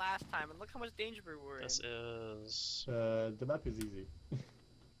sanity last time, and look how much danger we were in. This is... The map is easy.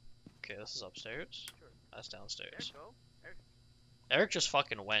 Okay, this is upstairs. Sure. That's There downstairs. you go. Eric just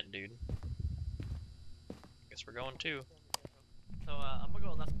fucking went, dude. Guess we're going too. So I'm gonna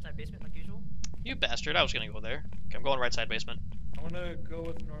go left side basement like usual. You bastard, I was gonna go there. Okay, I'm going right side basement. I want to go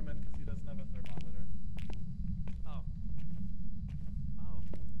with Norman because he doesn't have a thermometer. Oh. Oh.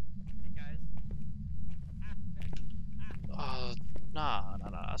 Hey guys. Nah,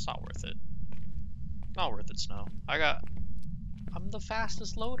 that's not worth it. Not worth it, Snow. I'm the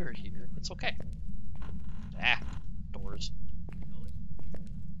fastest loader here. It's okay. Ah, doors.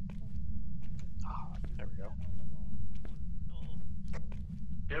 Ah, there we go.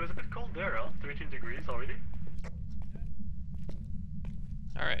 Yeah, it was a bit cold there, huh? 13 degrees already.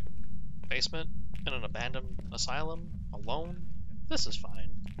 Alright. Basement in an abandoned asylum, alone. This is fine.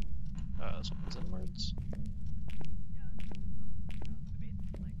 This one's inwards.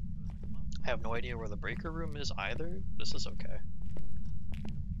 I have no idea where the breaker room is either. This is okay.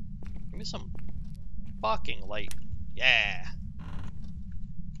 Give me some fucking light. Yeah!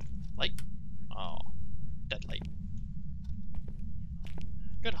 Light. Oh. Dead light.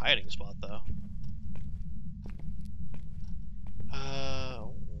 Good hiding spot though.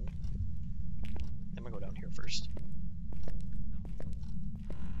 I'm gonna go down here first.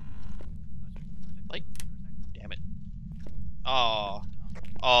 Light. Damn it. Oh.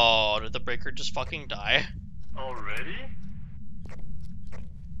 Oh, did the breaker just fucking die? Already?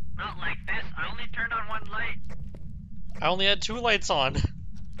 Not like this. I only turned on one light. I only had 2 lights on. Same.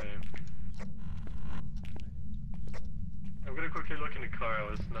 I'm gonna quickly look in the car. I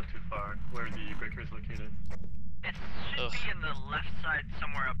was not too far. Where the breaker is located. It should Ugh. be in the left side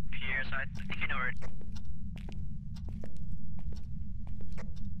somewhere up here, so I think you know where.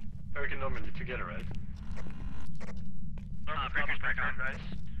 Eric and Norman, you together, right? Breaker's back on, guys.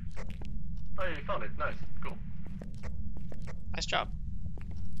 Oh, yeah, you found it. Nice. Cool. Nice job.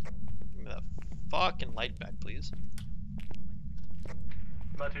 Give me that fucking light back, please.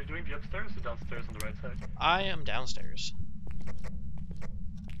 Matt, are you doing the upstairs or downstairs on the right side? I am downstairs.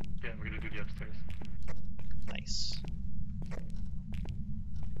 Yeah, we're gonna do the upstairs.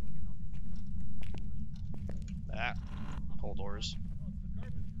 Ah, hold doors. Oh, it's the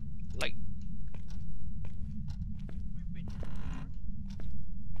garbage room. Light. We've been here before.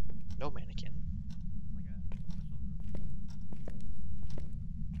 No mannequin. It's like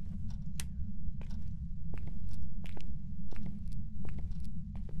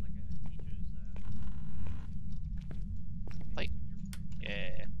a special room. Like a teacher's Light.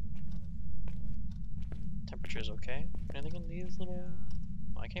 Yeah. Temperature's okay. Anything in these little? yeah.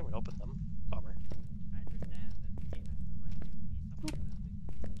 Oh, I can't even open them. Bummer. I understand that you have to like be somewhat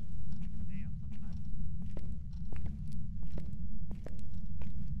realistic, but like, damn, sometimes.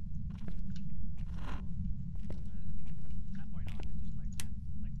 I think from that point on,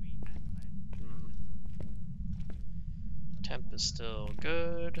 it's just like like we outside Hmm. joint. Temp is still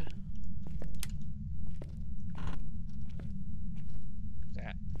good.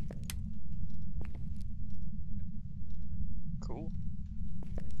 That. Cool.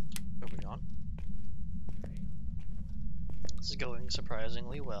 Moving on. This is going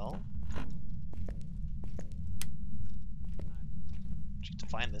surprisingly well. Just to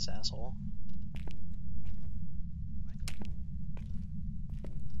find this asshole.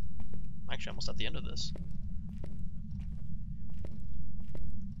 I'm actually almost at the end of this.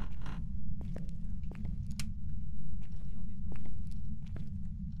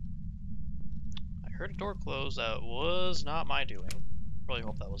 I heard a door close that was not my doing. Really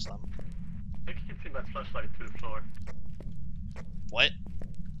hope that was them. I think you can see my flashlight to the floor. What?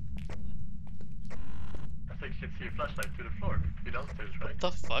 I think you can see a flashlight to the floor. You're downstairs, right? What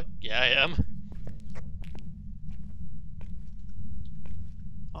the fuck? Yeah, I am.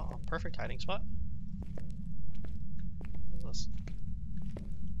 Oh, perfect hiding spot. What is this?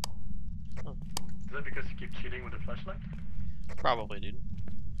 Is that because you keep cheating with the flashlight? Probably, dude.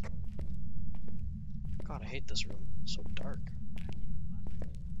 God, I hate this room. It's so dark.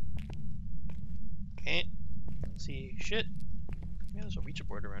 Can't see shit. Yeah, there's a Ouija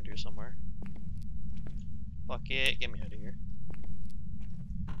board around here somewhere. Fuck it, get me out of here.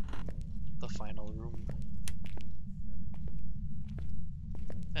 The final room.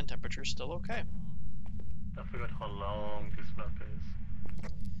 And temperature's still okay. I forgot how long this map is.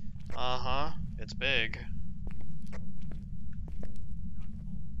 Uh-huh, it's big.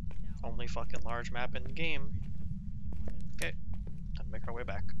 Only fucking large map in the game. Okay, time to make our way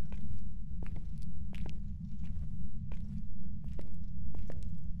back.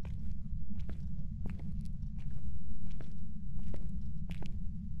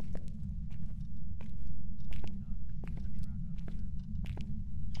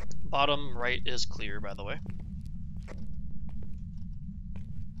 Bottom right is clear, by the way.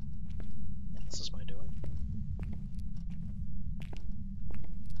 This is my doing.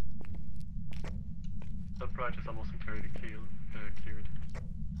 Top right is almost entirely cleared.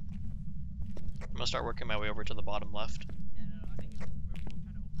 I'm gonna start working my way over to the bottom left. Yeah, no, I think it's just we're both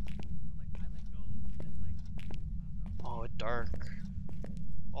kind of open. So like I let go, but then like I don't know. Oh, it's dark.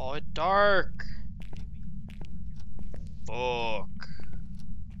 Oh, it's dark. Fuck.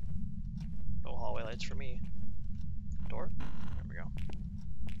 No hallway lights for me. Door? There we go.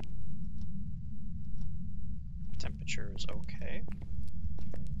 Temperature is okay.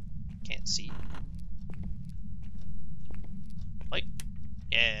 Can't see. Light.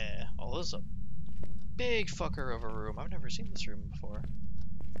 Yeah. Oh, this is a big fucker of a room. I've never seen this room before.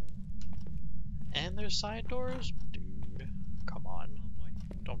 And there's side doors? Dude, come on. Oh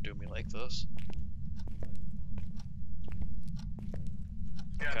boy. Don't do me like this.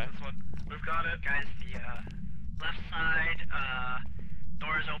 Yeah, Okay. this one. We've got it. Guys, the left side,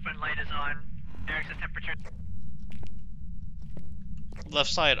 door is open, light is on. Derek says temperature. Left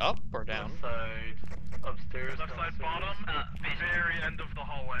side up or down? Left side upstairs. Left side downstairs. bottom, very end of the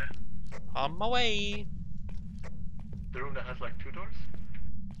hallway. On my way. The room that has like 2 doors?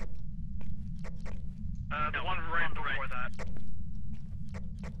 The No, one right on the before right. that.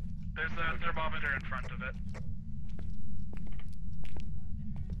 There's a thermometer in front of it.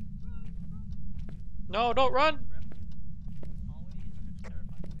 No, don't run! Hallway is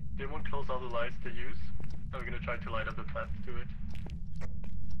terrifying thing. Did anyone close all the lights they use? I'm gonna try to light up the path to it.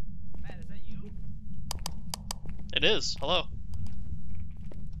 Matt, is that you? It is. Hello.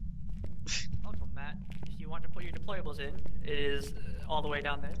 Welcome, Matt. If you want to put your deployables in, it is all the way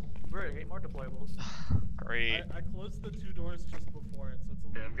down there. We're gonna get more deployables. Great. I closed the 2 doors just before it, so it's a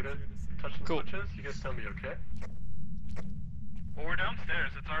Yeah, little I'm gonna easier to see. touch some Cool. switches. You guys tell me, okay? Well, we're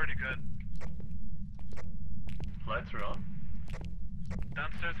downstairs. It's already good. Lights are on.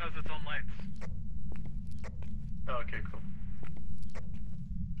 Downstairs has its own lights. Oh, okay, cool.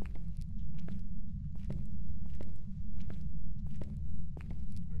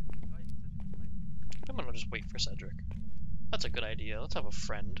 I'm gonna just wait for Cedric. That's a good idea. Let's have a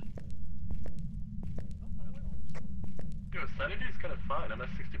friend. Yo, sanity is kind of fun. I'm at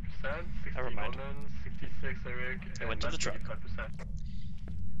 60%, 60 Never mind. Ronan, 66 Eric, I and went to the Matt truck.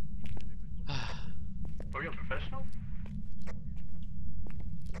 35%. Are we a professional?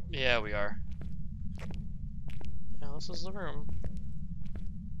 Yeah, we are. Yeah, this is the room.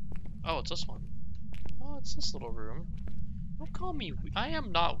 Oh, it's this one. Oh, it's this little room. Don't call me weak. I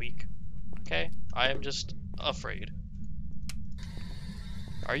am not weak. Okay? I am just afraid.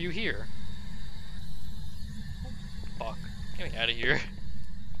 Are you here? Fuck. Get me out of here.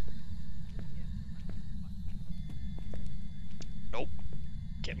 Nope.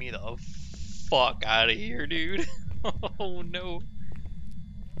 Get me the fuck out of here, dude. Oh no.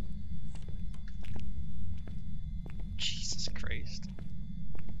 Jesus Christ.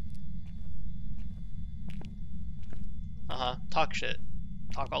 Talk shit.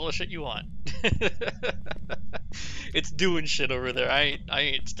 Talk all the shit you want. It's doing shit over there. I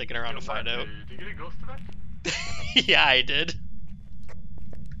ain't sticking around to find out. Did you get a ghost event? Yeah, I did.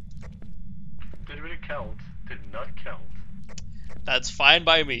 Did really count? Did not count. That's fine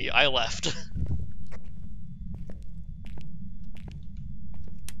by me. I left.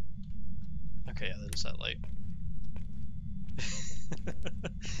 Okay, yeah, there's that light.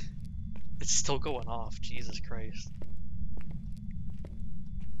 It's still going off. Jesus Christ.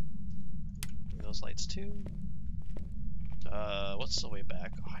 Those lights too. What's the way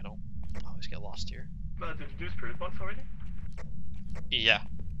back? Oh, I don't always get lost here. Did you do spirit box already? Yeah.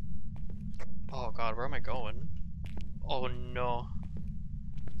 Oh god, where am I going? Oh no.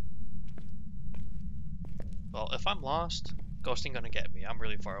 Well, if I'm lost, ghosting gonna get me. I'm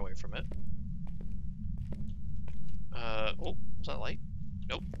really far away from it. Oh, was that light?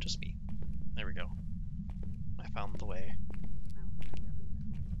 Nope, just me. There we go. I found the way.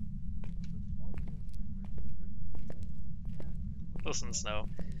 Listen, Snow.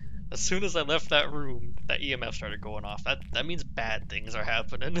 As soon as I left that room, that EMF started going off. That means bad things are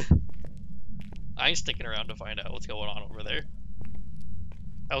happening. I ain't sticking around to find out what's going on over there.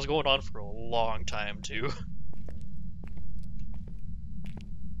 That was going on for a long time, too.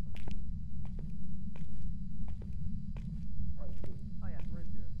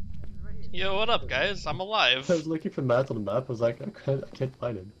 Yo, what up, guys? I'm alive. I was looking for Matt on the map. I was like, I can't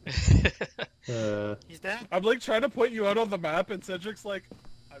find him. He's dead? I'm like trying to point you out on the map, and Cedric's like,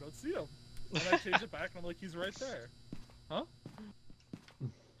 I don't see him. And I change it back, and I'm like, he's right there. Huh?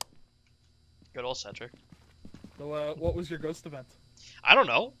 Good old Cedric. So, what was your ghost event? I don't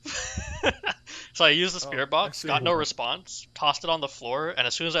know. So I used the spirit I box, see. got no response, tossed it on the floor, and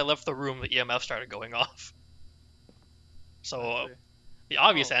as soon as I left the room, the EMF started going off. So I see. the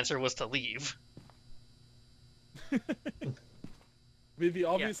obvious answer was to leave. I mean, the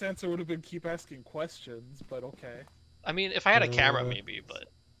obvious answer would have been keep asking questions, but okay. I mean, if I had a camera, maybe, but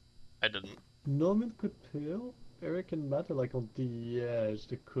I didn't. Norman could peel. Eric and Matt are like on the edge.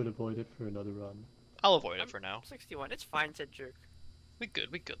 They could avoid it for another run. I'll avoid it for now. 61. It's fine, said Jerk. We good.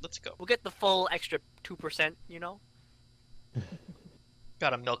 Let's go. We'll get the full extra 2%, you know?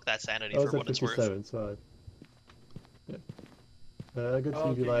 Gotta milk that sanity I was for at what it's worth. 57, so yeah. I got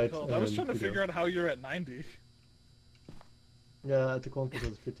Oh, TV okay, light. cool. I was and trying to video. figure out how you're at 90. Yeah, at the conference it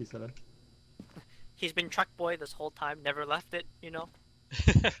was 57. He's been truck boy this whole time, never left it, you know?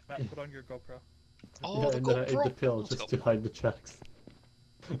 Matt, put on your GoPro. Oh, Yeah, the and then I ate GoPro. the pill Let's just go. to hide the tracks.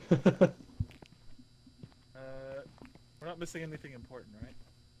 We're not missing anything important, right?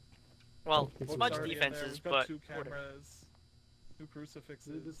 Well, It's smudge already in there. defenses, We've got but 2 whatever. cameras, 2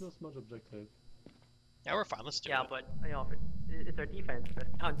 crucifixes. There's no smudge objective. Yeah, we're fine. Let's do Yeah, it. but, you know, it's our defense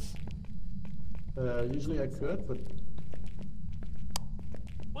that counts. Usually I could, but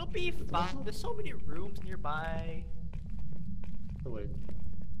We'll be fine. There's so many rooms nearby. oh wait.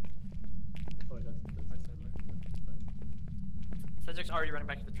 Oh, that's Cedric's already running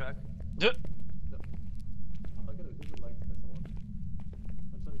back to the truck. I'll get it. This is like that's the one.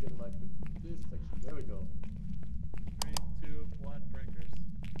 I'm trying to get a light with this section. There we go. 3, 2, 1, breakers.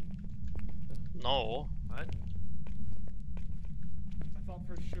 No. What? I thought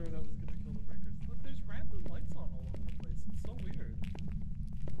for sure that was gonna kill the breakers. Look, there's random lights on all over the place. It's so weird.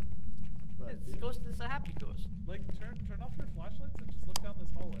 Right, It's yeah. ghost. It's a happy ghost. Like, turn off your flashlights and just look down this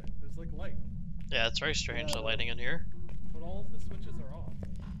hallway. There's like light, Yeah, it's very strange, the Yeah. lighting in here. but all of the switches are off.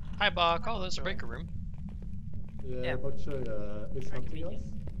 Hi, Bach. Oh, there's a breaker room. Yeah, Yeah. Butcher is Very hunting us. convenient.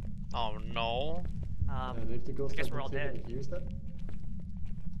 Oh, no. And if the ghost guess light we're all comes in and dead. he hears that.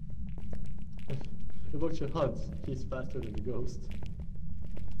 The Butcher hunts. He's faster than the ghost.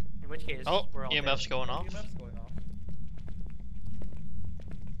 In which case, Oh, we're all EMF's dead. going off. EMF's going off.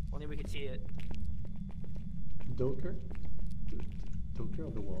 Only we can see it. Doker? Doker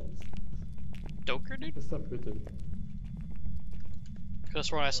on the walls? Doker, dude? There's stuff written.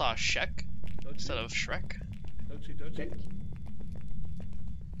 Because when I saw Shek Dochi. instead of Shrek. Dochi. Check.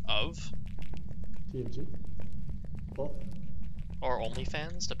 Of. TNG. Off. Or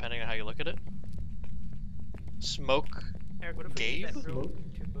OnlyFans, depending on how you look at it. Smoke. Eric, what if we Gave? use that room Smoke?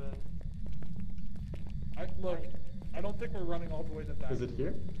 to, Look, I don't think we're running all the way to that. Is it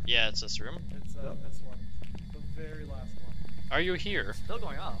here? Yeah, it's this room. It's Yep. this one. The very last one. Are you here? still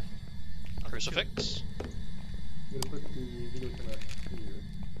going off. Crucifix? I'm gonna put the video camera here.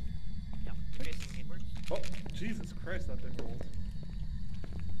 Yeah, facing inwards. Oh, Jesus Christ, that thing rolled.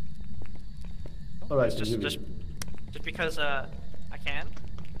 Alright, Just because I can.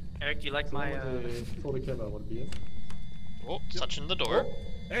 Eric, do you like my Pull the camera, I want to be in. Oh, touching the door. Oh,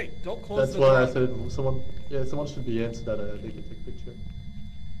 hey, don't close That's the why door. I said someone should be in so that they can take a picture.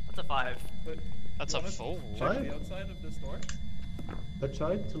 That's a 5. But That's you a wanna full. check Right. the outside of this door? I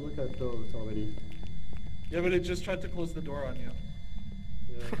tried to look at those already. Yeah, but it just tried to close the door on you.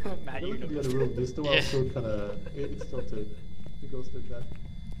 Yeah. Matt, If you look at the know other this. room. This door Yeah. also kinda it's tilted. It goes to that.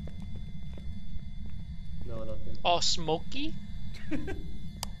 No, nothing. Oh, Smokey?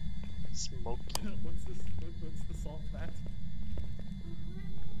 Smokey. What's this? What's the salt mat?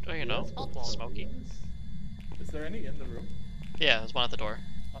 Oh, you know, Yes, but- Smokey. yes. Is there any in the room? Yeah, there's one at the door.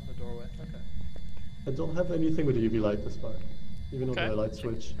 On the doorway. Okay. I don't have anything with a UV light this far. Even Okay. on the light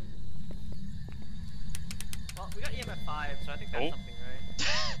switch. Well, we got EMF 5, so I think that's Oh. something,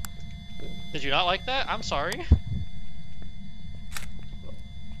 right? Did you not like that? I'm sorry.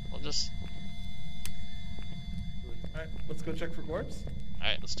 We'll just. Alright, let's go check for Gorbs.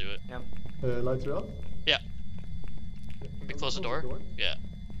 Alright, let's do it. Lights are off? Yeah. Yeah. Maybe close the door? Yeah.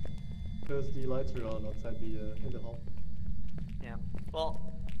 Because the lights are on outside the in the hall. Yeah. Well,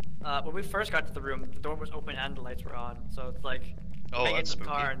 when we first got to the room, the door was open and the lights were on, so it's like Oh, bang that's into the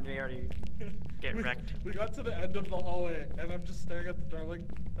spooky. car and we already get wrecked. We got to the end of the hallway, and I'm just staring at the door like,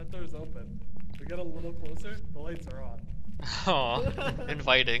 that door's open. We get a little closer, the lights are on. Aw,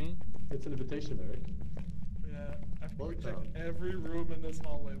 inviting. It's an invitation, Eric. Yeah, after we check Welcome. every room in this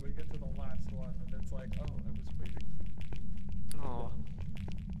hallway, we get to the last one, and it's like, oh, I was waiting for you. Oh.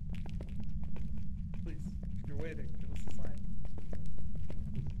 Please, if you're waiting, give us a sign.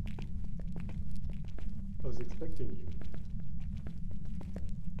 I was expecting you.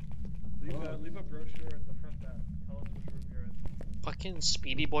 Leave a brochure at the front desk. Tell us which room you're in. Fucking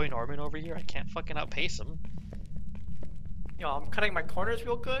Speedy Boy Norman over here. I can't fucking outpace him. Yo, I'm cutting my corners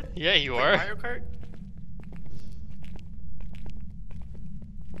real good. Yeah, you Like are. Mario Kart.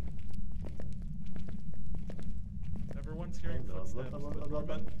 Everyone's hearing Hold on, footsteps, I'm but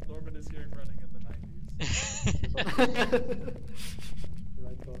not- Norman is hearing running in the 90s.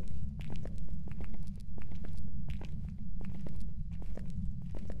 Right on.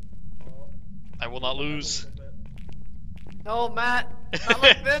 Oh, I will not a lose. little bit. No, Matt, not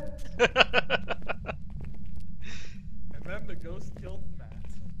like this. And then the ghost killed Matt.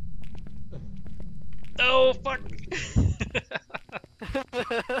 No, fuck.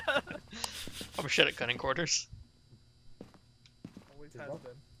 I'm shit at cutting quarters. Always has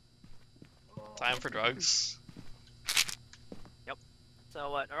been. Time for drugs. So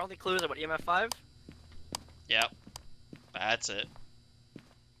what? Our only clues are what, EMF 5? Yep. That's it.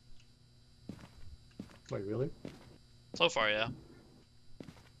 Wait, really? So far, yeah.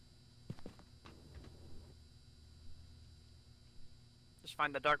 Just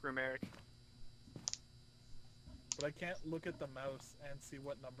find the dark room, Eric. But I can't look at the mouse and see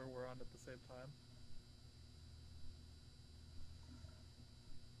what number we're on at the same time.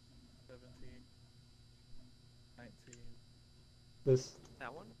 17. 19. This.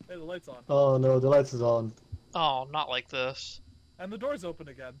 That one? Hey, the light's on. Oh no, the lights is on. Oh, not like this. And the door's open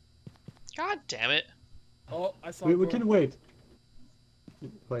again. God damn it. Oh, I saw We Gorb. can wait.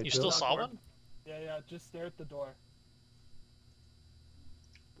 Wait, You still really? saw Gorb? one? Yeah, just stare at the door.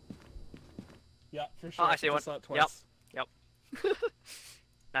 Yeah, for sure. I see just one. saw it twice. Yep.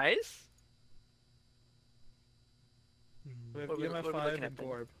 Nice. We have What are we EMF looking 5 at and then?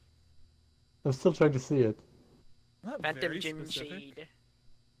 Gorb. I'm still trying to see it. Not Phantom very Jim specific. Shade.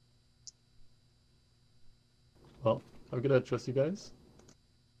 Well, I'm gonna trust you guys.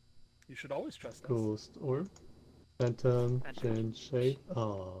 You should always trust us. Ghost Orb. Phantom, Phantom. Jin, Shade.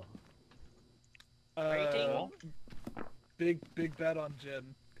 Oh. Rating? Big bet on Jin,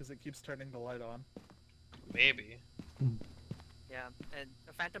 because it keeps turning the light on. Maybe. Yeah, and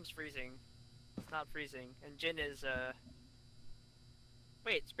the Phantom's freezing. It's not freezing. And Jin is,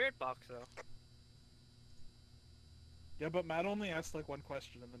 Wait, Spirit Box, though. Yeah, but Matt only asked like one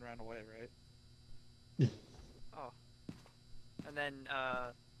question and then ran away, right? and then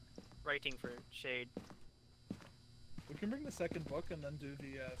writing for shade. We can bring the second book and then do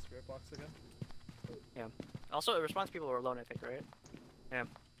the spirit box again. Yeah. Also, it responds to people who are alone, I think, right? Yeah.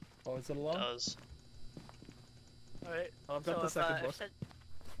 Oh, is it alone? Does. Alright. Oh, I've got the second book.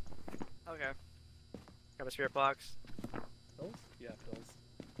 Okay. Grab a spirit box. Pills? Yeah, pills.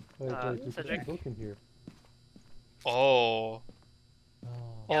 Wait, there's a Cedric? book in here. Oh.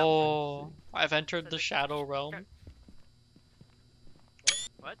 Oh. Oh. I've entered the Cedric, shadow realm. okay.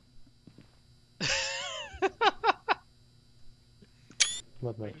 What?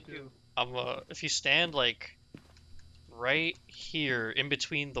 What, mate? What did you do? If you stand like right here in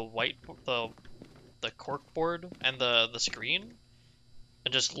between the the cork board and the screen,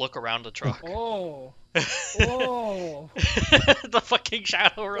 and just look around the truck. Oh! Oh! The fucking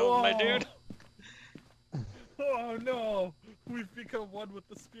shadow realm, my dude. Oh no! We've become one with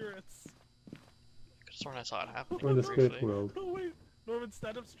the spirits. Could've sworn I saw it happening. We're in the spirit briefly. world. Oh wait, Norman,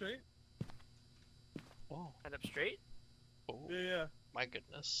 stand up straight. Oh, Head up straight? oh, Yeah. my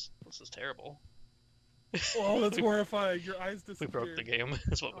goodness, this is terrible. Oh, that's horrifying. Your eyes We disappeared. broke the game.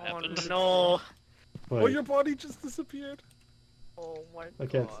 That's what Oh happened. no! Oh, Wait, your body just disappeared. Oh my god. I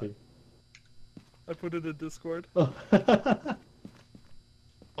can't see. I put it in Discord. Oh.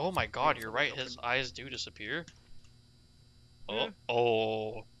 Oh my god, you're right. His eyes do disappear. Oh, Yeah.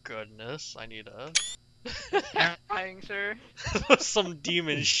 oh goodness. I need a Dying, sir. some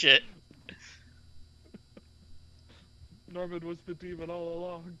demon shit. Norman was the demon all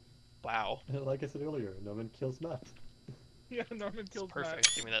along. Wow. Like I said earlier, Norman kills Matt. Yeah, Norman It's kills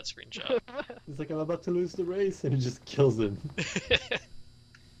perfect. Give me that screenshot. He's like, I'm about to lose the race, and he just kills him.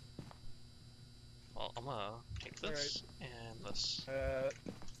 Well, I'm gonna take this and this. Matt.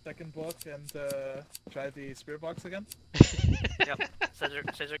 Second book and try the spirit box again. Yep. Cedric,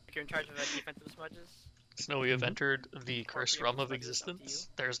 you're in charge of the defensive smudges. Snow, we have Mhm. entered the cursed preemptive realm of smudges, up to existence.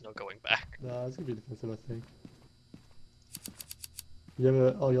 There's no going back. Nah, it's gonna be defensive, I think. You have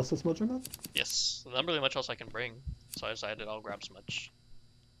a... Oh, you also smudger, man? Yes, not really much else I can bring, so I decided I'll grab smudge.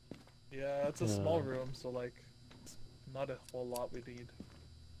 Yeah, it's a small Yeah. room, so like, it's not a whole lot we need.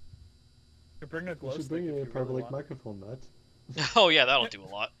 You bring a You glow should stick bring if a you parabolic really want. microphone, Matt. Oh yeah, that'll do a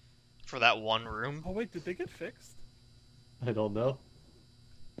lot. For that one room. Oh wait, did they get fixed? I don't know.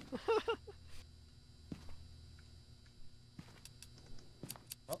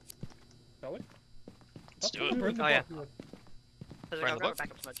 Shall we? Let's do it. Burn the Oh, yeah. book. Cedric, Right I'll in the grab a book?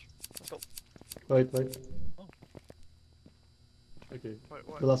 backup smudge. Let's go. Wait. Oh. Okay,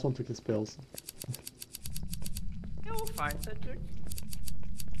 What? the last one took his pills. No, fine, Cedric.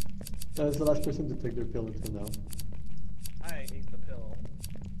 It's the last person to take their pill until now. I ate the pill.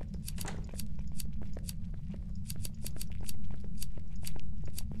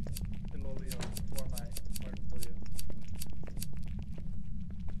 Pilolio for my portfolio.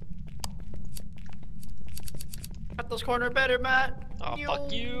 Cut those corner better, Matt. Oh, Yo.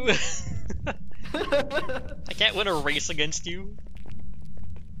 fuck you. I can't win a race against you.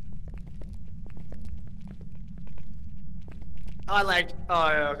 I like. Oh,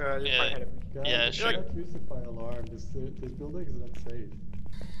 yeah, okay. You're Yeah. far ahead of me. Guys, Yeah, you sure. can't use the fire alarm. This building is not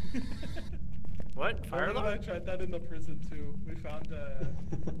safe. What? Fire Norman and I alarm? tried that in the prison too. We found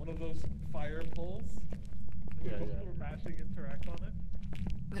one of those fire poles. We Yeah, both yeah. were mashing interact on it.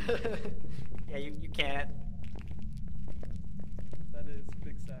 Yeah, you can't. That is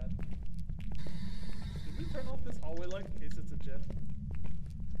big sad. Did we turn off this hallway light in case it's a gin?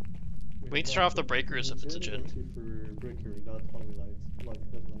 We need to turn off the breakers if it's a gin. Actually for breaker, not hallway lights. Not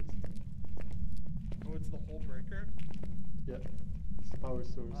lights. Oh, it's the whole breaker? Yeah. It's the power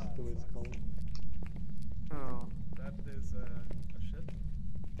source, Ah, the way it's sucks. called. Oh, That is a shit.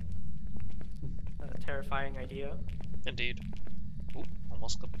 a terrifying idea. Indeed. Ooh,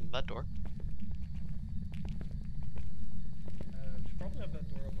 almost clipped that door. We should probably have that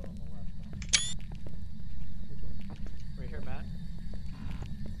door open on the left, huh? Right here, Matt.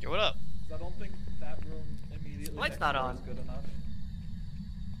 Yo, what up? 'Cause I don't think that room immediately Light's next not door on. is good enough.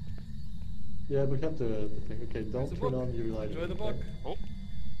 Yeah, we have the thing. Okay, don't the turn book. on your light. Enjoy the okay? book. Oh,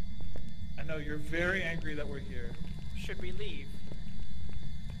 I know, you're very angry that we're here. Should we leave?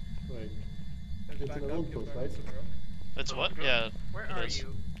 Wait. Guys, It's back an up, old give post, back right? some room. it's what? Yeah. Where It are is.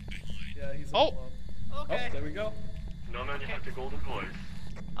 you? Yeah, he's in Oh! alone. Okay. Oh, there we go. Norman, you have the golden voice.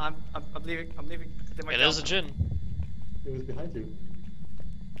 I'm leaving. I'm leaving. It is a gin. It was behind you.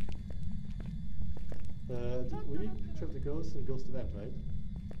 We need picture of the ghost and ghost event, right?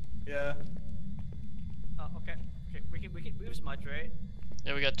 Yeah, Oh, okay. Okay, we have smudge, right?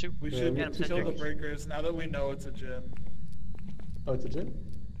 Yeah, we got two. we Yeah, should we have kill the Cedric. breakers now that we know it's a gym. Oh, it's a gin?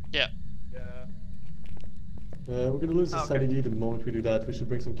 Yeah. Yeah. We're gonna lose the Okay. sanity the moment we do that. We should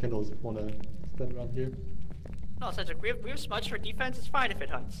bring some candles if we wanna stand around here. No, Cedric, we have smudge for defense. It's fine if it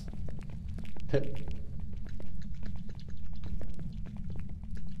hunts.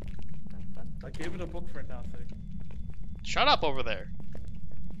 I gave it a book for nothing. Shut up over there,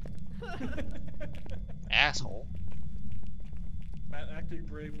 asshole. Matt acting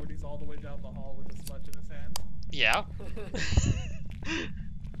brave when he's all the way down the hall with a smudge in his hand. Yeah.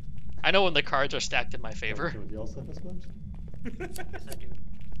 I know when the cards are stacked in my favor. Do you also have a smudge? Yes, I do.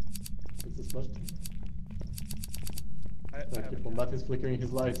 It's a smudge. Thank you. Well, Matt is flickering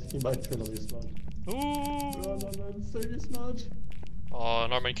his light. He might turn on your smudge. Ooh. Run, save your smudge. Oh,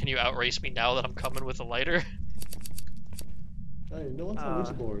 Norman, can you outrace me now that I'm coming with a lighter? Hey, no one's on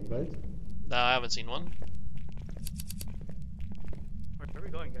Ouija board, right? No, I haven't seen one. Where are we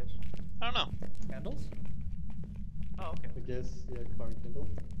going, guys? I don't know. Candles? Oh, okay. I guess, yeah, car and Kindle.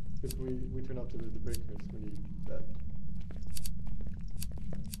 Because we turn off the breakers, we need that.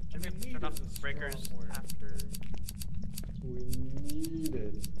 Should we We need turn off is a the breakers strong word. after? We need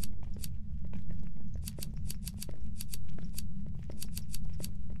it.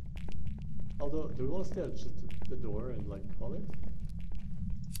 Although, do we want to stay at just the door and like call it?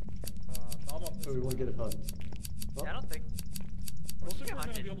 Not on this Or we want to one. get a hunt? Yeah, I don't think. Most We're of we're gonna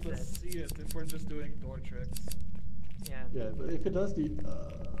hunted be able to instead. see it if we're just doing door tricks. Yeah. Yeah, but if it does the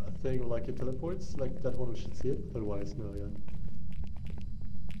thing where like it teleports, like that one we should see it. Otherwise, no, yeah.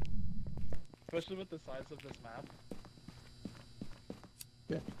 Especially with the size of this map.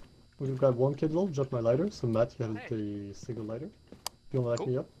 Yeah. We're gonna grab one Kindle, drop my lighter. So Matt, you have Hey. the single lighter. You wanna light Cool.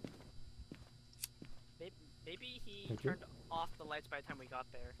 me up? Maybe he Thank you. turned off the lights by the time we got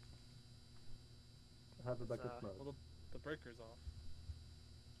there. I have a backup Well, smudge. Well, the breaker's off.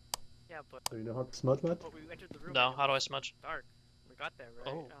 Yeah, but So you know how to smudge, Matt? we entered the room. No, and it how do I was smudge? dark. We got there,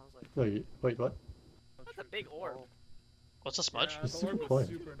 right? Oh. And I was like, Wait, what? that's a big orb. What's a smudge? Yeah, It's the super orb is quiet.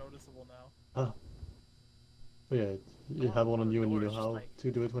 super noticeable now. Oh yeah, you Oh, have one on the you and you door know is just, how like,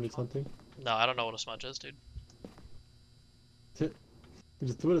 to do it when it's chunk. hunting. No, I don't know what a smudge is, dude. You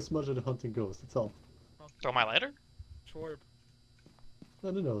just throw a smudge at a hunting ghost, that's all. Throw my lighter? Chorb.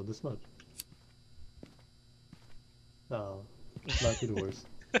 No, the smudge. Oh, might be the worst.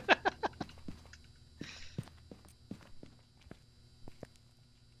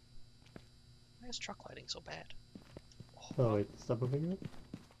 Why is truck lighting so bad? Oh wait, stop moving it?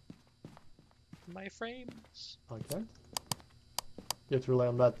 My frames. Okay. You have to rely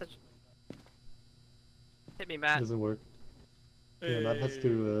on that. Hit me, It Matt. doesn't work. Yeah, Matt has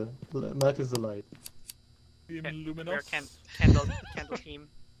to, Matt is the light. The We're luminous. candle team.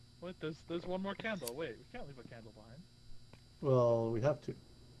 Wait, there's one more candle. Wait, we can't leave a candle behind. Well, we have to.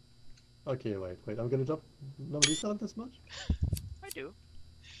 Okay, wait, I'm gonna drop. No, do you still have the smudge? I do.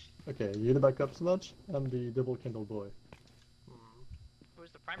 Okay, you the backup smudge, I'm the double candle boy. Hmm.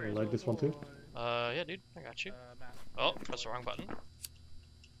 Who's the primary? You like this one too? Yeah, dude, I got you. Matt. Oh, press the wrong button.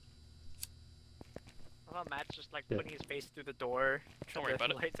 I thought Matt's just like Yeah. putting his face through the door. Don't worry about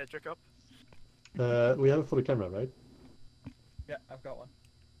it. Light Cedric up. We have it for the camera, right? Yeah, I've got one.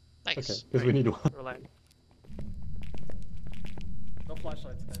 Nice. Okay, because we need one. Rely. No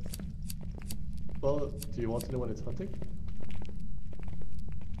flashlights, guys. Well, do you want to know when it's hunting?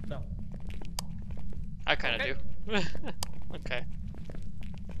 No. I kind of do. Okay.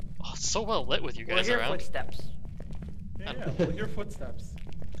 Oh, it's so well lit with you We'll guys hear around. footsteps. Yeah, we'll hear footsteps.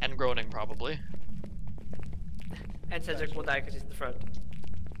 And groaning, probably. And Cedric will die because he's in the front.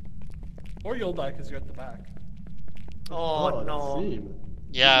 Or you'll die because you're at the back. Oh, no. Seam.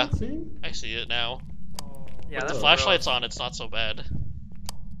 Yeah, Seam? I see it now. Oh. Yeah, With that's the Oh. flashlight's on, it's not so bad.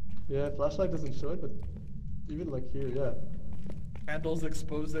 Yeah, flashlight doesn't show it, but even like here, yeah. Candles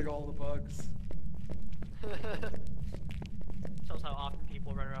exposing all the bugs. Shows how often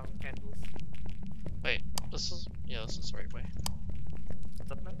people run around with candles. Wait, this is the right way.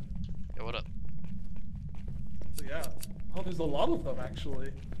 What's up, man? Yeah, what up? So yeah. Oh, there's a lot of them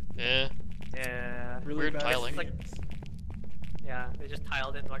actually. Yeah. Yeah. Really Weird bad tiling. Like- schemes. Yeah, they just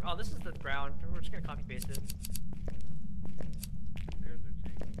tiled in like, oh, this is the ground. We're just gonna copy paste it. Stairs are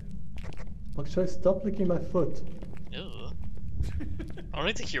changed too. Look, should I stop licking my foot? Ew. I don't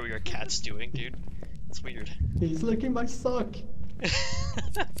need to hear what your cat's doing, dude. That's weird. He's licking my sock!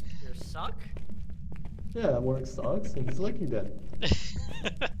 Your suck? Yeah, I'm wearing socks and he's licking them.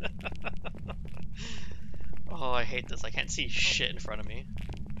 Oh, I hate this. I can't see shit in front of me.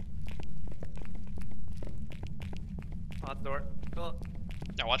 Oh, the door. Oh.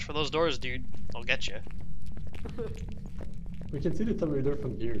 Now watch for those doors, dude. They'll get you. We can see the tunnel door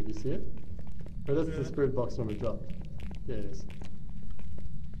from here, you see it? Or that's the Yeah. spirit box number dropped. Yeah, it is.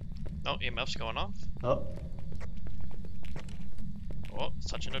 Oh, EMF's going off. Oh, Oh, it's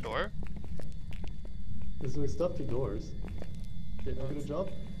touching a door. There's doing stuff to doors. Okay, I'm gonna drop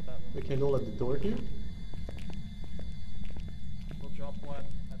the candle at the door here. We'll drop one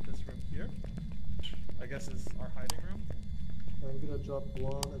at this room here. I guess is our hiding room. I'm gonna drop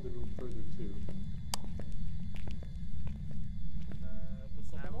one at the room further too.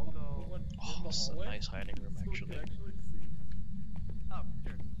 Does I will someone go- put one in Oh, the this is a hallway? nice hiding room, So we can actually. actually see. Oh,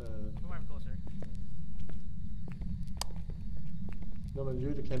 sure. Come on, closer. Norman,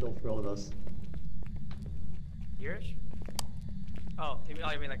 you're the candle for all of us. Hereish? Oh, you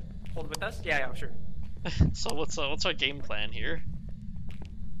mean like hold with us? Yeah, sure. So what's our game plan here?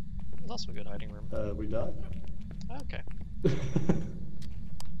 There's also a good hiding room. We died. Okay.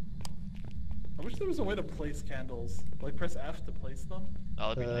 I wish there was a way to place candles. Like press F to place them. Oh,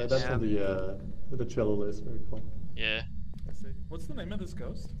 that'd be nice. That's on the Trello list, very cool. Yeah. I see. What's the name of this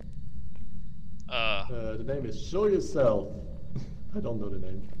ghost? The name is Show Yourself. I don't know the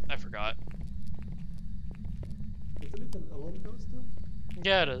name. I forgot. Isn't it an alone ghost though?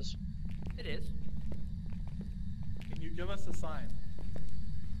 Yeah, it is. It is. Can you give us a sign?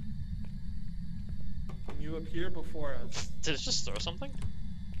 Can you appear before us? Did it just throw something?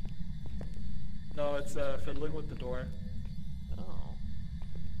 No, it's fiddling with the door. Oh.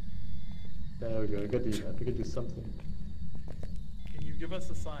 There we go. We can do that. We can do something. Can you give us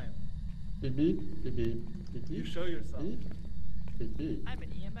a sign? Beep beep beep beep beep You beep. show yourself. Beep beep beep. I'm an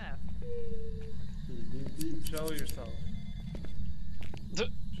EMF. Beep beep beep. Show yourself. The-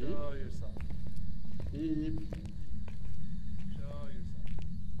 Show yourself. Beep. Show yourself.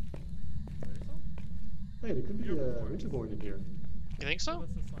 Show yourself? Hey, there could be You're a before us. Ouija board in here. You think so? Give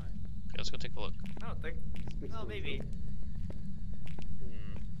us a sign. Okay, let's go take a look. I don't think. Fix Oh, it. maybe.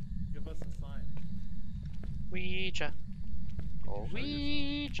 Hmm. Give us a sign. Ouija. Oh, Show yourself.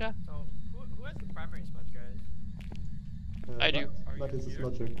 Ouija. So, who has the primary smudge, guys? I do. Are That you is a here?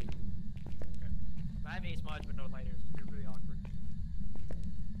 smudger. I have a smudge but no lighters. It's really awkward.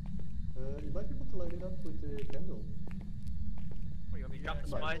 You might be able to light it up with a candle. What, you want me to drop the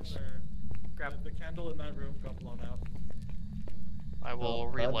Might. smudge? Grab the candle in that room got blown out. I will Oh,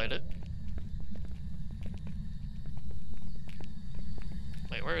 relight it.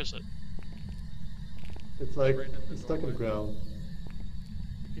 Wait, where is it? It's like Right at the it's stuck in the doorway. ground.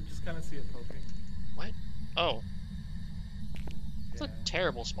 You can just kind of see it poking. What? Oh, it's Yeah. a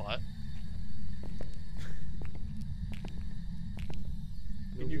terrible spot.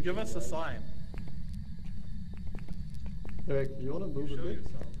 Can you give us a sign? Eric, you wanna move a Show bit?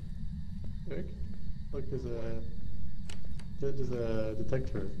 yourself. Eric, look, there's a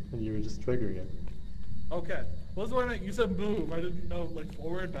detector, and you were just triggering it. Okay. What was the one you said move? I didn't know, like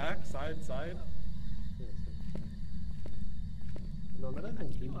forward, back, side, side. No, man, I don't Can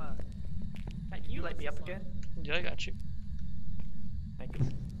think. you, can you light me up again? Yeah, I got you. Thank you.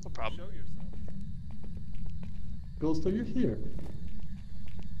 No problem. Show yourself. Ghost, are you here?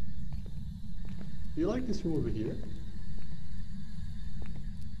 Do you like this room over here?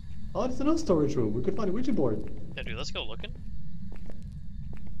 Oh, it's another storage room. We could find a Ouija board. Yeah, dude, let's go looking.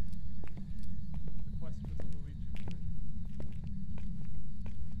 Request for the Luigi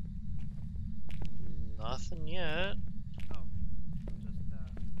board. Nothing yet. Oh.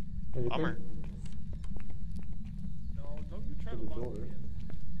 Just, Anything? Bummer. No, don't you try To to the lock door. me in.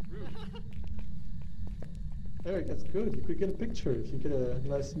 Rude. Eric, that's good. You could get a picture if you get a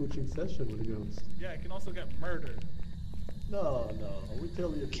nice smooching session with a ghost. Yeah, I can also get murdered. No, we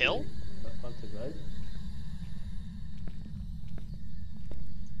tell you. Kill? Hunted, right?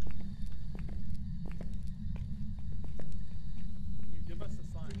 Can you give us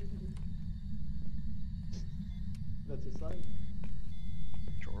a sign? That's your sign.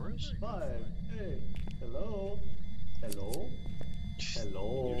 Drawers? Five. Hey. Hello. Hello.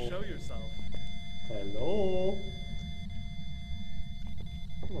 Hello. Can you show yourself? Hello.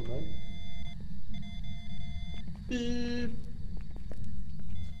 Come on, man. Beep.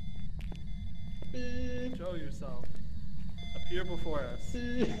 Beep. Show yourself. Appear before us.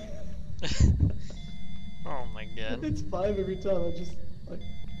 Beep. Oh my god. It's 5 every time. I just like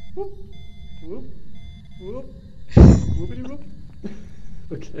whoop, whoop, whoop, whoopity whoop.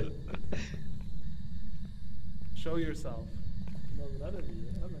 Okay. Show yourself. No, but I don't need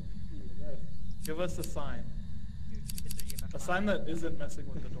it. I'm not even that. Give us a sign. Mr. EMF. A sign that isn't messing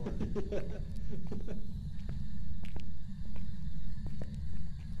with the door.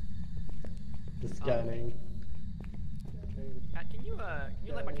 The scanning. Pat, can you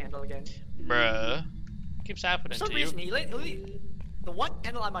light my candle again? Bruh. Keeps For happening some to reason, you. the one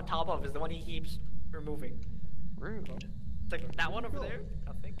candle I'm on top of is the one he keeps removing. Rude. It's like that one over there,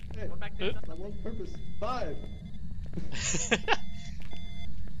 I think. Hey, One back there. that one purpose. 5.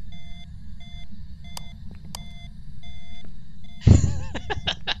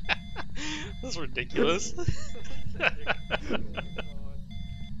 That's ridiculous.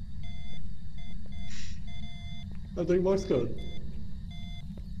 I'm doing Morse code.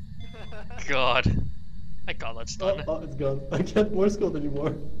 God. Thank God that's Oh, done. oh, it's gone. I can't Morse code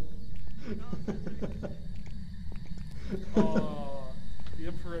anymore. Oh, the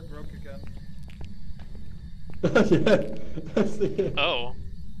infrared broke again. Yeah, that's the. Oh.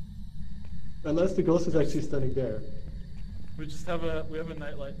 Unless the ghost is actually standing there. We have a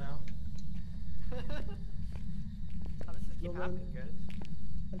nightlight now. How does this keep No, man. happening, guys?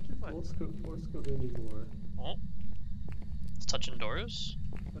 I can't Morse code anymore. Oh. It's touching doors.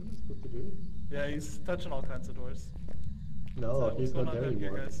 What am I supposed to do? Yeah, he's touching all kinds of doors. No, So, he's what's going not on there down here,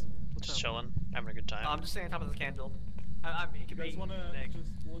 anymore. guys? Just chilling, having a good time. I'm just sitting on top of this candle. It You could guys be wanna like...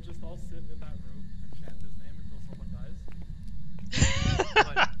 we'll just all sit in that room and chant his name until someone dies?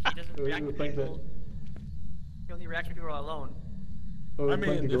 But he doesn't We're react to playing the- people. He only reacts when people are alone. Oh, I we're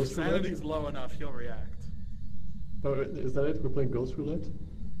playing mean, the if ghost roulette? sanity's low enough, he'll react. Oh, is that it? We're playing ghost roulette?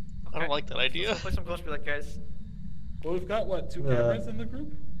 I don't like that idea. Let's play some Ghost Roulette, guys. Well, we've got what, 2 cameras in the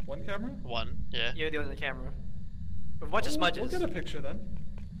group? 1 camera? One, yeah. You're the one on the camera. With a bunch of smudges. We'll get a picture then.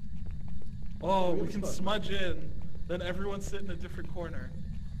 Oh, we Really can smudge. smudge in. Then everyone sit in a different corner.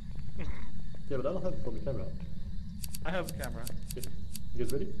 Yeah, but I don't have it on the camera. I have the camera. Okay. You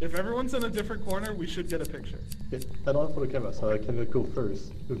guys ready? If everyone's in a different corner, we should get a picture. Okay. I don't have it on the camera, so I can go first.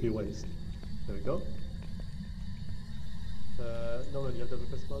 It would be a waste. There we go. Nolan, you have the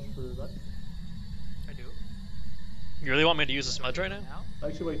request smudge for that? I do. You really want me to use a smudge right now? Now?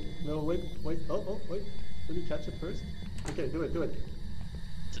 Actually, wait. No, wait. Oh, wait. Let me catch it first. Okay, do it.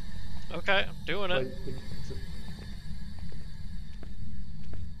 Okay, I'm doing it. Wait.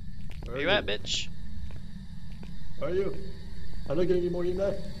 Where you at, bitch? Where are you? I'm not getting any more than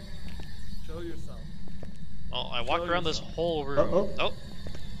that. Show yourself. Well, I walked around this yourself. whole room. Oh. Oh.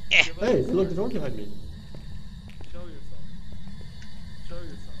 Eh. Give us Hey, a look, the sign. door behind me. Show yourself. Show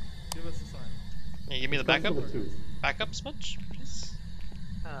yourself. Give us a sign. Can you give me the backup? Level 2. Backup smudge, please?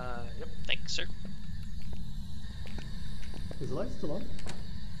 Yep. Thanks, sir. Is the light still on?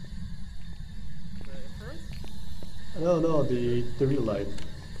 The infrared? No, the real light.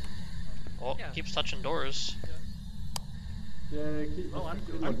 Oh, Yeah. keeps touching doors. Yeah, Oh, I'm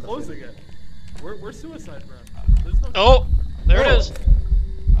keep closing it. We're suicide ground. There's no. Oh! There it Oh. is!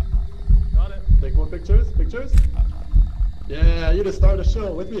 Got it. Take more pictures? Yeah, you just start the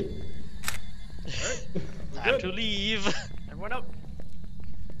show with me. Alright. Time to leave! Everyone up.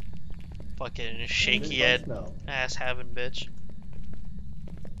 Fucking shaky Any head, lights now? ass having bitch.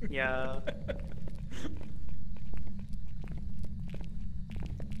 Yeah.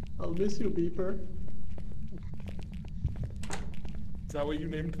 I'll miss you, Beeper. Is that what you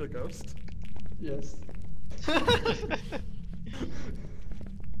named the ghost? Yes.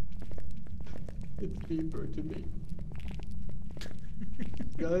 It's Beeper to me.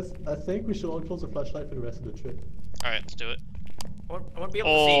 Guys, I think we should all close the flashlight for the rest of the trip. Alright, let's do it. I won't be able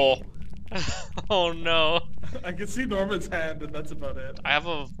Oh! to see. Oh no! I can see Norman's hand, and that's about it. I have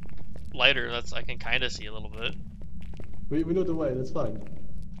a lighter that's I can kinda see a little bit. We know the way, that's fine.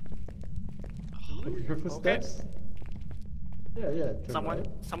 Look, your footsteps. Yeah, turn right.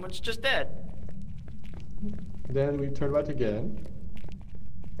 Someone's just dead. Then we turn right again.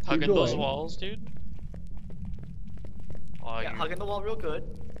 Hugging those going. walls, dude. Oh, Yeah, you're hugging the wall real good.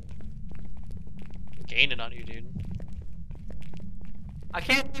 gaining on you, dude. I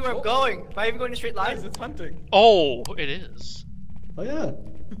can't see where I'm going. Am I even going in a straight line? Guys, it's hunting. Oh, it is. Oh yeah,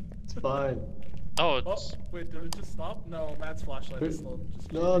 it's fine. Oh, Oh, it's... wait, did it just stop? No, Matt's flashlight is still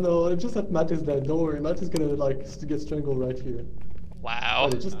just... No, it's just that Matt is dead. Don't worry, Matt is gonna like get strangled right here. Wow.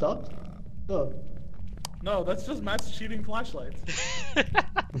 Oh, it just stopped? Oh. No, that's just Matt's cheating flashlight. I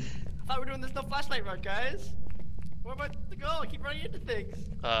thought we were doing this no flashlight run, guys. Where am I to go? I keep running into things.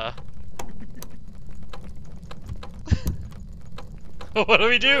 What do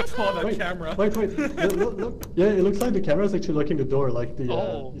we do? On a Wait, camera. Wait. Look. Yeah, it looks like the camera is actually locking the door, like the,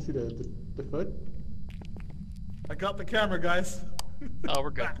 Oh. you see the foot? I got the camera, guys. Oh, we're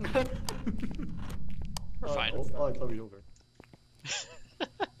good. We're Oh, fine. Oh, it's already over.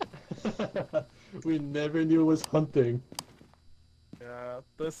 We never knew it was hunting. Yeah,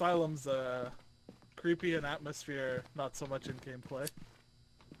 the Asylum's creepy in atmosphere, not so much in gameplay.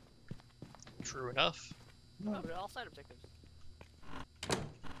 True enough. No, we're all side objectives.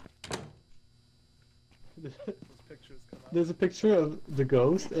 Those pictures come out. There's a picture of the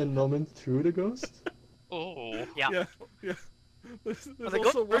ghost and Norman through the ghost. Oh. Yeah. Yeah. There's When the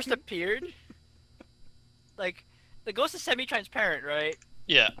also ghost first one- appeared, like, the ghost is semi-transparent, right?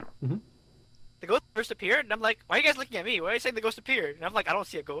 Yeah. the ghost first appeared, and I'm like, why are you guys looking at me? Why are you saying the ghost appeared? And I'm like, I don't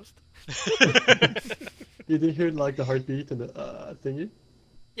see a ghost. You didn't hear like the heartbeat and the thingy?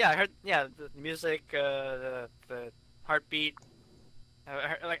 Yeah, I heard. Yeah, the music, the heartbeat,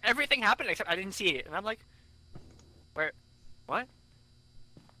 like everything happened except I didn't see it, and I'm like, where, what?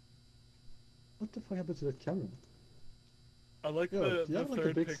 What the fuck happened to that camera? I like Yo, the you have, like, a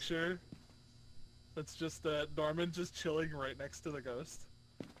third big picture. That's just Norman just chilling right next to the ghost.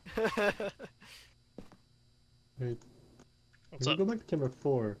 Wait, What's we up? go back to camera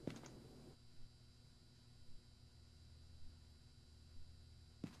 4.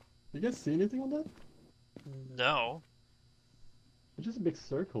 You guys see anything on that? No. It's just a big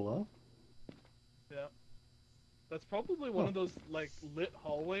circle, Yeah. That's probably one Huh. of those like lit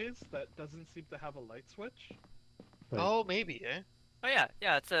hallways that doesn't seem to have a light switch. Right. Oh, maybe, eh? Oh yeah,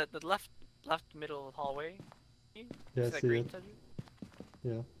 it's the left middle hallway. Yeah, I See that see green it. tattoo?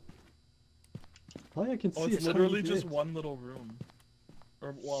 Yeah. Oh, yeah, I can Oh, see it's a literally tiny just bit. one little room.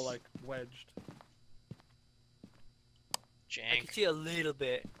 Or, well, like, wedged. I Jank. can see a little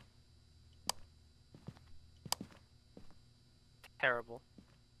bit. Terrible.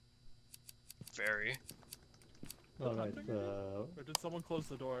 Very. Alright, Or did someone close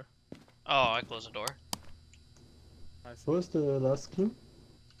the door? Oh, I closed the door. I see. what was the last clue?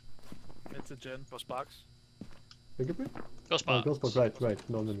 It's a gin. Ghost box. Fingerprint? Ghost Oh, box. ghost box, right.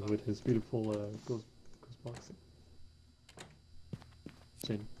 Norman with his beautiful ghost boxing.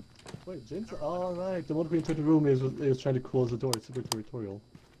 Jin. Wait, Jin's alright. The one who entered the room is trying to close the door. It's super territorial.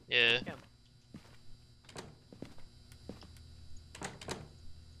 Yeah.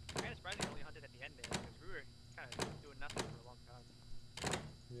 Kinda surprised they only hunted at the end there, because we were kind of doing nothing for a long time.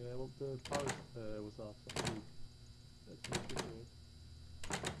 Yeah, well, the power was off. So that's not good.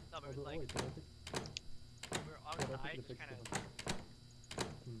 No, but it was Although, like, wait, I think, we were I outside, think just the kind of,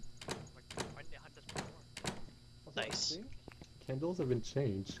 Hmm. like, why didn't they hunt us before? Also, I Nice. think candles have been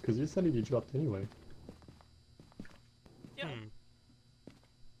changed because your sanity dropped anyway. Yeah. Hmm.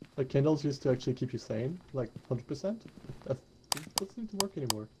 Like candles used to actually keep you sane, like 100%. That doesn't seem to work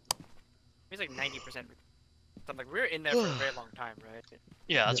anymore. It was like 90%. So I'm like, we were in there for a very long time, right?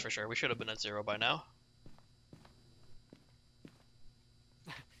 Yeah, that's Yeah. for sure. We should have been at 0 by now.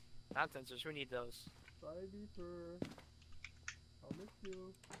 Non-sensors, who need those? Bye, beeper. I'll miss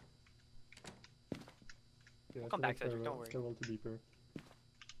you. Yeah, We'll come back, Cedric, don't worry. Farewell to beeper.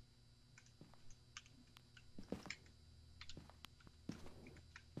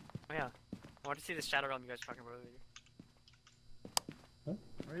 Oh yeah. I want to see the shadow realm you guys were talking about earlier.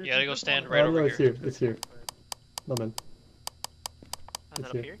 You gotta go stand Oh, right no, over it's here. here. It's here. No, man. Oh, is It's that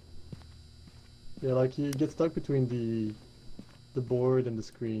up here. here? Yeah, like you get stuck between the board and the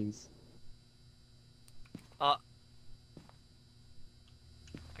screens. I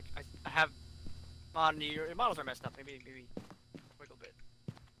have... On your models are messed up. Maybe wiggle a bit.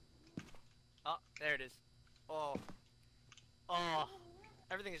 Oh, there it is. Oh. Oh.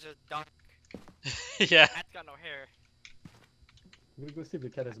 Everything is just dark. Yeah. Cat's got no hair. I'm gonna go see if the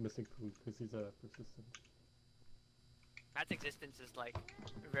cat is missing food because he's persistent. Cat's existence is like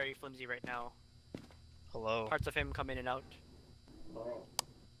very flimsy right now. Hello. Parts of him come in and out. Oh.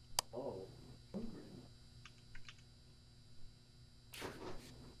 Oh.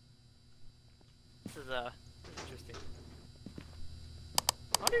 This is interesting.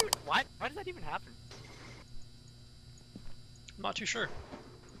 Why does that even happen? I'm not too sure.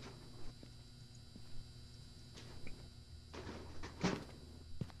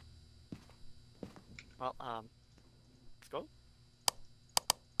 Well, let's go.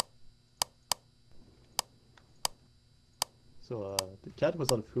 So the cat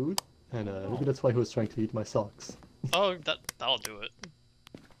was out of food, and maybe that's why he was trying to eat my socks. Oh, that'll do it.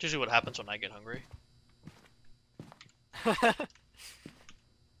 It's usually what happens when I get hungry. Damn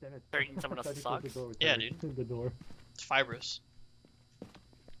it! They're eating someone I tried else's to close the socks? door with Yeah, the- dude. The door. It's fibrous.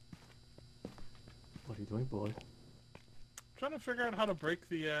 What are you doing, boy? Trying to figure out how to break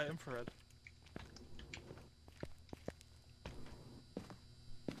the infrared.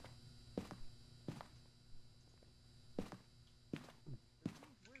 It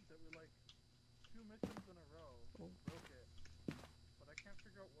seems weird that we like 2 missions in a row broke it, but I can't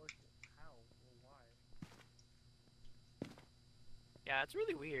figure out like how or why. Yeah, it's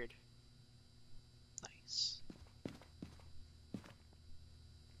really weird. Nice.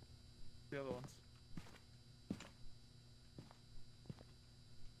 The other ones.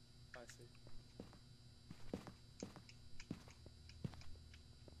 I see.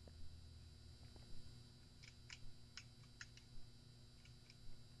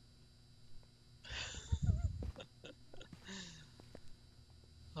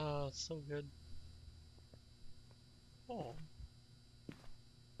 Oh, it's so good. Oh.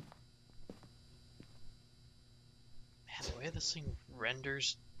 Man, the way this thing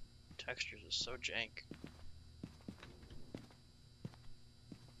renders textures is so jank.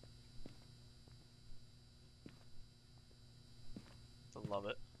 I love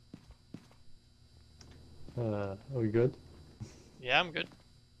it. Are we good? Yeah, I'm good.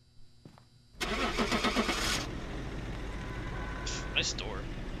 Nice door.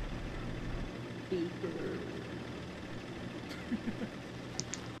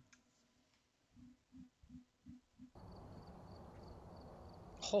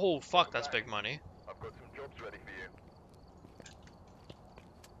 Oh fuck, that's big money. I've got some jobs ready for you.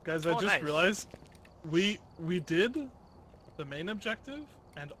 Guys, I Oh, just nice. realized we did the main objective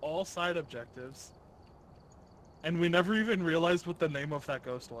and all side objectives, and we never even realized what the name of that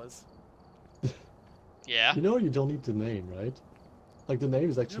ghost was. Yeah. You know you don't need the name, right? Like the name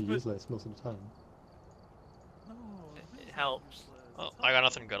is actually but- useless most of the time. No, It helps. Oh, I got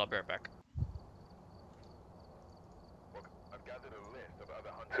nothing good. I'll be right back. Look, I've gathered a list of other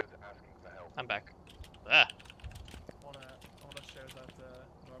hunters asking for help. I'm back. Ah. I wanna share that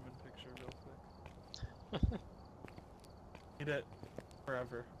Norman picture real quick. Need it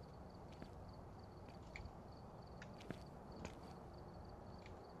forever.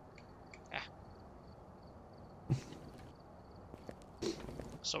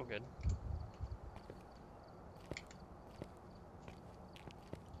 So good.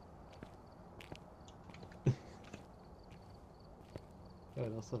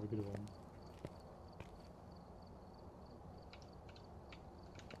 Alright, also have a good one.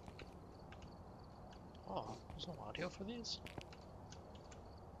 Oh, there's no audio for these?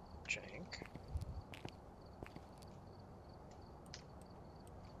 Jank.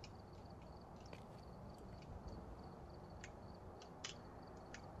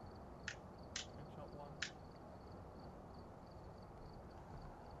 Shot one.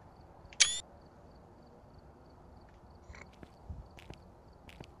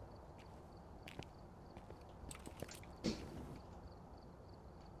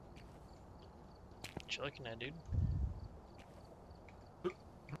 What you looking at, dude?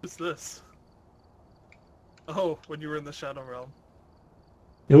 Who's this? Oh, when you were in the Shadow Realm.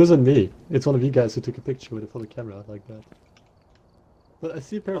 It wasn't me. It's one of you guys who took a picture with it for the camera like that. But I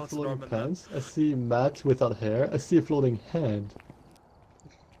see a pair Oh, of it's floating Norman then. pants. I see Matt without hair. I see a floating hand.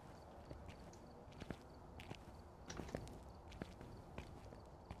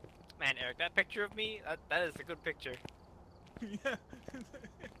 Man, Eric, that picture of me, that is a good picture. Yeah.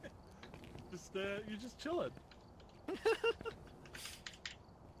 Just you're just chilling. And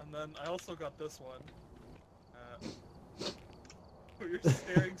then I also got this one. Where you're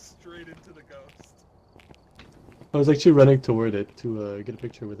staring straight into the ghost. I was actually running toward it to get a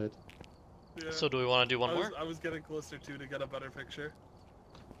picture with it. Yeah. So do we want to do one more? I was getting closer too to get a better picture.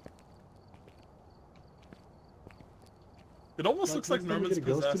 It almost looks like Next time we Norman's get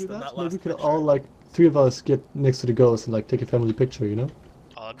a ghost to possessed do in that maybe last we could picture. all, like, 3 of us get next to the ghost and, like, take a family picture, you know?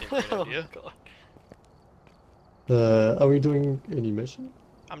 Oh, that'd be a great idea. God. Are we doing any mission?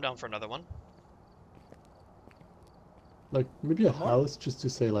 I'm down for another one. Like, maybe a One more? house just to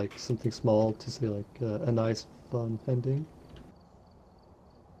say, like, something small to say, like, a nice, fun ending.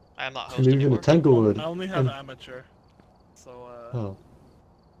 I am not host Maybe even a anymore. Tanglewood. I only have and- amateur. So, Oh.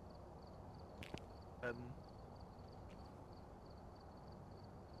 and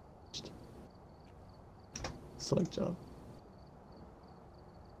Select job.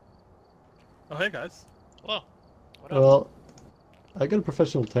 oh, hey guys. Whoa. What up? Well, I got a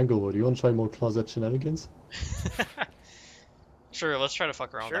professional Tanglewood. You want to try more closet shenanigans? Sure, let's try to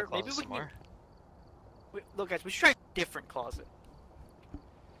fuck around Sure, with that closet maybe some we more. Look, guys, we should try a different closet.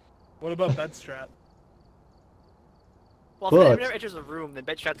 What about bed strat? Well, if But- anyone ever enters a room, then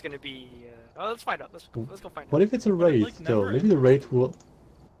Bedstrat's gonna be. Oh, let's find out. Let's go find out. What if it's a But it, wraith, like, though? never Maybe the wraith will...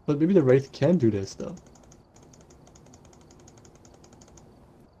 But maybe the wraith can do this, though.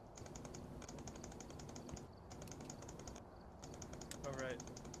 Alright.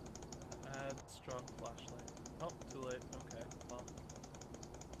 Add strong flashlight. Oh, too late. Okay. Well,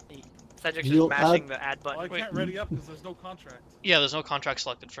 Cedric's You'll just mashing add- the add well I button. can't ready up because there's no contract. Yeah, there's no contract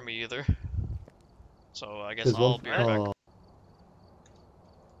selected for me either. So I guess There's I'll one... be right back. Oh,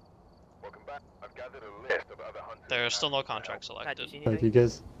 Welcome back. I've gathered a list of other hunters. There's still no asking for contract help. Pat, do you selected. see right, you anything?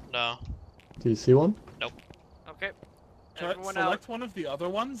 guys... No. Do you see one? Okay. Try, Everyone select out. one of the other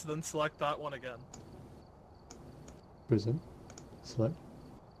ones, then select that one again. Prison. Select.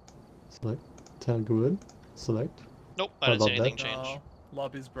 Select. Tanglewood. Select. Nope, I How didn't see about anything that? change. No,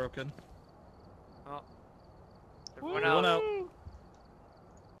 lobby's broken. Everyone Everyone out. out.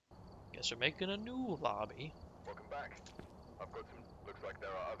 Guess we're making a new lobby. Welcome back. back. I've got some. Looks like there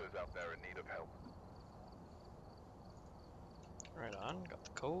are others out there in need of help. Right on, got the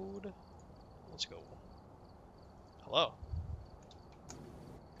code. Let's go. Hello.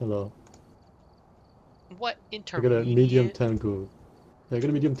 Hello. What I intermediate? got a medium Tanglewood. Yeah, I got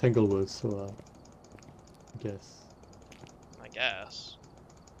a medium Tanglewood, so I guess. I guess.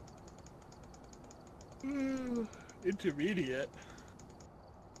 Intermediate.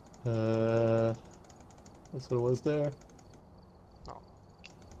 That's what it was there. Oh,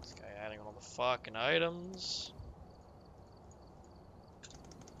 this guy adding all the fucking items.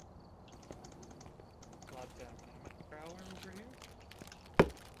 Goddamn hour over here.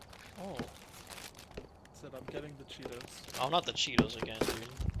 Oh. Said I'm getting the Cheetos. Oh, not the Cheetos again, dude.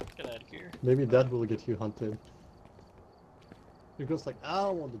 Get out of here. Maybe that will get you hunted. It goes like, I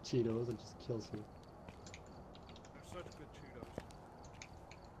don't want the Cheetos, and just kills you. They're such good Cheetos.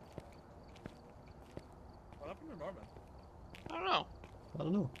 What happened to Norman? I don't know. I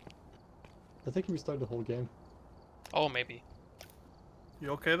don't know. I think he restarted the whole game. Oh, maybe.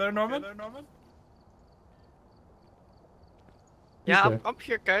 You okay there, Norman? Yeah, there. I'm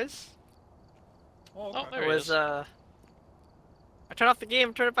here, guys. Oh, Oh, okay. there It he was, is. I turned off the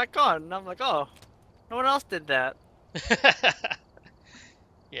game, turned it back on, and I'm like, oh, no one else did that.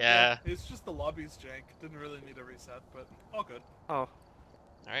 Yeah. It's just the lobby's jank. Didn't really need a reset, but all good. Oh,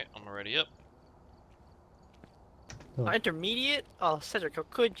 Alright, I'm already up. Oh. intermediate? Oh, Cedric, how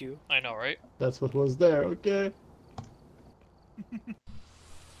could you? I know, right? That's what was there, okay?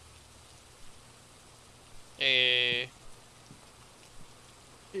 Hey.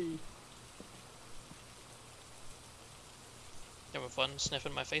 Hey. Having fun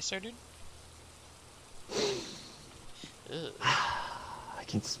sniffing my face there, dude? Ugh. I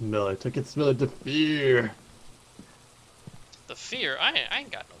can smell it. I can smell it, the fear. The fear? I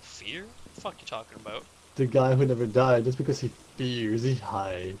ain't got no fear. What the fuck you talking about? The guy who never died, just because he fears, he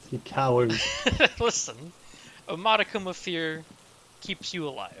hides, he cowers. Listen, a modicum of fear keeps you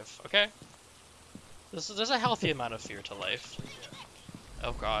alive, okay? There's a healthy amount of fear to life.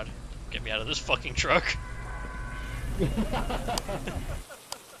 Oh god, get me out of this fucking truck.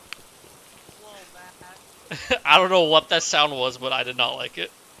 I don't know what that sound was, but I did not like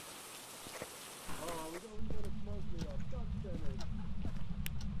it.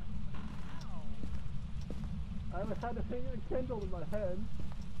 I had a hanging candle in my hand.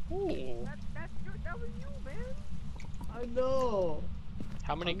 Ooh. That was you, man. I know.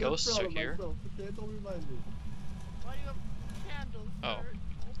 How many I'm not ghosts proud are of here? myself, okay? Don't remind me. Why do you have candles? Oh. sir?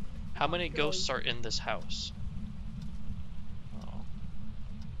 How many ghosts are in this house? Oh.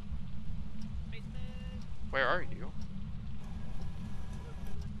 Basement. Where are you?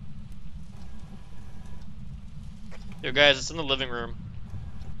 Yo guys, it's in the living room.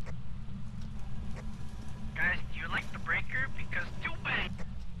 Guys, do you like the breaker? Because too bad.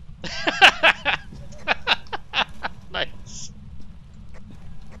 Nice.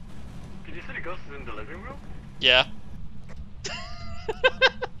 Did you say the ghost is in the living room? Yeah.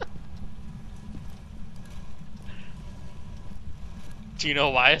 Do you know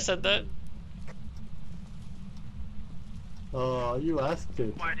why I said that? Oh, you asked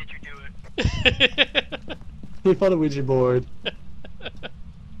it. Why did you do it? He found a Ouija board.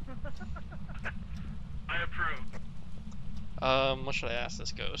 I approve. What should I ask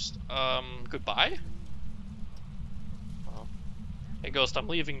this ghost? Goodbye? Oh. Hey ghost, I'm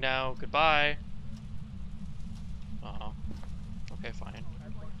leaving now. Goodbye. Oh. Okay, fine.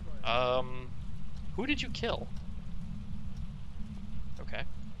 Who did you kill? Okay.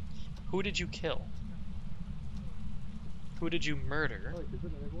 Who did you kill? Who did you murder?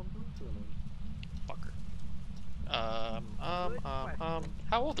 Fucker.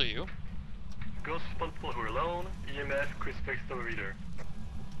 How old are you? Ghosts responsible who are alone, EMF, crucifix, no reader.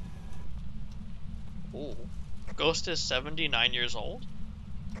 Ooh. Ghost is 79 years old?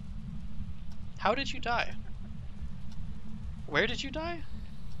 How did you die? Where did you die?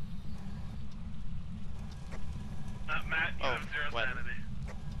 Matt, you Oh, have zero when? sanity.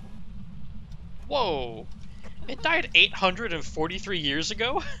 Whoa! It died 843 years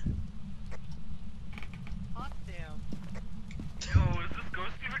ago? Hot damn. Yo, is this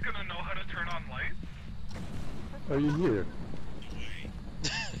ghost even gonna know how to turn on lights? Are you here?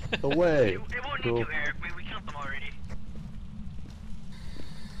 Away. It won't Go. need you, Eric. We killed them already.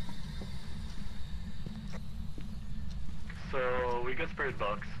 So we got spirit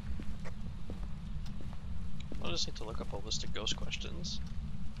box. I'll just need to look up a list of ghost questions.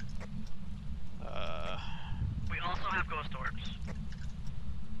 We also have ghost orbs.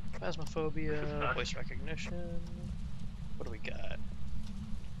 Phasmophobia, voice recognition. What do we got?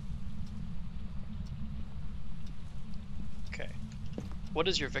 What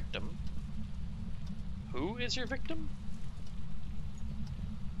is your victim? Who is your victim?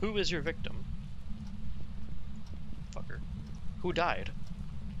 Who is your victim? Fucker. Who died?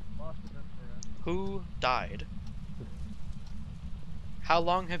 Lost of infrared. Who died? How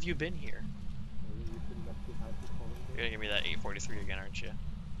long have you been here? You're gonna give me that 843 again, aren't you?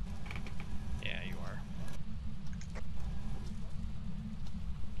 Yeah, you are.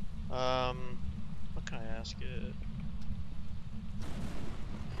 What can I ask it?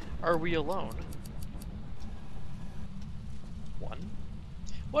 Are we alone? 1?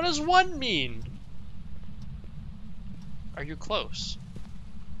 What does 1 mean? Are you close?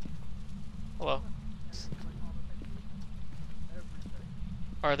 Hello?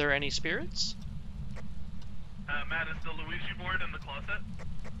 Are there any spirits? Matt, is the Luigi board in the closet?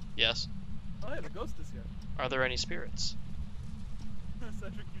 Yes. Oh yeah, the ghost is here. Are there any spirits?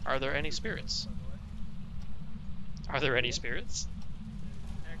 Cedric, you Are should there go any through spirits? the ghost, Are there any spirits?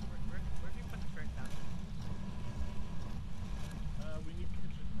 Eric, where do you put the shirt down? by the way. We need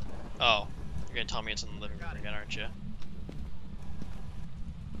kitchen. Oh, you're gonna tell me it's in the living room again, aren't you?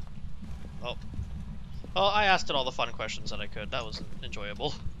 Oh. Well, I asked it all the fun questions that I could. That was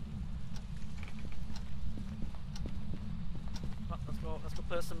enjoyable. Well, let's go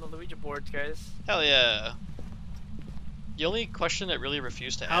play some of the Luigi boards, guys. Hell yeah. The only question it really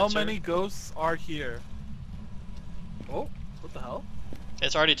refused to How answer. many ghosts are here? Oh, what the hell?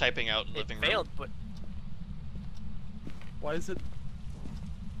 It's already typing out It living failed, room. Why is it?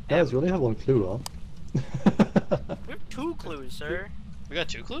 Guys, we only have 1 clue, huh? we have 2 clues, sir. We got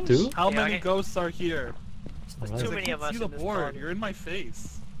 2 clues? 2? How Yeah, many okay. ghosts are here? There's Alright. too I many can't of us see the in this board. party. You're in my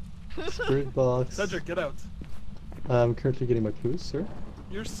face. Spirit box. Cedric, get out. I'm currently getting my clues, sir.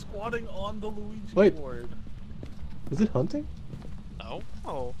 You're squatting on the Luigi Wait. board. Is it hunting? No.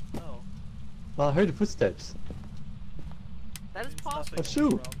 Oh, No. Oh, I heard the footsteps. that is Means possible. nothing,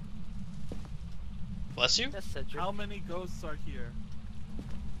 shoot. Rob. Bless you? That's Cedric. How many ghosts are here?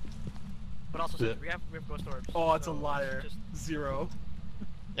 But also, Yeah. Cedric, we have ghost orbs. Oh, it's a so liar. just- 0.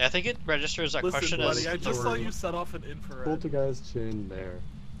 Yeah, I think it registers that Listen, question buddy, as I just saw the- you set off an infrared. Poltergeist chain there.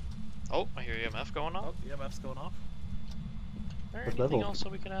 Oh, I hear EMF going off. Oh, EMF's going off. Is there What anything level? else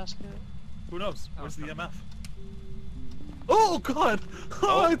that we can ask it? Who knows? Oh, Where's the no. EMF? Oh god!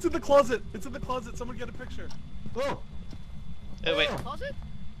 Oh, Oh. it's in the closet! It's in the closet! Someone get a picture! Oh! Oh, wait. Closet?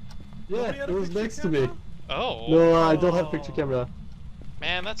 Yeah, Nobody had it a was picture next to me. camera? Oh. No, I don't have picture camera.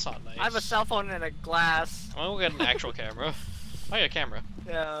 Man, that's not nice. I have a cell phone and a glass. Well, we'll get an actual camera. I got a camera.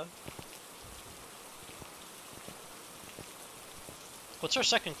 Yeah. What's our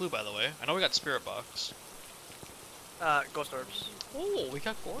second clue, by the way? I know we got spirit box. Ghost orbs. Oh, we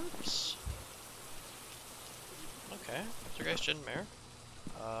got orbs. Okay, so guys, Jin Mare.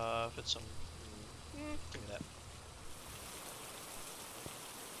 If it's some... give me that.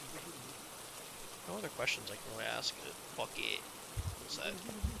 No other questions I can really ask it. Fuck it. What's that?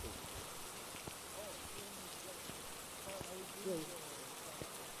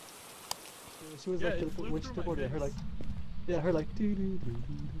 She was Yeah, like, it flew when she through my teleported, I heard like, face. yeah, I heard like, doo doo doo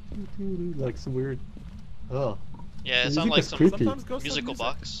doo doo doo doo, like some weird, oh. Yeah, it The sounds music like was some creepy. Sometimes ghosts have musical music.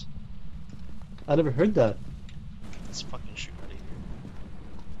 box. I never heard that. Let's fucking shoot, buddy.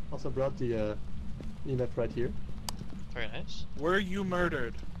 Also brought the EMF right here. Very nice. Were you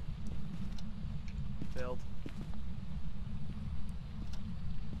murdered? Failed.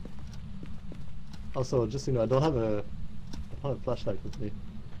 Also, just so you know, I don't have a flashlight with me.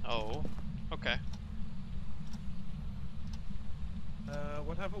 Oh, okay.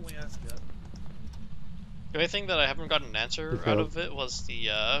 What haven't we asked yet? The only thing that I haven't gotten an answer Okay. out of it was the,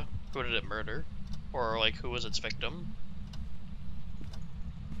 who did it murder? Or, like, who was its victim?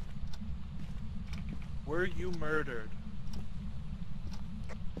 Were you murdered?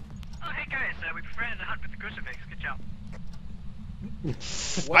 Oh, hey guys, we befriended a hunt with the crucifix. Good job.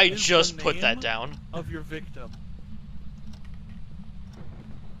 What I is the just put that name down. Of your victim.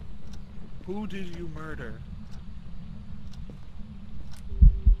 Who did you murder?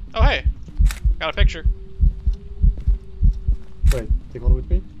 Oh, hey! Got a picture. Wait, take one with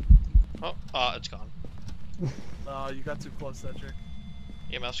me? Oh, it's gone. Oh, you got too close, Cedric.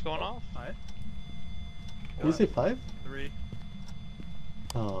 EMF's going off? Hi. Did you say 5? 3.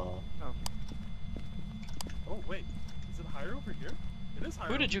 Oh. Oh, wait. Is it higher over here? It is higher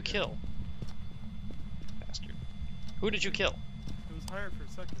Who did over you here. kill? Bastard. Who did you kill? It was higher for a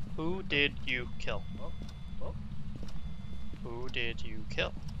second. Who did you kill? Oh, oh. Who did you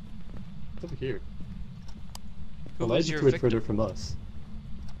kill? It's over here. Who Why is did your you wait victim? further from us?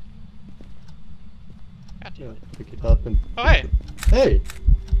 God damn Yeah, it. pick it up and... Oh, hey! Hey!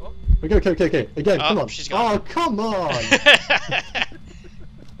 Oh. Okay. Again, Oh, come on. she's gone. Oh, come on!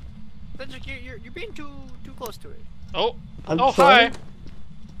 Cedric, you're being too close to it. Oh, I'm oh, trying. hi.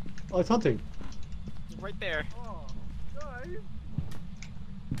 Oh, it's hunting. It's right there. Oh, guys.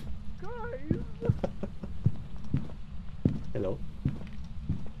 Guys. Hello.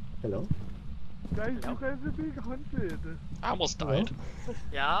 Hello. Guys, Hello? you guys are being hunted. I almost Hello? died.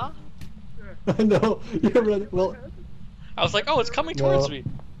 Yeah. I know. You're running. Well, I was like, oh, it's coming No. towards me.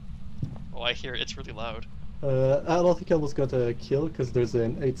 Oh, I hear it. It's really loud. I don't think I almost got a kill because there's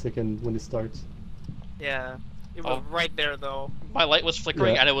an 8-second when it starts. Yeah. It was Oh. right there though. My light was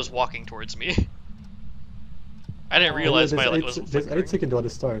flickering Yeah. and it was walking towards me. I didn't Oh. realize my there's light was There's flickering. 8-second at the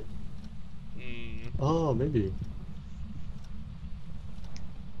start. Mm, Oh, maybe.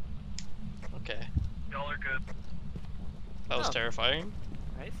 okay. Y'all are good. That was Oh. terrifying.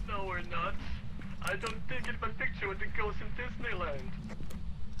 Nice. No, we're not. I don't think it's my picture with the ghost in Disneyland.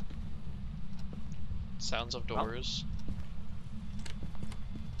 Sounds of doors.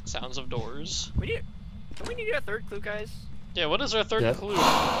 Sounds of doors. Don't we need a third clue, guys? Yeah, what is our third Yeah. clue?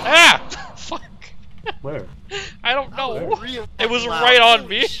 Ah! Fuck! Where? I don't know. That was real It was fucking loud. right on Holy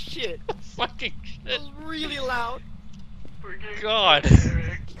me. Shit. Fucking It shit. was really loud. We're getting God.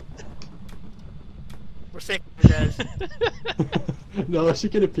 Eric. We're safe, guys. No, she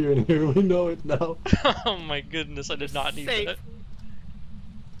can appear in here. We know it now. Oh my goodness, I did not need Safe.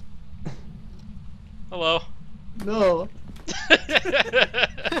 that. Hello. No.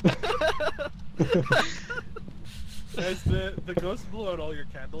 Guys, the ghost blew out all your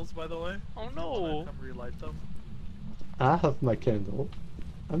candles, by the way. Oh Wanna no. Come relight them. I have my candle.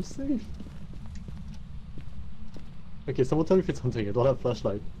 I'm safe. Okay, someone tell me if it's hunting. I don't have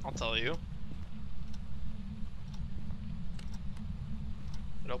flashlight. I'll tell you.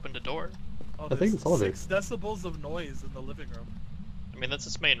 It opened a door. Oh, I think there's it's all of it. 6 decibels of noise in the living room. I mean, that's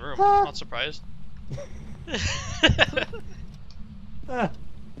its main room. Ah. Not surprised. Ah.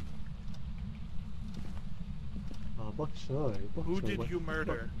 Oh, bok choy. Bok Who choy, did what- you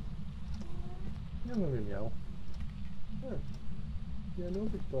murder? Yeah, meow. Yeah. Yeah, no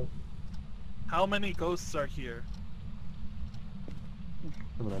big stuff. How many ghosts are here? I'm just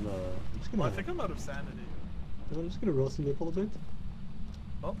Well, gonna. I think I'm out of sanity. I'm just gonna roast the nipple a bit.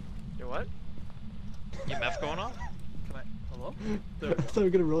 Oh, You what? You meth going on? can I? Hello? I There. thought we were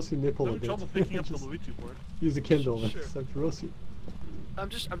gonna roast your nipple I'm a having bit. trouble picking up the Just Luigi board. use a candle and Sure. start to roast you. I'm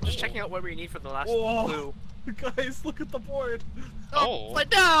just checking out what we need for the last Whoa. clue. Guys, look at the board. Oh. Upside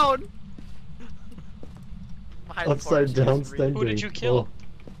down. Behind the Upside corner, so down you can read. standing. Who did you kill?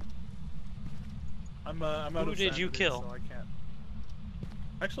 I'm out Who of did you sanity, kill? So I can't.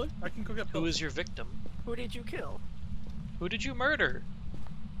 Actually, I can go get Who pills. is your victim? Who did you kill? Who did you murder?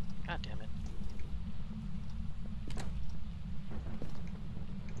 God damn it.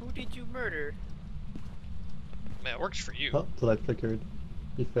 Who did you murder? Man, it works for you. Oh, the light flickered.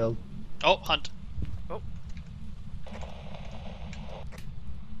 He failed. Oh, hunt. Oh.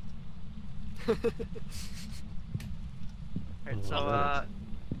 Alright, so Alright.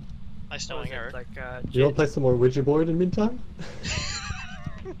 Nice what was knowing it? Eric. Like You wanna play some more Ouija board in the meantime?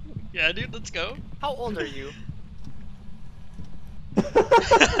 Yeah, dude, let's go. how old are you?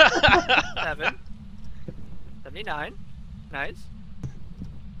 7. 79. Nice.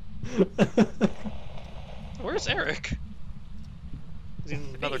 Where's Eric? Is he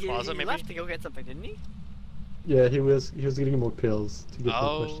in another he, closet, he maybe? left to go get something, didn't he? Yeah, he was getting more pills to get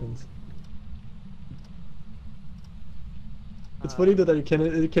Oh. more questions. It's funny that you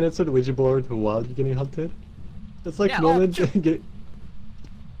can answer the Ouija board while you're getting hunted. It's like Yeah, oh, Norman ju- get.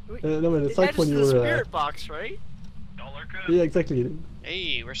 No man, it's like when you the were. spirit box, right? Y'all are good. Yeah, exactly.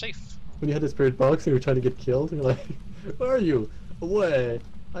 Hey, we're safe. When you had the spirit box and you were trying to get killed, you're like, "Where are you? Away."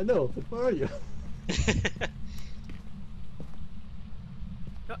 I know, but where are you?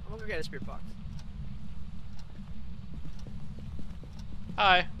 No, I'm gonna go get a spirit box.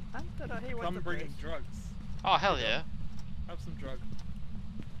 Hi. Hey, what's I'm up, bringing guys? drugs. Oh, hell yeah. Have some drug.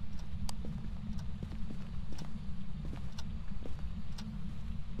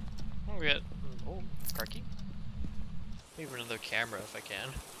 Oh, we got. Oh, car key? Maybe another camera if I can.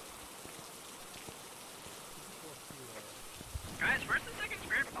 Guys, where's the second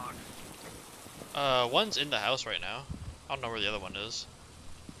spirit box? One's in the house right now. I don't know where the other one is.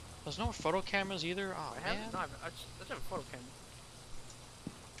 There's no photo cameras either. Oh I man. have, no, I just have a photo camera.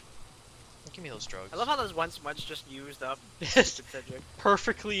 Give me those drugs. I love how those one smudge just used up. Yes. Stupid Cedric.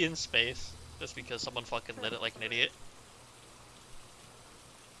 Perfectly in space. Just because someone fucking lit it like an idiot.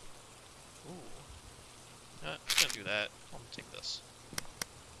 Ooh. I'm gonna do that. I'm gonna take this.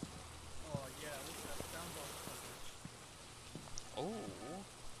 Oh yeah, look at that sound box coverage. Oh.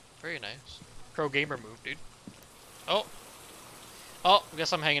 Very nice. Pro gamer move, dude. Oh. Oh, I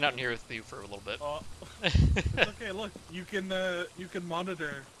guess I'm hanging out in here with you for a little bit. Oh, it's okay. Look, you can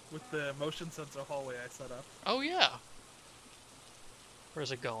monitor with the motion sensor hallway I set up. Oh yeah.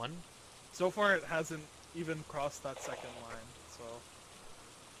 Where's it going? So far, it hasn't even crossed that second line. So,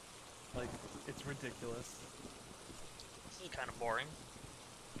 like, it's ridiculous. This is kind of boring.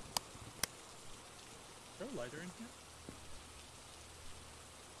 Is there a lighter in here?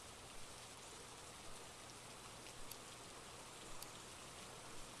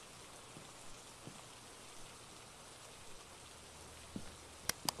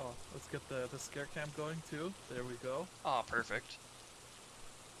 Oh, let's get the scare cam going too. There we go. Oh, perfect.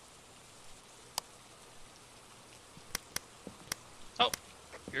 Oh,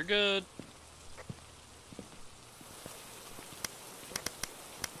 you're good.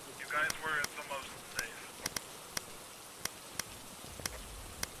 You guys were the most safe.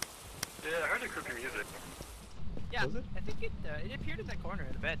 Yeah, I heard the creepy music. Yeah, Was it? I think it appeared in that corner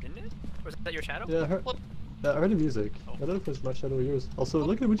of the bed, didn't it? Was that your shadow? Yeah, I heard the music. I don't know if it's my shadow or yours. Also,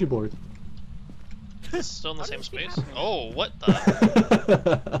 look at the Ouija board. It's still in the How same did this keep space. happening? Oh, what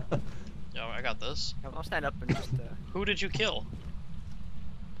the? Yo, I got this. I'll stand up and just. Who did you kill?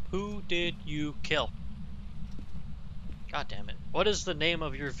 Who did you kill? God damn it. What is the name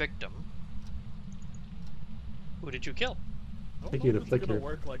of your victim? Who did you kill? I Think don't you know had a if it's flicker. gonna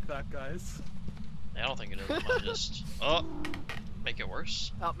work like that, guys. I don't think it is. I'm gonna just... Oh, make it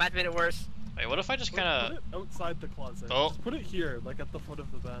worse. Oh, Matt made it worse. Wait, what if I just Put kind it outside the closet. Oh. Just put it here, like at the foot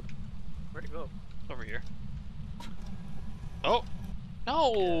of the bed. Where'd it go? of... Over here. Oh!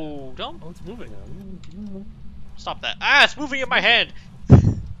 No! Don't Oh, it's moving. stop that. Ah, it's moving in my hand!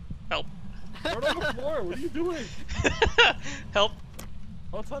 Help. Throw it on the floor. What are you doing? Help.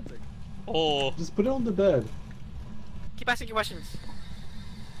 Oh, it's hunting. Oh. Just put it on the bed. Keep asking your questions.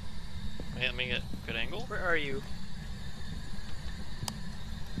 Wait, let me get a good angle. Where are you?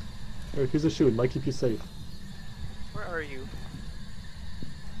 Eric, here's a shoe. It might keep you safe. Where are you?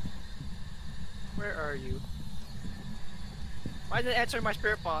 Where are you? Why isn't it answering my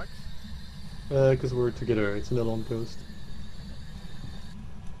spirit box? Because we're together. It's an alone ghost.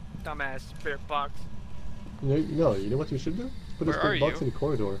 Dumbass spirit box. No, you know what you should do? Put a Where spirit are box you? in the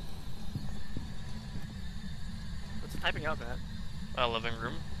corridor. What's it typing out, man? Living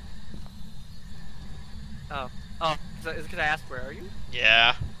room. Oh. Oh, is it because I asked where are you?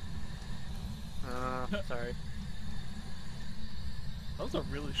 Yeah. Sorry. That was a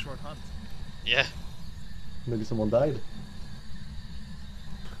really short hunt. Yeah. Maybe someone died.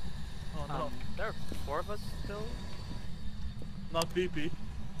 Oh no, There are 4 of us still? not BP.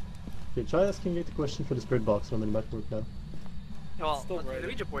 Okay, try asking it the question for the spirit box. I mean, it might work now. Well, still the writing.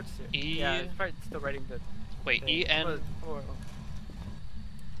 Ouija board's still. E- Yeah, it's probably still writing the. Wait, thing. E-N... Oh,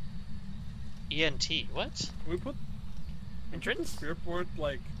 E-N-T. What? Can we put the entrance? spirit board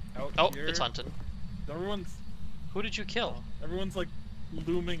like out Oh, here? it's hunting. Everyone's Who did you kill? like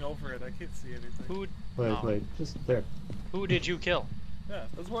looming over it. I can't see anything. Who... Wait, No. wait, just there. Who did you kill? Yeah,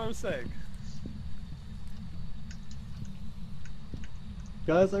 that's what I was saying.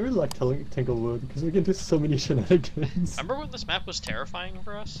 Guys, I really like Tanglewood because we can do so many shenanigans. Remember when this map was terrifying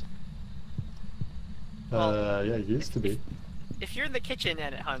for us? Yeah, it used to be. If you're in the kitchen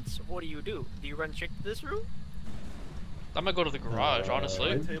and it hunts, what do? Do you run straight to this room? I'm gonna go to the garage,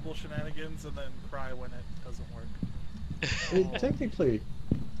 honestly. Right. Table shenanigans and then cry when it doesn't work. I mean,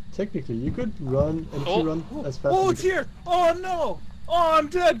 technically, you could run, and if Oh. you run as fast Oh, as it's here! Oh no! Oh, I'm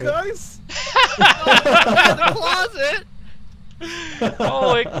dead, guys! In the closet!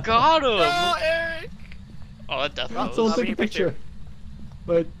 Oh, it got him! No, Eric! Oh, that death Someone pose. I'll take be a picture.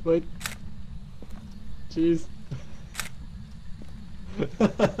 Wait. Jeez.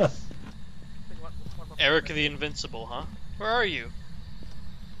 Eric the Invincible, huh? Where are you?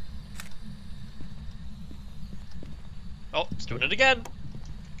 Oh, it's doing it again!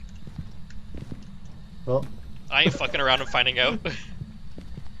 Well, I ain't fucking around and finding out.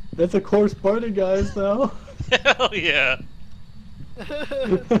 that's a corpse party, guys, now. Hell yeah!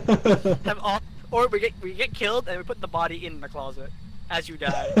 Have all, or we get killed and we put the body in the closet as you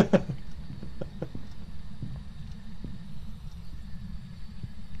die.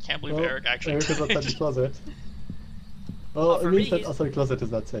 Can't believe Well, Eric actually Eric is died. outside the closet. Well, Well, for it means me, that he's- outside the closet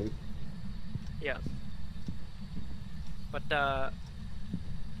is not safe. Yes. But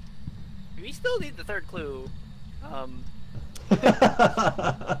we still need the third clue.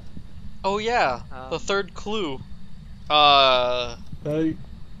 Oh yeah, the Um, third clue. Hey,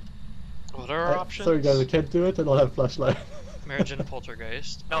 What are our options? sorry guys, I can't do it. I don't have flashlight. Marriage and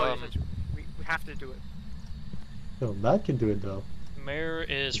poltergeist. No, we have to do it. No, Matt can do it though. Mayor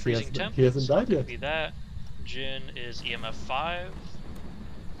is He freezing hasn't- temp. he hasn't so died it could yet. Be that. Jinn is EMF 5.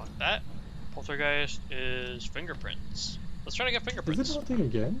 Fuck that. Poltergeist is fingerprints. Let's try to get Is fingerprints. it haunting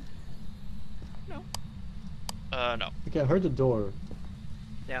again? No. No. Okay, I heard the door.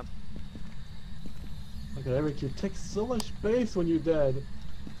 Yeah. Okay, Eric, you take so much space when you're dead.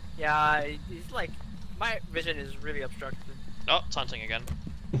 Yeah, he's like, my vision is really obstructed. Oh, it's hunting again.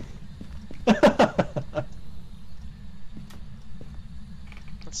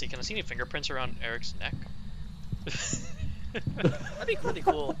 Let's see, can I see any fingerprints around Eric's neck? That'd be really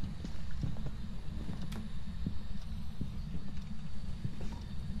cool.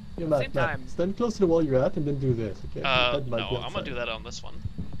 Yeah, Same Matt, time. stand close to the wall you're at and then do this, okay? That might No, be I'm gonna do outside. that on this one.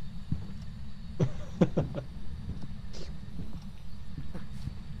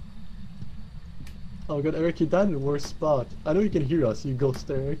 Oh god, Eric, you died in the worst spot. I know you can hear us, you ghost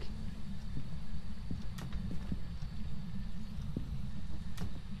Eric.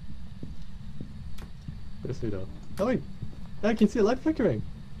 Seriously though. Oh wait, I can see a light flickering.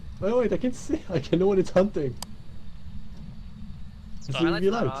 Wait, I can see. I can know when it's hunting. It's the My light's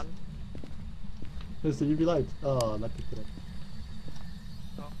UV not light. on. It's the UV light. Oh, not picked it up.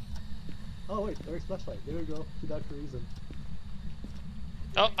 Oh. Oh wait, Eric's flashlight. There we go. He died for a reason.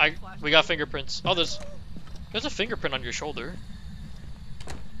 Oh, we got fingerprints. Oh, there's a fingerprint on your shoulder.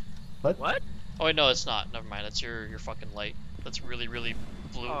 What? What? Oh wait, no, it's not. Never mind. It's your fucking light. That's really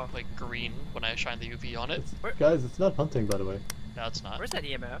blue, Oh. like green when I shine the UV on it. Where- Guys, it's not hunting, by the way. No, it's not. Where's that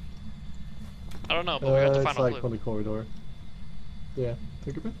EMF? I don't know, but we got the It's final like clue. on the corridor. Yeah.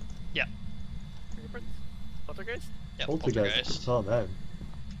 Fingerprint? Fingerprints? Poltergeist? Yeah, Poltergeist. Oh man.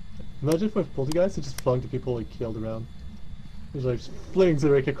 Imagine if Poltergeist had just flung to people like killed around. He's like just flings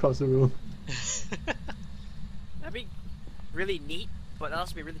Eric across the room. That'd be really neat, but that'd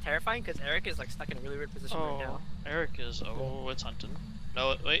also be really terrifying because Eric is like stuck in a really weird position right now. Eric is. Oh, it's hunting.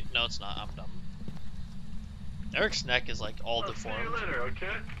 No, wait, no, it's not. I'm dumb. Eric's neck is like all I'll see you deformed. later,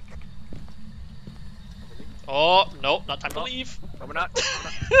 okay? Oh, nope, not time to Oh. leave. No, we're not.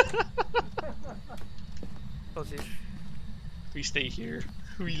 Close these. We stay here.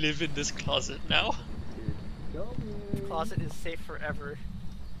 We live in this closet now. Closet is safe forever.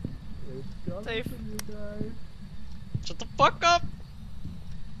 Safe. Shut the fuck up!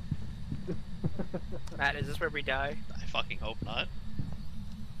 Matt, is this where we die? I fucking hope not.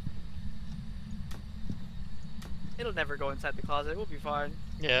 It'll never go inside the closet. We'll be fine.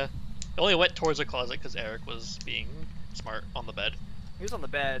 Yeah. I only went towards the closet because Eric was being smart on the bed. He was on the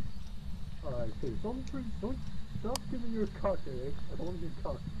bed. Alright, please, don't stop giving your cock, Eric. I don't want to get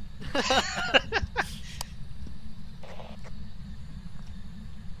cocked.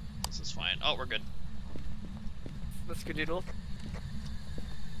 This is fine. Oh, we're good. Let's go doodle.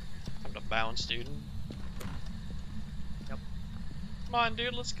 Time to bounce, dude. Yep. Come on,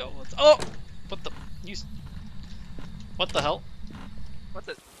 dude, let's go. Oh! What the? What the hell? What's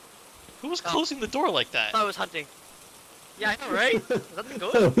it? Who was Oh. closing the door like that? I thought it was hunting. Yeah, I know, right? Was that the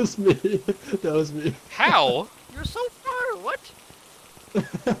ghost? That was me. That was me. How? You're so far. What?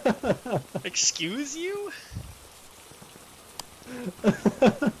 Excuse you?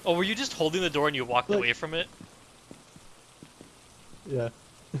 Oh, were you just holding the door and you walked Look. away from it? Yeah.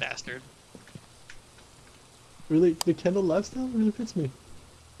 Bastard. Really, the candle lifestyle really fits me.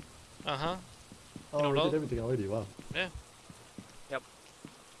 Uh-huh. Oh, don't we know. did everything already. Wow. Yeah. Yep.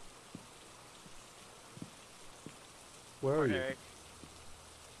 Where are you? Eric.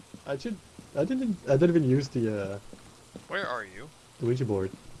 I didn't even use the Where are you? Ouija board.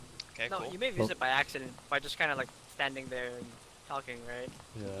 Okay, No, cool. you may have used it by accident by just kind of like standing there and talking, right?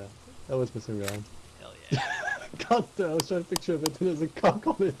 Yeah, that was messing around. Hell yeah. God, I was trying to picture of it, and there's a cock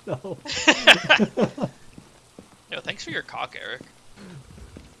on it now. Yo, thanks for your cock, Eric.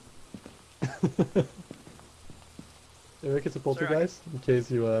 Eric, it's a poltergeist, in case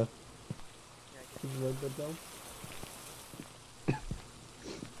you Yeah, didn't write that down.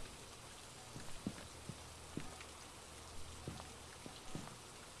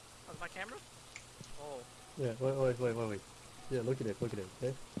 oh, my camera? Oh. Yeah, wait. Yeah, look at it,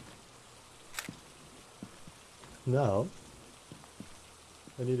 okay? Now,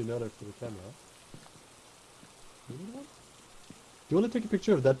 I need another for the camera. You need one? Do you want to take a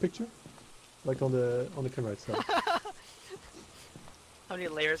picture of that picture? Like on the camera itself. How many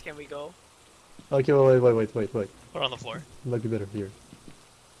layers can we go? Okay, wait. Put it on the floor. Might be better here.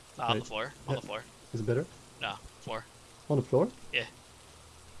 Not on the Wait. floor. On the floor. Is it better? No, floor. On the floor? Yeah.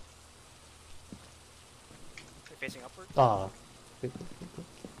 We're facing upwards? Ah.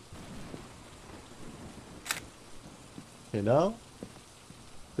 Okay, now,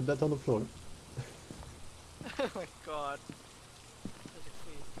 put that on the floor. Oh my god. There's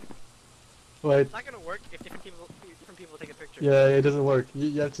a Wait. It's not gonna work if different people take a picture. Yeah, it doesn't work.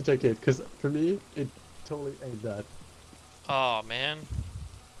 You have to take it, because for me, it totally ain't that. Oh man.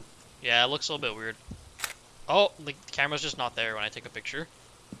 Yeah, it looks a little bit weird. Oh, the camera's just not there when I take a picture.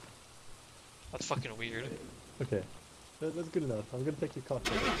 That's fucking weird. Okay. That's good enough. I'm gonna take your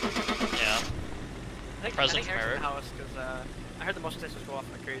coffee. Yeah. I Present think from Eric's in Eric. the house because I heard the motion sensors go off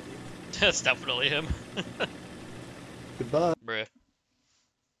like crazy. That's definitely him. Goodbye. Bruh.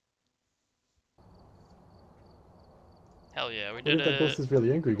 Hell yeah, we I did think that ghost it. is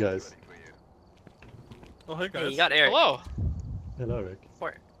really angry, guys. Oh, hey guys. Hey, you got Eric. Hello. Hello, Rick.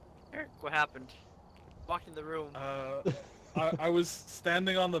 Poor Eric, what happened? Walked in the room. I was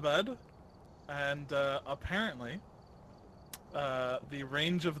standing on the bed, and apparently, the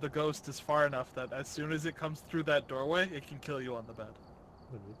range of the ghost is far enough that as soon as it comes through that doorway, it can kill you on the bed.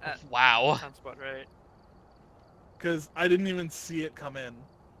 Wow. Sounds about right. Because I didn't even see it come in.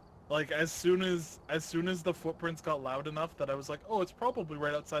 Like as soon as the footprints got loud enough that I was like, oh, it's probably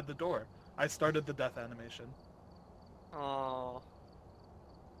right outside the door. I started the death animation. Oh.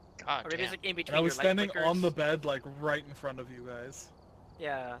 God Or maybe damn. it's like in between And I was your light standing flickers. on the bed, like right in front of you guys.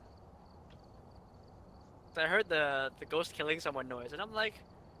 Yeah. So I heard the ghost killing someone noise, and I'm like,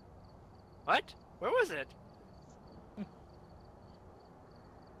 what? Where was it?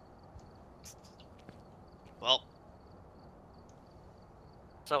 Well,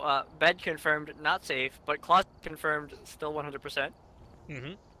 So bed confirmed not safe, but closet confirmed still 100%.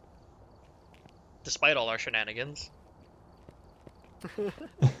 mm-hmm. Despite all our shenanigans.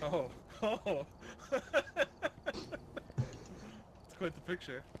 Oh, oh. It's quite the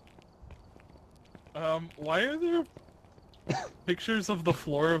picture. Why are there pictures of the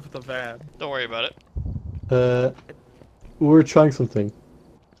floor of the van? Don't worry about it. We're trying something.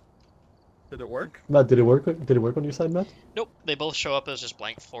 Did it work? Matt, did it work? Did it work on your side, Matt? Nope, they both show up as just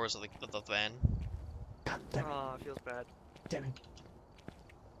blank floors of the van. God damn it. Oh, it feels bad. Damn it.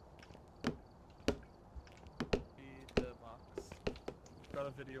 The box. Got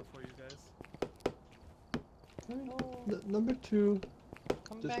a video for you guys. Number 2,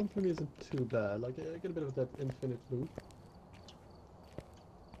 Come this back. one for me isn't too bad. Like, I get a bit of that infinite loop.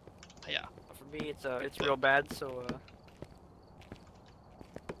 Yeah. For me, it's real bad. So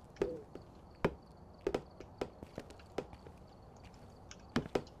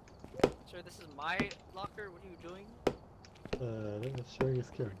Sir, this is my locker. What are you doing? Sharing is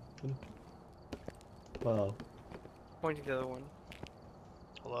caring. Wow. Pointing to the other one.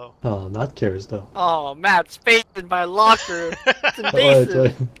 Hello. Oh, Matt cares though. Oh, Matt, space in my locker. It's Alright,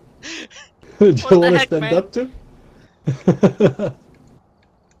 invasive. do you the want to heck, stand man? up to?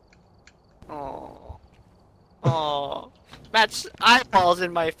 Oh. Oh. Matt's eyeballs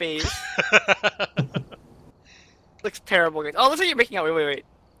in my face. Looks terrible, guys. Oh, looks like you're making out. Wait, wait, wait.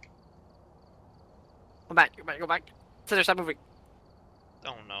 Go back, go back, go back. So there's stop moving.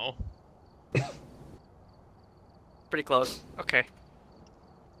 Oh no. Pretty close. Okay.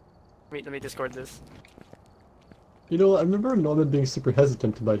 Let me Discord this. You know, I remember Norman being super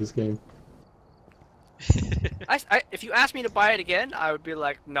hesitant to buy this game. If you asked me to buy it again, I would be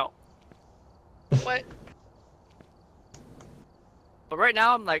like, no. What? But right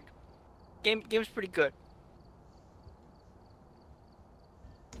now, I'm like, game's pretty good.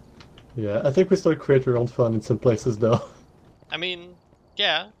 Yeah, I think we start creating our own fun in some places though. I mean,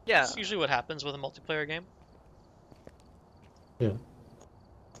 yeah. Yeah. That's usually what happens with a multiplayer game. Yeah.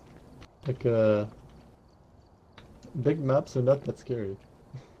 Like, big maps are not that scary.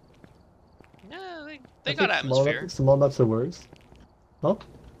 Yeah, I they got think atmosphere. Small maps are worse. Huh?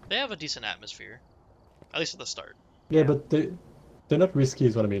 They have a decent atmosphere. At least at the start. Yeah, Yeah. but they're not risky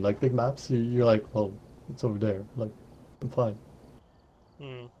is what I mean. Like big maps, you're like, well, it's over there. Like, I'm fine.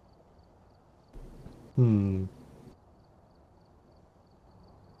 Hmm.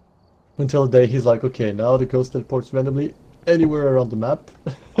 Until the day he's like, okay, now the ghost teleports randomly anywhere around the map.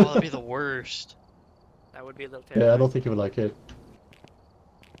 Oh, that'd be the worst. That would be a little terrifying. Yeah, I don't think he would like it.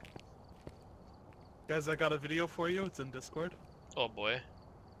 Guys, I got a video for you. It's in Discord. Oh boy.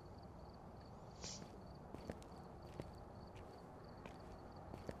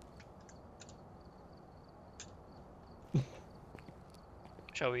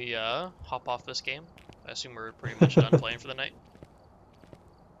 Shall we hop off this game? I assume we're pretty much done playing for the night.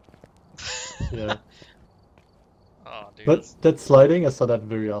 Yeah. Oh, dude. But that sliding, I saw that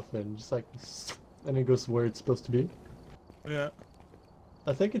very often. Just like, and it goes where it's supposed to be. Yeah.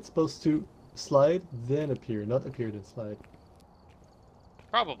 I think it's supposed to slide, then appear, not appear, then slide.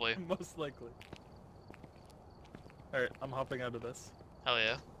 Probably. Most likely. Alright, I'm hopping out of this. Hell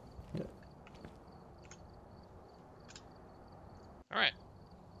yeah. Yeah. Alright.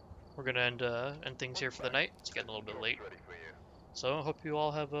 we're gonna end things here for the night. It's getting a little bit late. So I hope you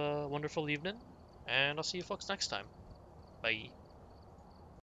all have a wonderful evening, and I'll see you folks next time. Bye.